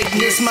that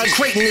fakeness, my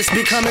greatness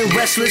becoming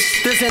restless.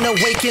 There's an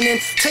awakening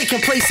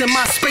taking place in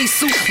my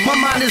spacesuit. My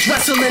mind is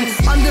wrestling.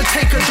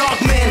 Undertaker, dark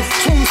man,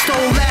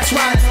 tombstone, last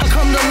ride. I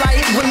come to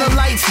light when the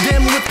lights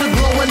dim with the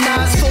glowing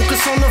eyes.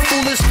 Focus on the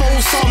foolish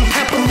foes, salt and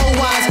pepper, low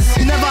eyes.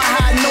 Never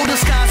hide, no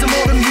disguise, and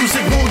more the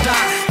music won't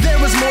die.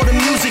 There is more to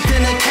music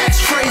than a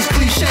catchphrase,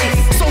 cliche.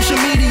 Social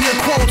media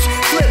quotes,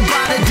 flipped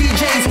by the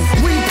DJs.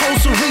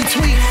 Repost or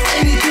retweet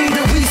anything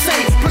that we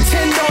say.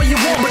 Pretend all you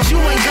want, but you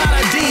ain't got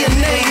a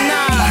DNA,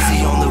 nah.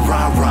 Easy on the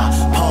rah-rah,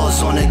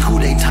 pause on it, coup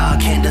d'etat,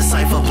 can't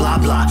decipher blah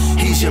blah.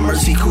 Here's your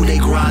mercy, coup de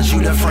grace,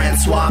 you the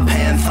Francois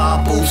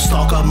Panther, bull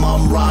stalker,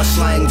 mum ra,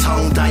 slang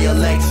tongue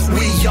dialect.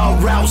 We are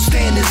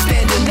outstanding,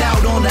 standing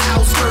out on the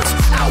outskirts.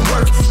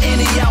 Outwork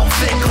any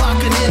outfit,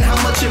 clocking in how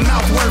much your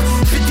mouth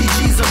worth. 50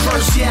 G's a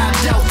verse, yeah I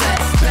doubt that.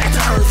 Back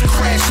to earth,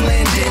 crash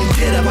landing,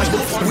 get up.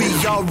 We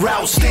are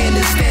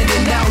outstanding,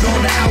 standing out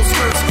on the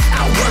outskirts.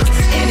 Outwork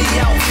any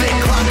outfit,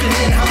 clocking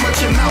in how much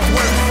your mouth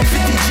worth.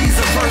 50 G's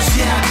a verse,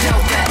 yeah I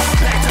doubt that.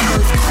 Back to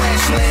earth,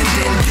 crash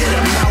landing, get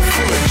a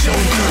mouthful of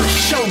joker.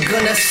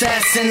 Shogun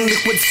assassin,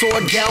 liquid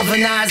sword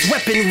galvanized,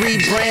 weaponry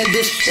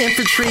brandish,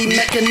 infantry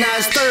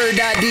mechanized, third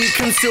ID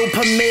concealed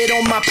permit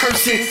on my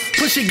person.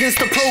 Push against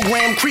the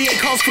program,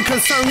 create cause for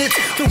concern. It's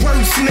the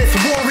wordsmith,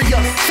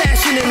 warrior,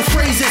 fashion and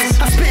phrases.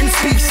 I spit and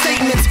speak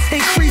statements,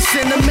 increase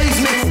in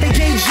amazement,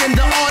 engage in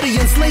the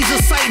audience,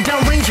 laser sight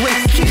downrange with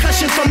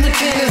concussion from the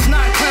cannons,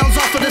 knock clowns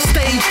off of the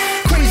stage.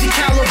 Crazy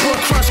caliber,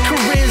 crush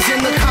careers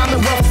in the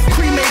Commonwealth,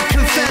 cremate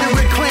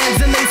Confederate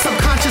clans and they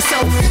subconscious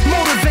self.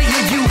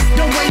 Motivating you,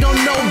 don't wait on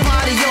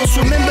nobody else.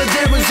 Remember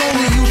there is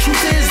only you,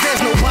 truth is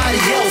there's nobody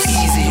else.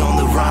 Easy on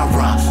the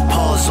rah-rah,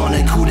 pause on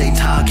it, coup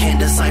d'etat, can't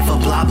decipher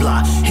blah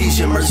blah. Here's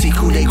your mercy,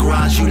 coup de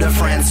grace, you the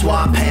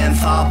Francois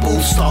Panther, bull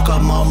stalker,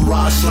 mum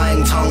ra,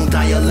 slang tongue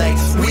dialect.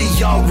 We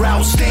are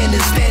outstanding,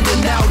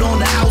 standing out on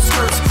the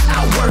outskirts.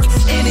 Outwork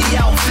any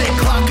outfit,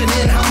 clocking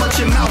in how much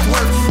your mouth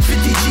worth.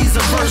 50 G's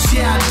a verse,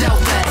 yeah I doubt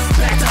that.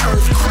 Back to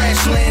earth, crash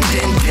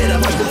landing, get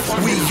up.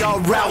 We are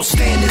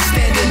outstanding,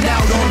 standing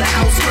out on the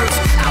outskirts.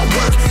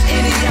 Outwork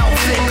any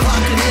outfit,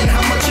 clocking in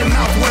how much your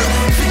mouth worth.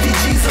 50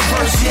 G's a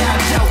verse, yeah I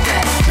doubt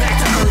that. Back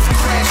to earth,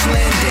 crash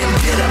landing,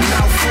 get a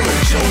mouthful of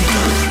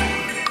joker.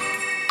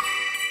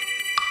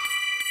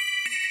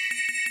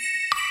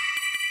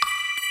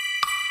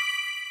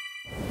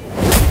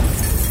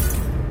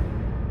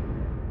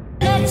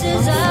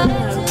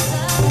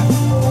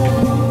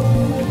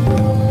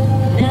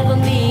 Never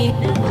mean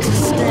to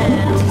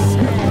stand.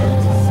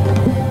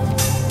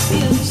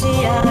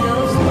 Beauty out of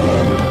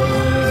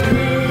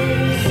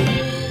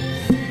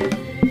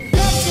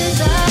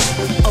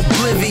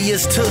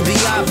Oblivious to the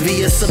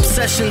obvious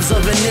obsessions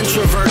of an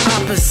introvert,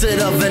 opposite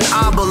of an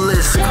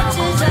obelisk.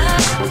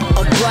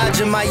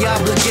 Obliging my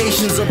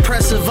obligations,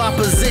 oppressive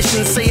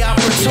opposition, say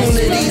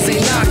opportunities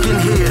ain't knocking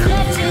here.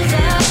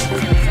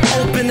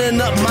 Opening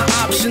up my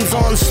options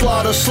on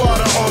slaughter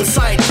on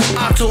sight.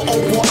 Octo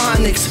opal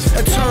onyx,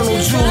 eternal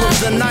jewel of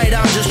the night.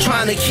 I'm just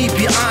trying to keep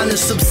you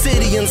honest.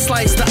 Obsidian,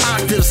 slice the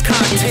octaves,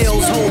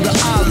 cocktails, hold the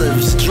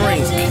olives,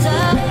 drink.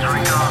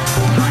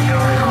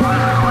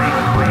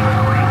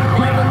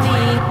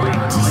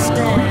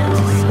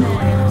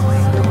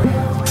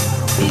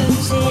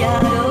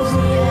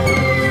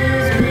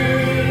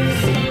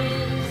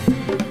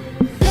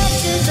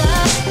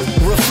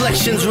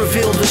 Reflections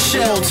reveal the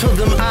shell till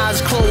them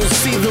eyes close.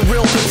 See the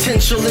real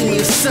potential in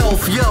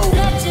yourself, yo.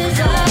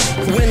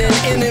 When an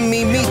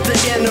enemy meet the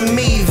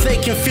enemy, they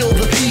can feel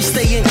the peace,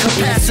 they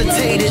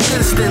incapacitated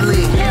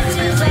instantly.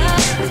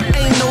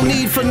 Ain't no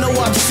need for no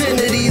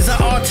obscenities. I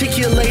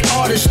articulate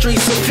artistry,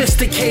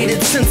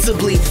 sophisticated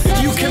sensibly.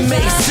 You can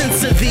make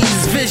sense of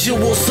these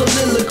visual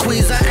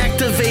soliloquies. I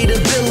activate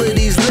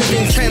abilities,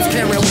 living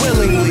transparent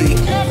willingly.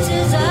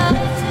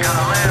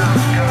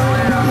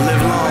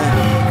 Live long.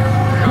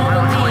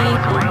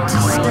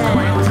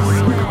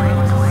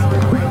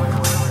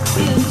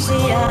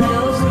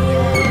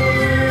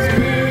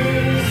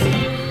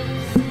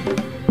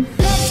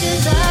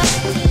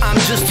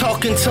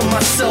 talking to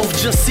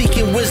myself, just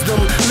seeking wisdom,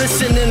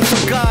 listening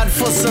for God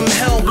for some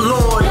help,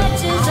 Lord.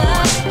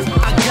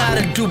 I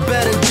gotta do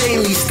better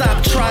daily,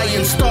 stop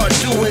trying, start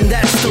doing,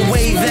 that's the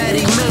way that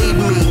he made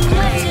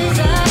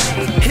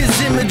me.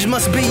 His image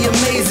must be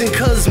amazing,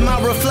 cause my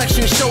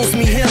reflection shows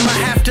me him, I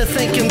have to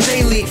thank him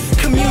daily.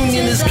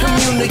 Communion is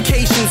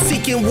communication,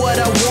 seeking what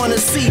I wanna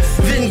see,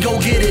 then go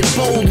get it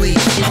boldly,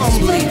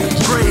 humbly,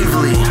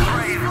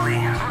 bravely.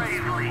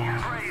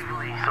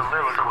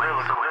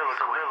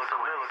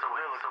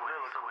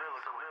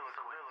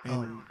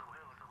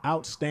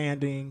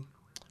 Outstanding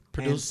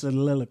and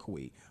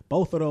Soliloquy.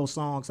 Both of those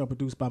songs are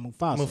produced by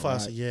Mufasa.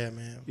 Mufasa, right? yeah,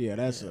 man. Yeah,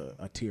 that's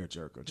a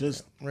tearjerker.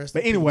 Just, Rest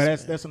but in anyway,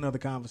 peace, that's another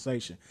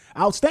conversation.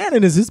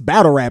 Outstanding is this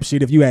battle rap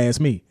shit. If you ask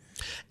me,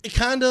 It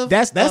kind of.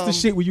 that's the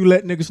shit where you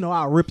let niggas know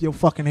I'll rip your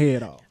fucking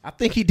head off. I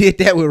think he did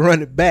that with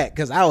Run It Back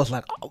because I was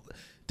like, oh,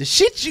 the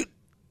shit you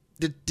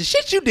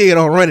did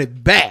on Run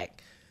It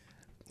Back.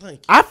 Thank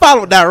you. I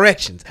followed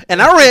directions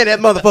and I ran that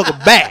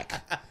motherfucker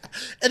back,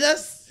 And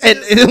that's. and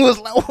it was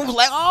like,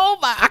 oh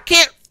my, I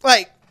can't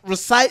like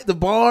recite the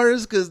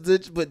bars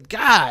but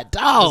God,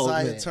 dog,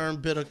 Desire man. turn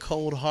bitter,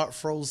 cold, heart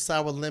froze,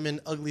 sour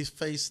lemon, ugly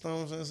face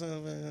stones.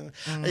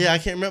 Yeah, I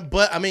can't remember,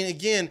 but I mean,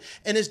 again,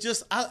 and it's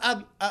just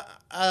I'm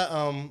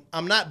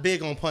not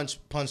big on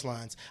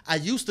punchlines. I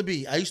used to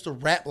be. I used to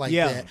rap like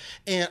that,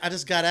 and I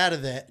just got out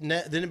of that. And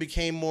then it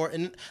became more.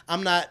 And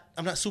I'm not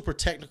super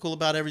technical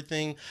about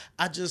everything.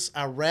 I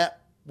rap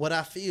what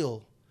I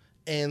feel.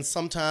 And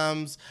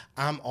sometimes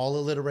I'm all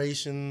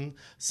alliteration.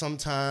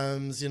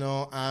 Sometimes,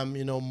 I'm,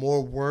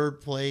 more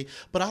wordplay.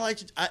 But I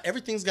like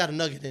everything's got a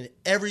nugget in it.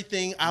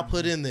 Everything I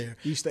put in there.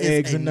 Easter is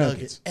eggs a and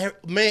nugget.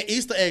 nuggets. Man,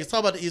 Easter eggs. Talk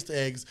about the Easter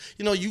eggs.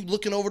 You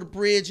looking over the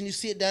bridge and you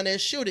see it down there,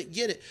 shoot it,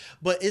 get it.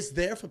 But it's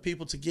there for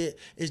people to get.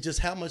 It's just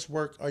how much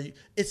work are you.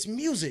 It's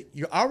music.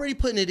 You're already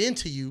putting it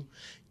into you.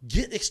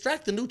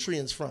 Extract the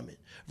nutrients from it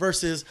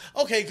versus,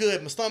 okay,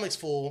 good, my stomach's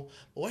full,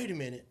 but wait a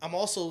minute, I'm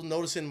also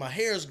noticing my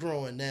hair's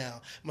growing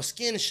now, my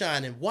skin's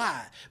shining.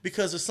 Why?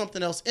 Because there's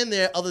something else in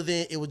there other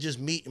than it was just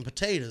meat and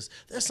potatoes.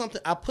 There's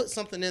something, I put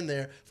something in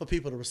there for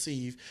people to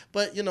receive.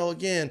 But,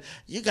 again,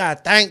 you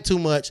gotta think too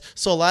much.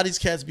 So a lot of these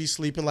cats be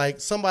sleeping.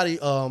 Like somebody,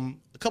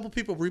 a couple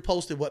people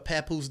reposted what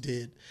Papoose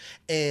did,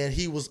 and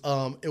he was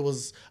it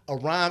was a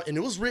rhyme and it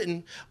was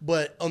written,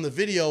 but on the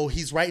video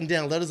he's writing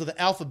down letters of the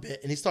alphabet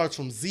and he starts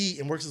from Z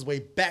and works his way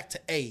back to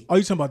A. Oh,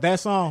 you talking about that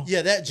song?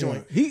 Yeah, that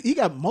joint. Yeah. He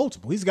got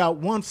multiple. He's got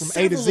one from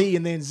A to Z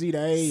and then Z to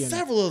A. And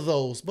several of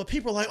those, but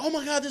people are like, "Oh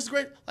my God, this is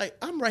great!" Like,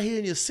 I'm right here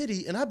in your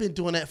city, and I've been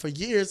doing that for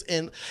years.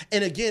 And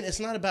again, it's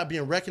not about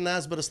being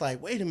recognized, but it's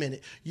like, wait a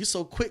minute, you're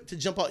so quick to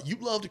jump out. You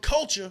love the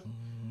culture.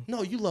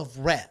 No, you love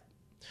rap.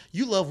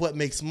 You love what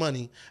makes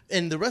money,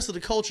 and the rest of the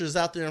culture is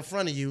out there in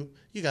front of you.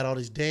 You got all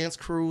these dance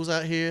crews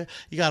out here.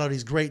 You got all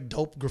these great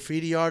dope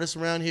graffiti artists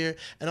around here,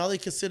 and all they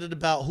considered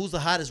about who's the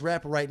hottest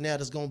rapper right now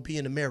that's going to be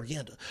in the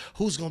Marienda,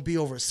 who's going to be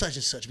over at such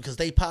and such because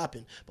they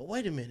popping. But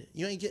wait a minute,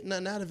 you ain't getting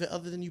nothing out of it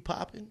other than you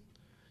popping.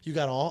 You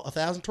got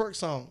 1,000 twerk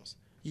songs.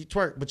 You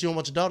twerk, but you don't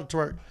want your daughter to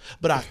twerk.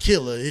 But I'll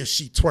kill her if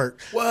she twerk.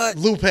 What?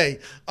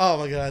 Lupe. Oh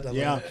my God. I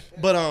love it.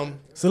 But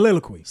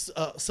Soliloquy.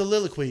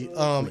 Soliloquy.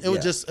 It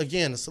was just,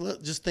 again,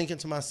 just thinking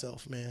to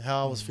myself, man,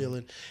 how I was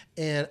feeling.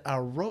 And I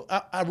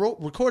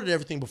recorded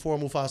everything before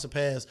Mufasa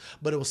passed,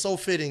 but it was so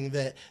fitting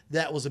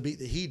that was a beat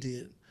that he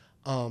did.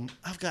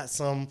 I've got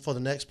some for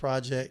the next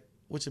project,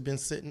 which have been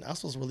sitting. I was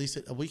supposed to release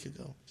it a week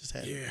ago. Just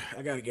had it.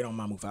 I gotta get on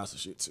my Mufasa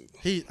shit too.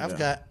 I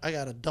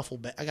got a duffel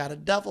bag. I got a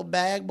duffel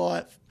bag,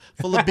 boy,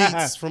 full of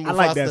beats from Mufasa I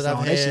like that I've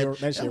song. had.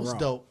 That shit was raw.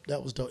 dope.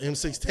 That was dope.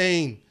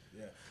 M16.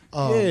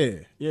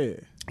 Yeah.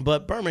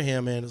 But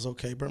Birmingham, man, is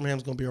okay.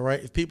 Birmingham's gonna be all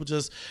right if people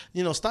just,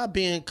 stop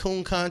being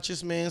coon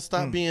conscious, man.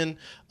 Stop being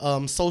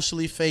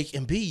socially fake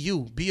and be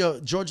you. Be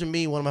a Georgia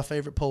Me, one of my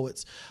favorite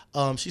poets.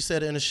 She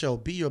said it in the show: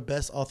 "Be your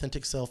best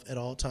authentic self at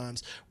all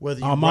times, whether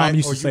you're Mom right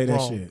used or to say you're that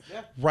wrong. shit.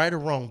 Yeah. Right or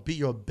wrong, be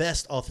your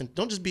best authentic.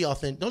 Don't just be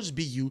authentic. Don't just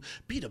be you.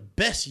 Be the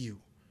best you."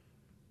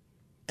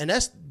 And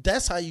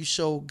that's how you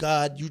show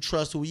God you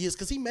trust who He is,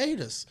 because He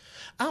made us.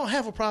 I don't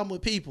have a problem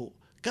with people.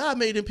 God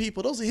made them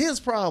people. Those are His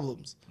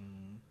problems.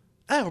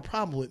 I have a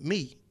problem with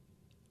me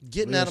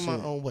getting out of my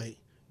own way,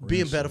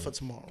 being better for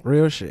tomorrow.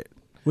 Real shit.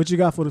 What you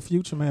got for the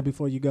future, man?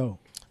 Before you go,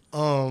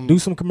 do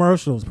some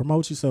commercials,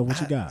 promote yourself. What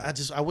you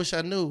got? I wish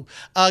I knew.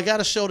 I got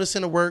a show that's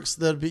in the works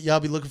that y'all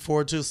be looking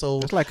forward to. So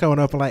It's like coming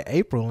up in like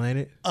April, ain't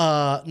it?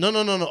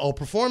 no. Oh,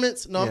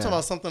 performance? No, I'm talking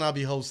about something I'll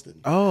be hosting.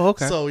 Oh,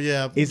 okay. So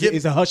yeah, Is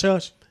it a hush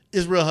hush?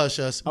 It's real hush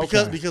hush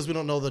Okay. because we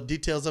don't know the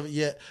details of it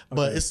yet,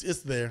 but it's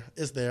there.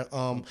 It's there.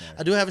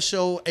 I do have a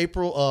show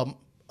April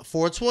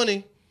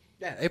 4/20.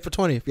 Yeah, April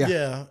 20th. Yeah.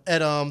 Yeah, at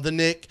the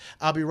Nick,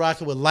 I'll be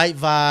rocking with Light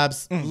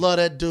Vibes. Love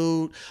that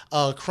dude.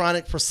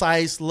 Chronic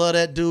Precise, love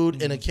that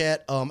dude. And a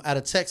cat out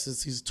of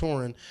Texas, he's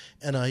touring,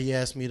 and he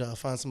asked me to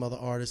find some other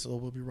artists, so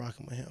we'll be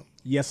rocking with him.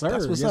 Yes, sir.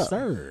 That's what's yes, up.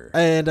 sir.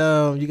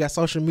 And you got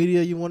social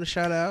media you want to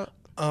shout out?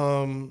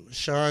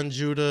 Sean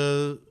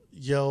Judah,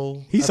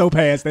 Yo. He's so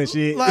past that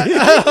shit.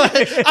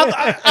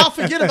 I'll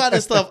forget about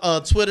this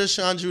stuff. Twitter,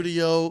 Sean Judah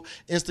Yo.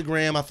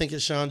 Instagram, I think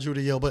it's Sean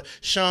Judah Yo. But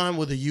Sean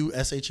with a U,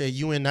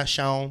 S-H-A-U-N, not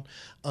Sean.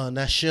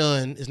 Not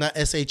Shun. It's not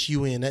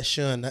S-H-U-N. That's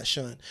Shun, not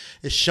Shun.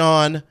 It's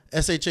Sean,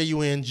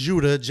 S-H-A-U-N,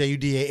 Judah,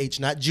 J-U-D-A-H,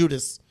 not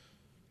Judas.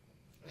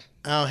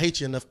 I don't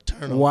hate you enough to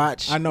turn on.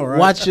 Watch. I know, right?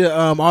 Watch your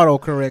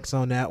autocorrects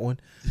on that one.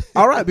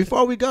 All right,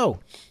 before we go,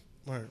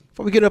 Right.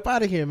 before we get up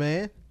out of here,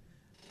 man,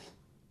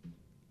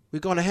 we're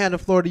gonna hand the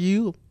floor to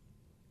you.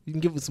 You can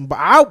give us some.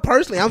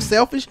 I'm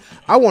selfish.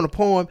 I want a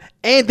poem,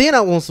 and then I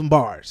want some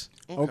bars.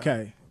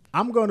 Okay.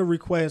 I'm going to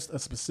request a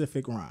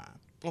specific rhyme.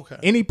 Okay.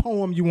 Any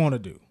poem you want to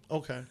do.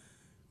 Okay.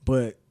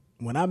 But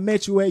when I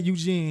met you at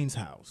Eugene's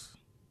house,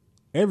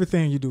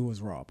 everything you do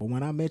was raw. But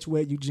when I met you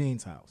at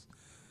Eugene's house,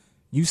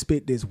 you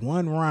spit this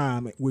one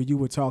rhyme where you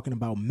were talking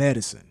about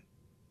medicine.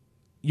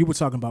 You were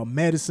talking about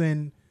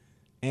medicine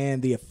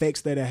and the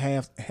effects that it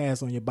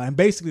has on your body. And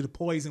basically the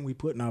poison we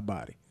put in our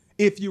body,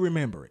 if you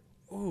remember it.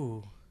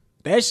 Ooh.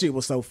 That shit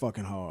was so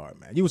fucking hard,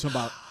 man. You was talking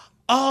about...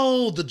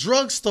 Oh, the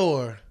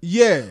drugstore.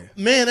 Yeah.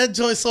 Man, that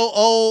joint's so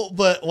old,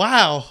 but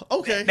wow.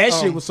 Okay. That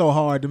shit was so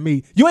hard to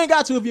me. You ain't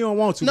got to if you don't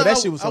want to, No, but that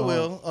shit was so I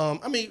hard.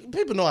 will. I mean,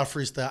 people know I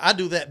freestyle. I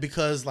do that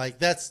because like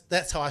that's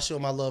how I show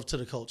my love to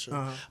the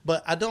culture.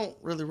 But I don't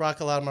really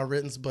rock a lot of my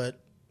writtens, but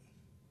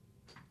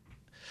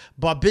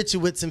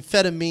barbiturates,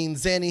 amphetamine,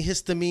 Xanny,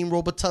 histamine,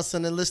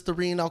 Robitussin, and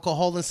Listerine,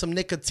 alcohol, and some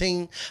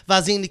nicotine.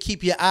 Visine to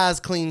keep your eyes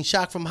clean.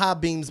 Shock from high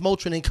beams,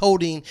 Motrin and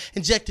codeine.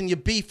 Injecting your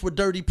beef with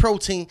dirty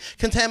protein.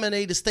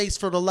 Contaminated states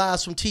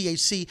fertilized from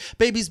THC.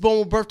 Babies born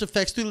with birth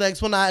defects, 3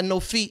 legs, 1 eye, and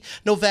no feet.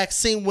 No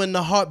vaccine when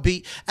the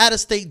heartbeat. Out of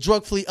state,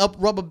 drug flea, up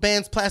rubber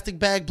bands, plastic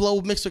bag, blow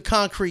mixed with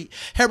concrete.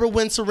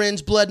 Heroin,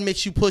 syringe, blood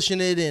mix, you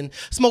pushing it in.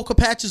 Smoker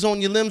patches on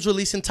your limbs,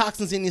 releasing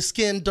toxins in your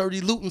skin.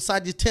 Dirty loot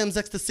inside your Tim's,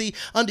 ecstasy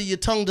under your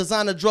tongue.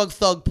 Designer drug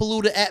thug,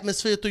 polluted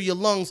atmosphere through your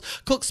lungs.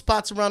 Cook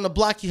spots around the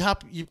block,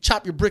 you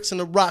chop your bricks in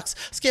the rocks.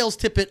 Scales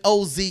tip at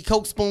OZ,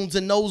 coke spoons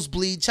and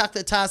nosebleed.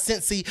 Chocolate tie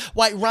Cincy,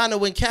 white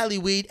rhino and Cali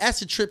weed.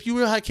 Acid trip, you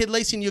real high kid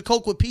lacing your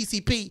coke with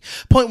PCP.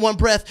 0.1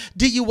 breath,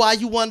 DUI,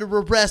 you under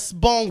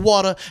arrest. Bong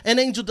water, an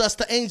angel dust,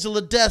 the angel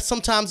of death.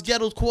 Sometimes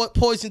ghetto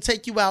poison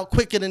take you out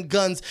quicker than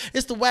guns.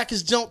 It's the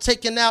wackest junk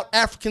taking out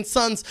African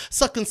sons.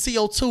 Sucking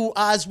CO2,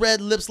 eyes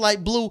red, lips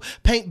light blue.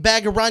 Paint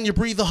bag around your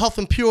breather,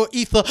 huffing pure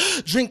ether.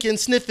 Drinking,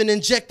 sniffing,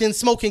 injecting,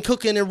 smoking,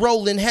 cooking and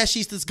rolling.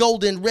 Hashish that's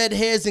golden, red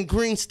hairs and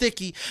green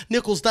sticky.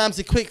 Nickels, dimes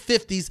and quick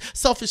 50s.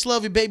 Selfish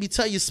love you, baby,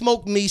 tell you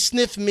smoke me,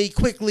 sniff me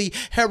quickly.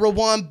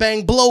 Heroin,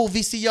 bang, blow.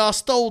 VCR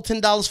stole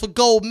 $10 for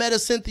gold.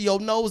 Metacinthio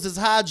nose is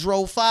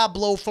hydro. 5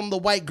 blow from the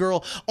white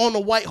girl on a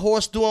white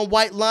horse doing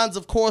white lines,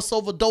 of course.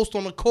 Overdosed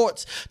on the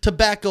courts.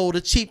 Tobacco, the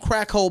cheap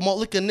crack hole. More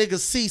liquor niggas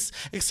cease.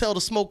 Exhale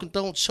the smoke and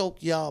don't choke,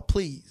 y'all,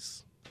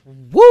 please.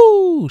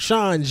 Woo,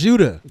 Sean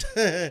Judah,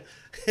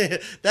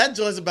 That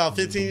joint's about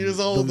 15 years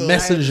old, the though.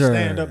 messenger.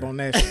 Stand up on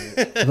that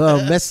shit.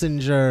 The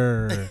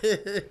messenger.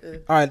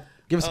 All right,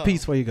 give us a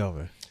piece before you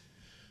go,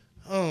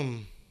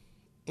 man.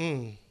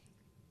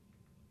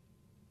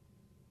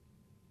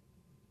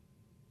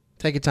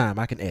 Take your time.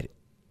 I can edit.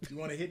 You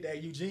want to hit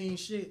that Eugene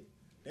shit?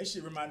 That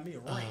shit reminded me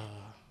of Rain.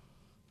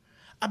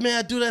 I mean,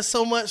 I do that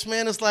so much,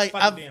 man. It's like,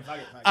 Fuck it. all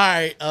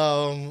right.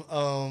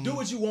 Do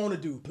what you want to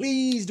do.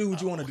 Please do what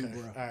you want to do,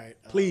 bro. All right.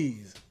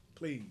 Please.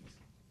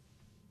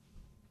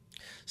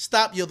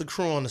 Stop, you're the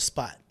crew on the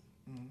spot.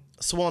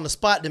 So on the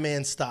spot, the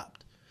man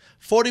stopped.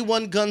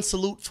 41 gun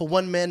salute for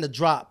 1 man to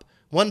drop.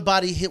 1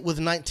 body hit with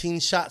 19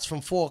 shots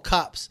from 4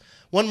 cops.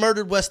 1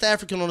 murdered West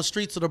African on the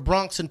streets of the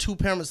Bronx, and 2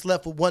 parents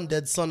left with 1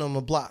 dead son on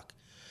the block.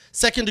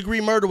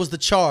 Second-degree murder was the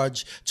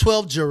charge.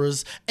 12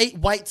 jurors, 8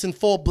 whites and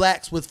 4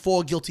 blacks with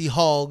 4 guilty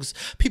hogs.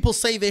 People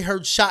say they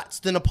heard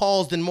shots, then a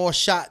pause, then more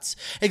shots.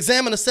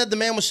 Examiner said the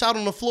man was shot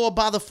on the floor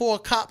by the 4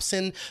 cops,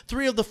 and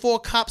 3 of the 4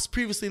 cops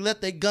previously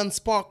let their gun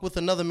spark with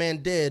another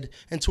man dead,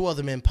 and 2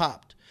 other men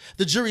popped.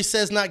 The jury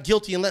says not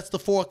guilty and lets the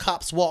 4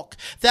 cops walk.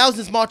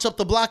 Thousands march up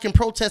the block in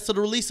protest of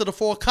the release of the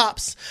 4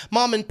 cops.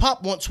 Mom and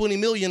Pop want $20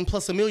 million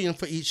plus $1 million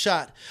for each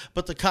shot,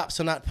 but the cops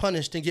are not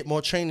punished and get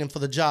more training for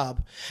the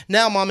job.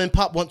 Now Mom and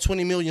Pop want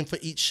 $20 million for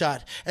each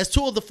shot, as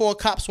 2 of the 4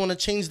 cops want to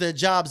change their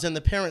jobs, and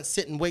the parents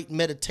sit and wait,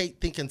 meditate,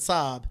 think, and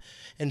sob.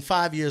 And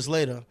 5 years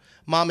later,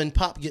 Mom and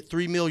Pop get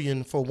 $3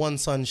 million for 1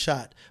 son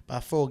shot by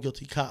 4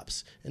 guilty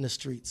cops in the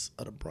streets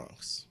of the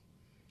Bronx.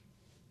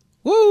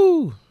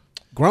 Woo!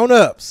 Grown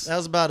ups. That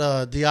was about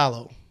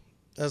Diallo.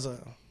 That's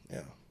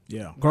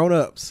Yeah. Grown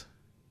ups.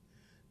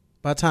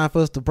 About time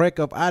for us to break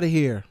up out of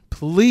here.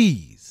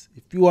 Please,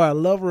 if you are a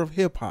lover of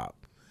hip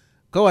hop,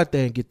 go out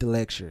there and get the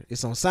lecture.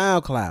 It's on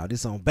SoundCloud.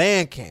 It's on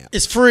Bandcamp.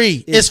 It's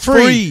free. It's It's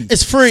free. free.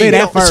 It's free. Say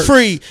that It's first.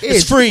 free. It's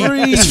It's free.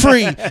 free. It's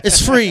free.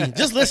 It's free.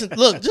 Just listen.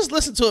 Look, just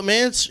listen to it,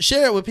 man.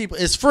 Share it with people.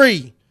 It's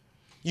free.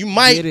 You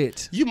might Get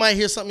it. You might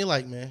hear something you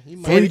like, man. You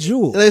might. Free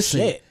jewels. Listen,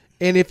 Shit.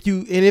 and if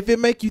it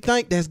make you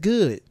think, that's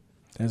good.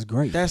 That's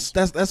great.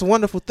 That's a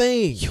wonderful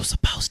thing. You're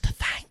supposed to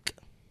thank.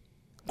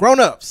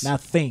 Grown ups. Now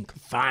think.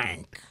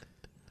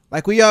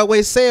 Like we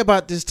always say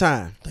about this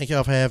time. Thank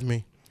y'all for having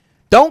me.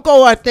 Don't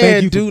go out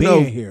there Thank you and do for no.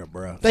 being here,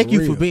 bro. Thank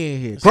you for being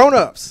here. Grown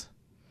ups,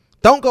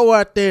 don't go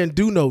out there and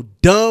do no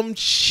dumb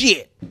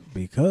shit.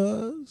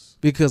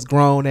 Because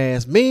grown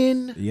ass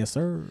men Yes,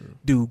 sir.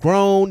 do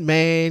grown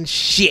man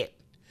shit.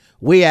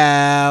 We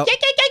out.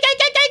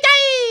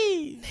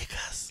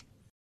 Niggas.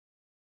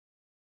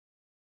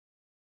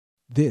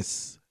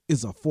 This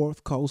is a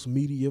Fourth Coast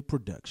Media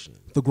production.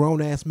 The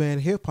Grown Ass Man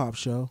Hip Hop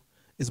Show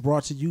is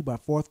brought to you by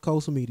Fourth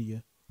Coast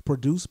Media,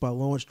 produced by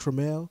Lawrence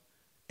Trammell,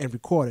 and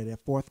recorded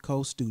at Fourth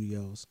Coast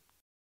Studios.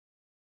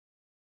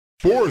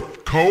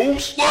 Fourth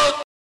Coast.